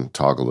where you can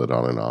toggle it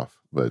on and off.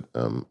 But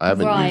I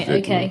haven't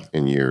used it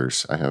in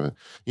years. I haven't.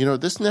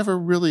 This never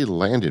really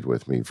landed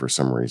with me for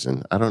some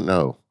reason. I don't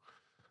know.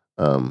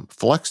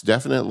 Flux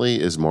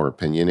definitely is more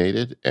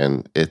opinionated,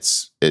 and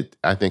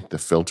I think the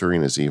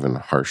filtering is even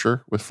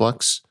harsher with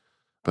Flux.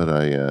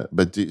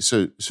 But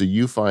so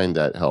you find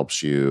that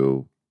helps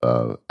you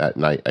at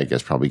night, I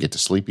guess, probably get to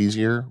sleep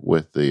easier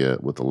with the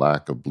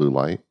lack of blue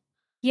light.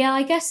 Yeah,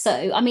 I guess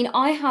so. I mean,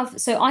 I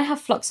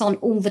have Flux on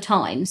all the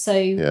time, so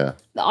yeah.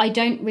 I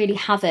don't really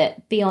have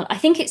it beyond. I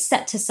think it's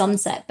set to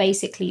sunset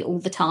basically all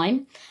the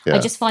time. Yeah. I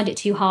just find it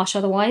too harsh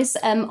otherwise.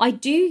 I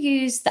do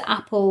use the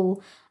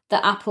Apple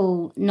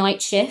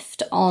Night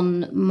Shift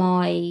on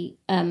my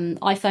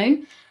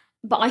iPhone,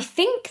 but I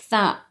think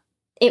that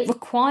it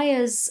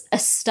requires a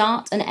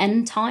start and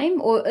end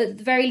time, or at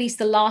the very least,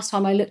 the last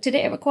time I looked at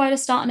it, it required a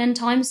start and end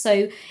time.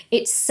 So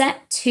it's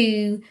set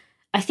to,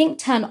 I think,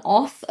 turn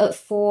off at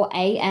 4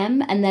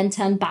 a.m. and then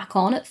turn back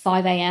on at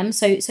 5 a.m.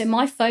 So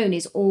my phone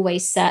is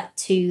always set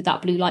to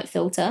that blue light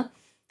filter.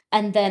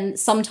 And then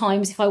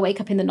sometimes if I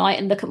wake up in the night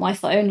and look at my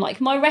phone,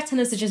 like my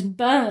retinas are just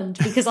burned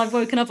because I've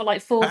woken up at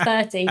like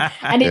 4:30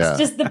 and it's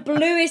just the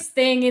bluest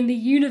thing in the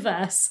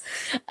universe.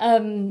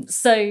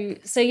 So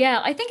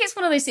yeah, I think it's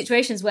one of those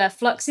situations where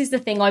Flux is the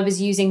thing I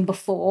was using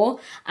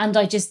before, and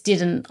I just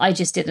didn't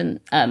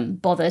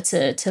bother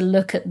to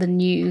look at the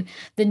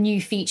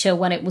new feature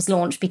when it was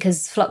launched,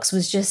 because Flux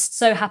was just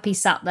so happy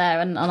sat there,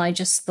 and I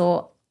just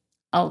thought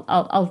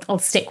I'll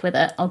stick with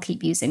it. I'll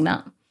keep using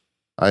that.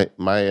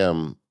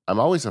 I'm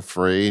always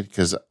afraid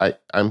because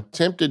I'm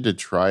tempted to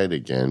try it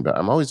again, but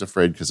I'm always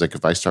afraid because like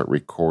if I start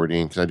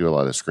recording, because I do a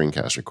lot of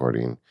screencast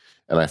recording,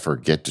 and I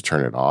forget to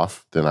turn it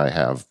off, then I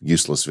have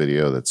useless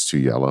video that's too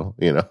yellow,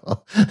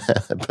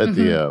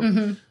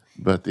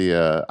 But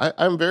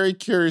I'm very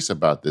curious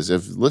about this.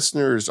 If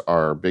listeners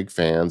are big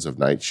fans of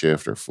Night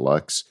Shift or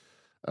Flux,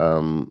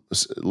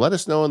 let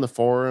us know in the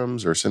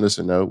forums or send us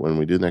a note when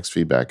we do the next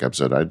feedback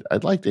episode.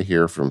 I'd like to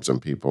hear from some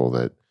people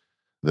that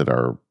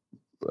are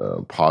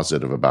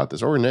positive about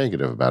this or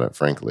negative about it,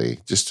 frankly,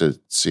 just to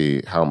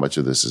see how much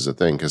of this is a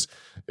thing. Because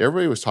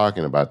everybody was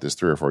talking about this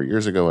 3 or 4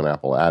 years ago, and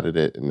Apple added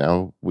it, and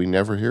now we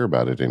never hear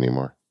about it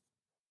anymore.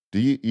 Do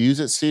you use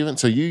it, Stephen?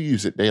 So you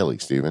use it daily,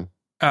 Stephen?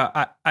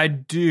 I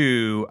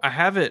do. I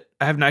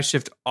have Night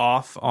Shift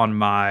off on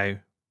my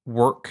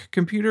work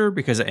computer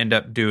because I end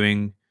up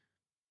doing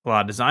a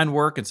lot of design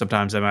work, and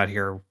sometimes I'm out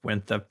here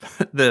when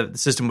the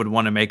system would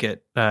want to make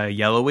it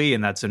yellowy,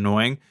 and that's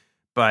annoying.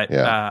 But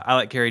I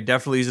like Carrie,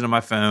 definitely use it on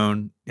my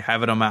phone,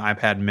 have it on my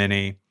iPad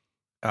mini.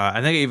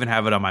 I think I even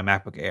have it on my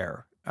MacBook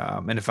Air.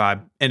 And if I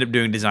end up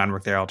doing design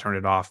work there, I'll turn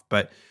it off.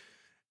 But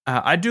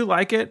I do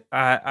like it.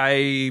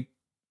 I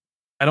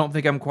don't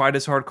think I'm quite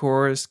as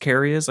hardcore as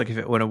Carrie is. Like if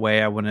it went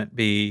away, I wouldn't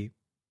be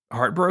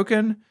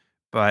heartbroken.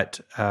 But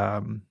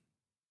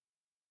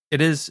it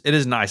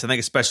is nice. I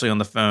think especially on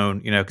the phone,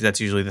 because that's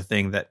usually the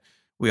thing that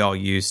we all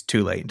use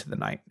too late into the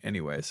night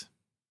anyways.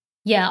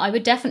 Yeah, I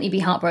would definitely be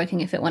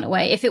heartbroken if it went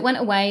away. If it went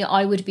away,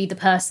 I would be the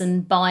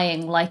person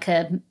buying like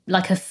a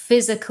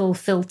physical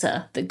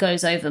filter that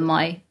goes over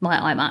my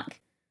iMac.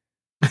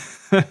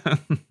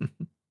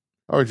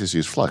 Or just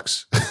use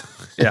Flux.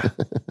 Yeah.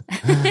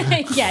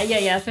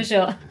 yeah, for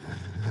sure.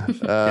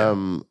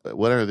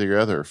 What are your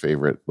other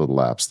favorite little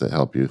apps that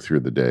help you through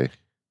the day?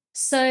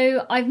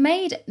 So I've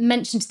made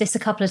mention to this a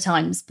couple of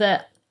times,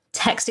 but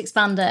Text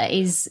Expander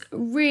is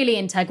really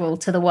integral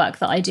to the work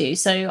that I do.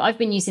 So I've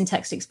been using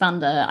Text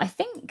Expander. I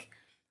think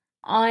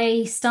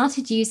I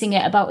started using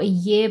it about a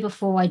year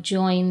before I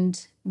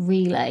joined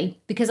Relay,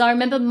 because I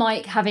remember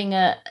Mike having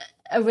a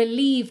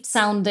relieved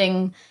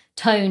sounding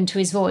tone to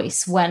his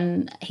voice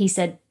when he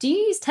said, "Do you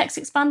use Text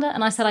Expander?"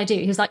 And I said, "I do."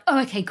 He was like, "Oh,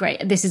 okay,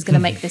 great. This is going to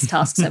make this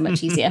task so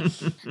much easier."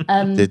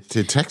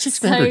 Did Text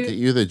Expander get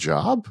you the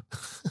job?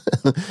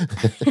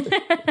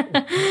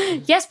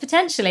 Yes,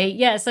 potentially.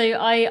 Yeah. So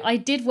I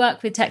did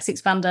work with Text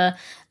Expander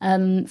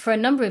for a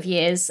number of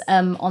years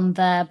on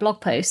their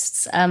blog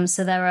posts.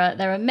 So there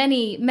are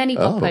many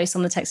blog posts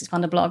on the Text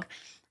Expander blog.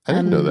 I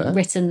didn't know that.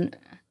 Written.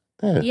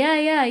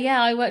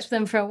 Yeah. I worked with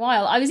them for a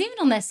while. I was even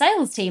on their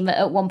sales team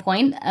at one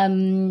point.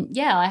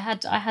 I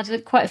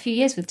had quite a few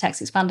years with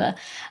Text Expander.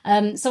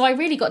 So I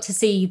really got to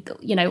see,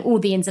 all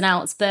the ins and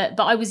outs, but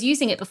I was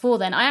using it before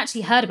then. I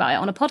actually heard about it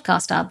on a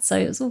podcast ad, so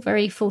it was all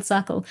very full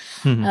circle.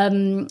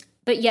 Mm-hmm.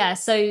 But yeah,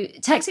 so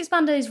Text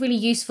Expander is really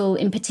useful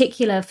in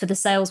particular for the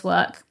sales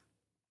work.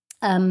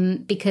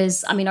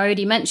 Because I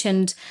already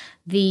mentioned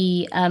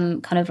the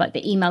kind of like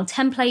the email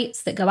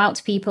templates that go out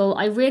to people.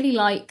 I really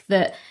like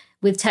that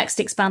with Text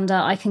Expander,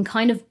 I can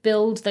kind of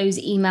build those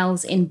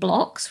emails in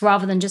blocks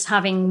rather than just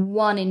having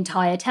one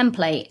entire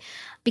template,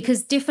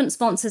 because different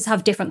sponsors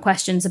have different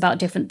questions about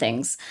different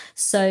things.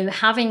 So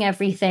having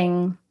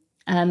everything,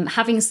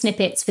 having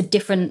snippets for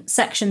different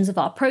sections of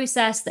our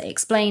process that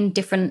explain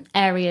different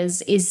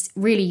areas is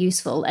really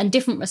useful, and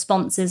different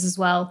responses as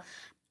well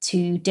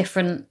to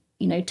different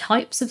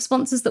types of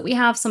sponsors that we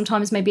have.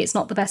 Sometimes maybe it's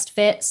not the best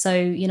fit. So,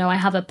 I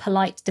have a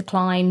polite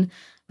decline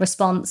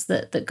response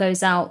that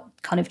goes out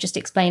kind of just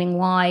explaining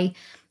why.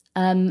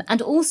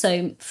 And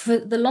also, for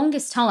the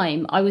longest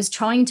time, I was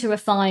trying to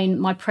refine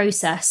my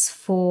process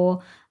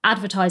for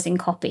advertising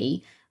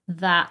copy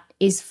that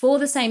is for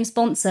the same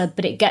sponsor,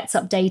 but it gets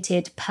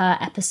updated per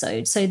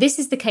episode. So this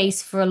is the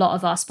case for a lot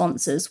of our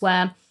sponsors,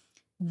 where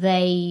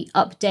they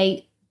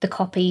update the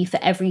copy for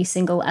every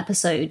single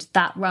episode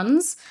that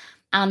runs.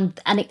 And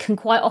it can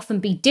quite often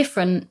be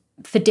different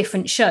for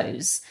different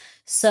shows.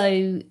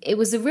 So it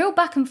was a real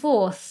back and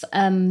forth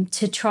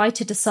to try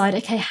to decide,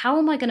 okay, how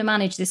am I going to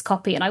manage this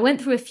copy? And I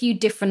went through a few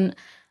different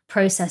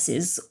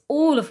processes,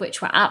 all of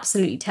which were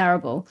absolutely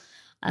terrible.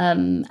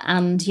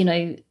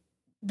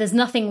 There's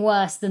nothing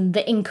worse than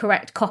the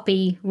incorrect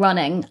copy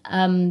running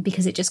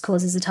because it just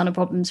causes a ton of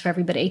problems for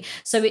everybody.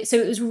 So it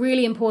was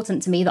really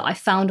important to me that I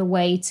found a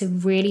way to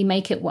really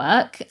make it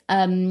work.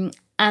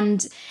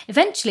 And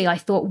eventually I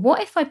thought, what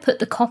if I put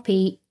the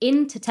copy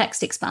into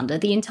Text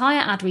Expander, the entire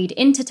ad read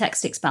into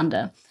Text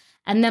Expander,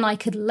 and then I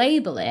could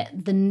label it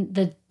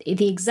the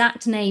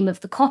exact name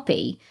of the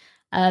copy.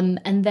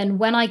 And then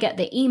when I get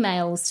the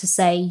emails to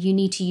say you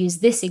need to use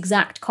this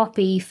exact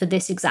copy for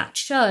this exact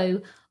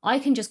show, I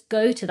can just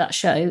go to that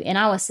show in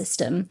our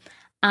system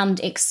and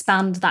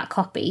expand that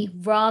copy,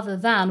 rather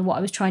than what I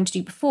was trying to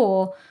do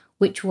before,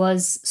 which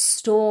was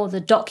store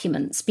the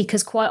documents,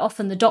 because quite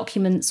often the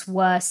documents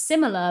were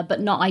similar but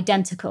not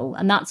identical.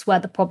 And that's where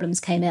the problems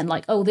came in.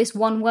 Like, oh, this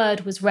one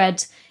word was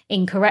read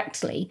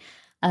incorrectly.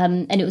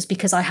 And it was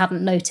because I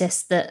hadn't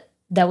noticed that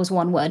there was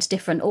one word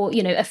different, or,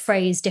 a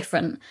phrase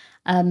different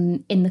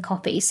in the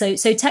copy. So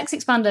Text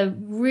Expander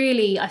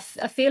really, I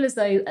feel as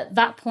though at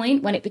that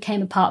point, when it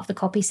became a part of the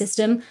copy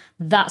system,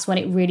 that's when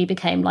it really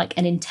became like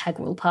an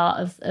integral part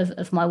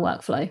of my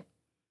workflow.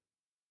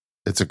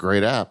 It's a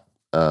great app.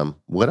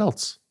 What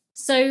else?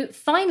 So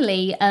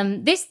finally,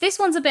 this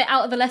one's a bit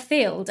out of the left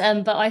field,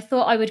 but I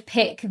thought I would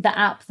pick the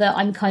app that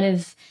I'm kind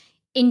of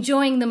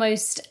enjoying the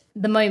most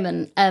the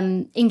moment,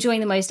 enjoying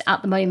the most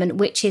at the moment,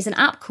 which is an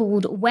app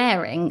called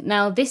Wearing.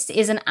 Now, this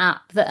is an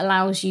app that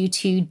allows you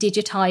to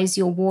digitize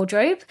your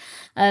wardrobe.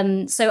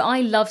 So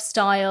I love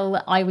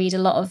style. I read a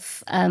lot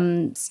of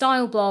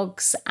style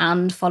blogs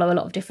and follow a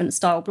lot of different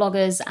style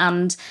bloggers.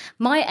 And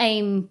my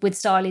aim with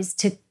style is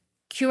to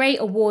curate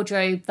a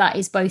wardrobe that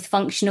is both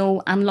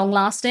functional and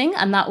long-lasting,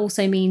 and that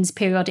also means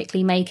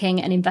periodically making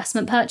an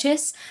investment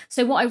purchase.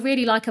 So what I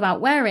really like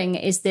about Wearing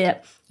is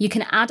that you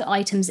can add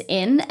items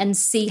in and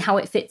see how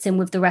it fits in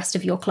with the rest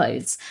of your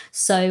clothes.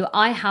 So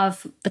I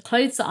have the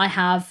clothes that I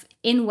have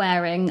in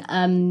Wearing.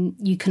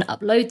 You can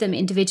upload them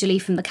individually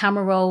from the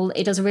camera roll.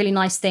 It does a really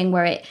nice thing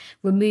where it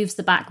removes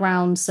the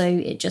background, so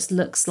it just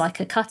looks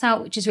like a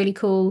cutout, which is really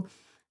cool.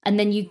 And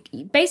then you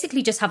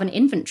basically just have an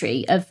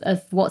inventory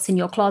of what's in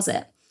your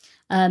closet.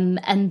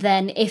 And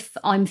then if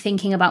I'm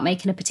thinking about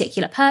making a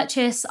particular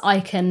purchase,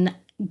 I can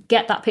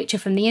get that picture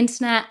from the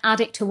internet,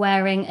 add it to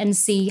Wearing, and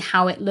see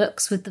how it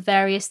looks with the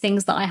various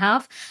things that I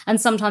have.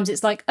 And sometimes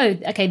it's like, oh,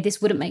 okay,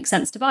 this wouldn't make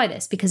sense to buy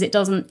this because it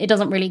doesn't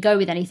really go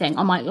with anything.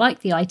 I might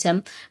like the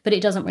item, but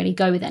it doesn't really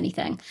go with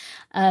anything.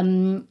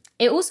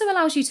 It also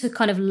allows you to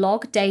kind of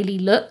log daily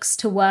looks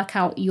to work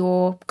out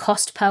your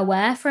cost per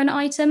wear for an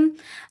item.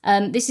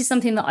 This is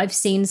something that I've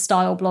seen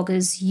style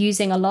bloggers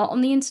using a lot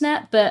on the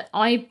internet, but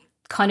I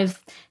kind of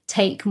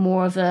take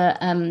more of a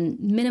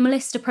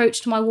minimalist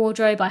approach to my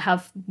wardrobe. I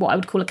have what I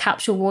would call a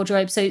capsule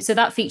wardrobe, so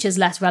that feature's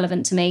less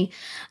relevant to me.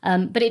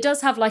 But it does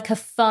have like a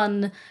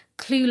fun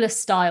Clueless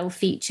style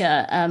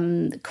feature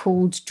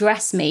called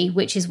Dress Me,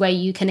 which is where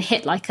you can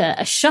hit like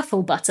a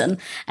shuffle button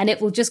and it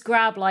will just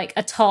grab like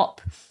a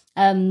top,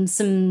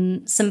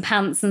 some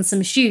pants and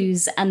some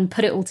shoes and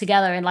put it all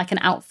together in like an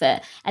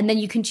outfit. And then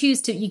you can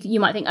choose to, you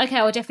might think, okay,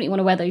 I definitely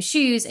want to wear those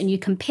shoes, and you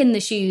can pin the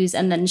shoes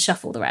and then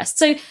shuffle the rest.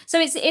 So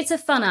it's a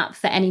fun app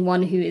for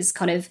anyone who is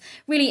kind of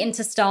really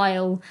into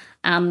style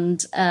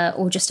and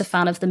or just a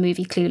fan of the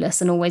movie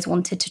Clueless and always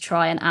wanted to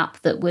try an app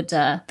that would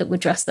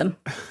dress them.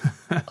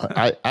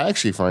 I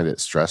actually find it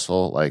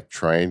stressful, like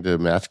trying to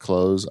match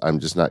clothes. I'm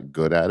just not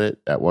good at it.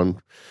 At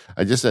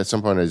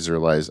some point I just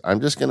realized I'm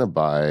just going to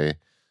buy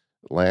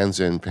Lands'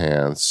 End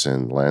pants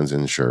and Lands'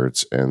 End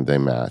shirts, and they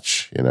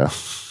match,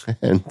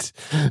 and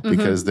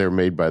because they're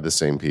made by the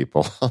same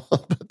people.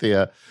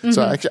 But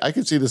so I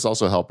could see this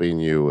also helping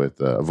you with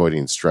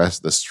avoiding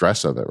the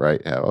stress of it,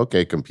 right? Yeah,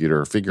 okay,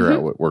 computer, figure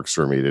out what works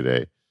for me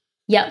today.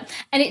 Yeah,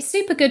 and it's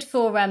super good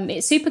for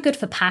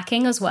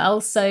packing as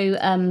well. So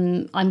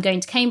I'm going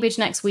to Cambridge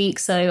next week,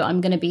 so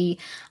I'm going to be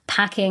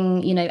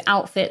packing,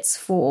 outfits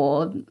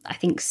for I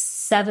think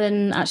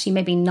 7, actually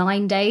maybe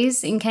 9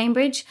 days in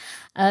Cambridge.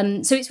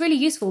 So it's really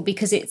useful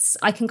because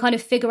I can kind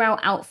of figure out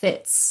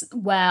outfits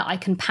where I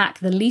can pack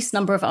the least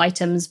number of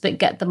items but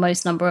get the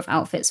most number of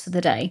outfits for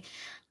the day.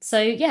 So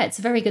yeah, it's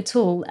a very good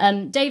tool.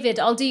 David,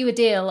 I'll do you a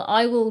deal.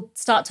 I will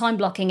start time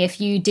blocking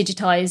if you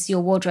digitize your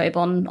wardrobe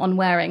on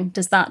Wearing.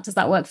 Does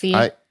that work for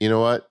you? You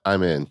know what?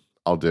 I'm in.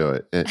 I'll do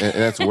it. And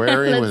that's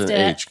Wearing with an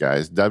H,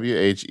 guys.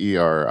 Whering.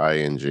 You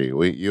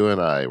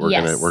and I,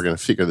 we're gonna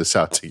figure this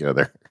out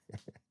together.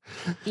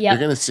 Yep. You're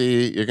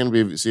going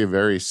to see a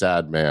very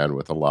sad man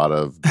with a lot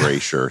of gray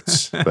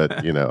shirts, but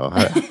I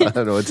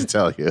don't know what to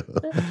tell you.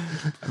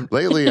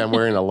 Lately, I'm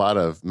wearing a lot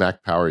of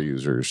Mac Power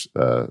users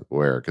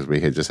wear because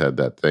we had just had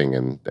that thing,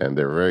 and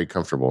they're very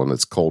comfortable, and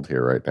it's cold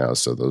here right now.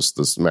 So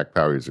those Mac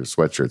Power user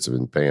sweatshirts have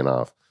been paying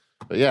off.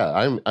 But yeah,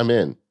 I'm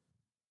in.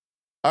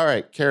 All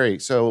right, Carrie.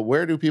 So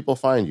where do people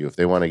find you if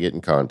they want to get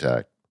in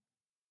contact?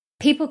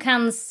 People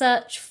can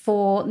search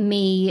for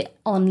me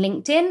on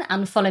LinkedIn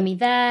and follow me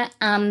there.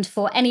 And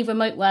for any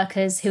remote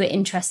workers who are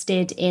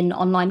interested in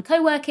online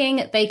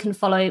co-working, they can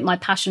follow my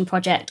passion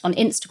project on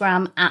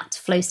Instagram at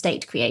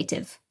Flowstate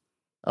Creative.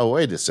 Oh,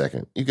 wait a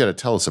second. You got to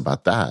tell us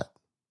about that.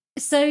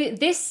 So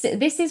this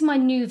is my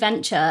new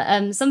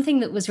venture,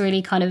 something that was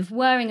really kind of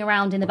whirring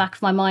around in the back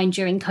of my mind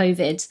during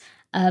COVID,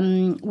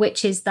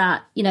 which is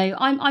that,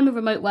 I'm a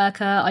remote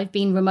worker. I've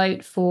been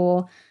remote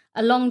for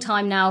a long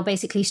time now,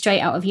 basically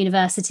straight out of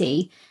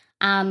university.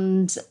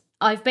 And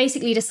I've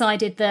basically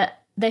decided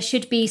that there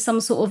should be some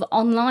sort of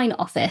online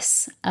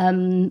office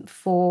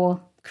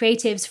for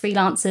creatives,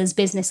 freelancers,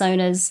 business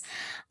owners.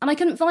 And I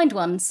couldn't find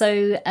one.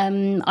 So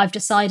I've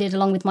decided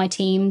along with my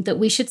team that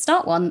we should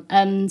start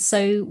one.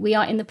 So we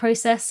are in the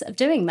process of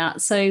doing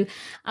that. So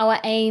our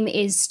aim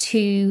is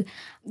to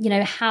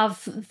have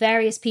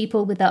various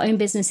people with their own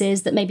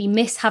businesses that maybe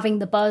miss having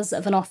the buzz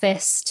of an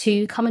office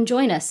to come and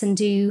join us and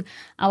do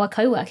our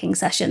co-working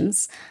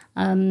sessions.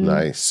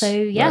 Nice. So,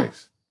 yeah.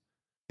 Nice.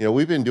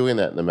 We've been doing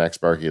that in the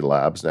MacSparky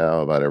Labs now.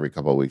 About every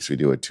couple of weeks, we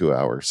do a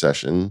 2-hour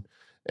session,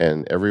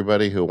 and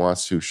everybody who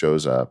wants to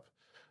shows up.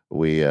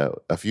 We, a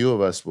few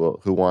of us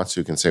who wants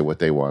to can say what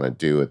they want to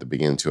do at the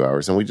beginning 2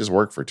 hours, and we just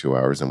work for 2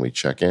 hours and we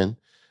check in.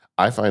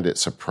 I find it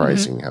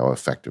surprising how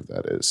effective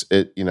that is.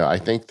 I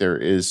think there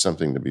is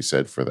something to be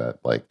said for that.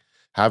 Like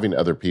having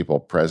other people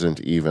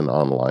present, even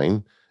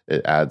online,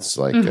 it adds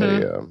like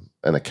an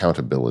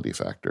accountability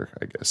factor,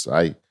 I guess.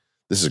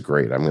 This is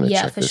great. I'm going to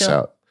check this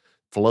out.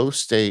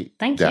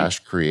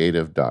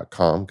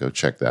 Flowstate-creative.com. Go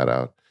check that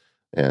out.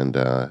 And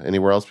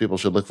anywhere else people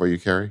should look for you,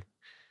 Carrie?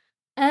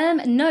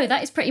 No,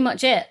 that is pretty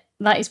much it.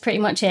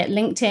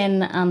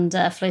 LinkedIn and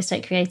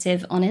Flowstate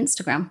Creative on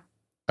Instagram.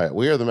 All right,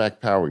 we are the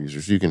Mac Power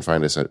Users. You can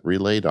find us at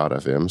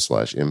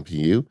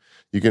relay.fm/MPU.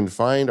 You can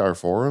find our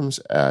forums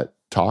at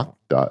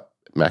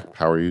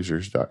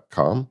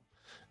talk.macpowerusers.com.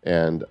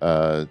 And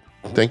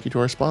thank you to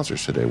our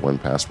sponsors today,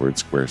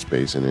 1Password,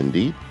 Squarespace, and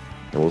Indeed.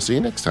 And we'll see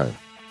you next time.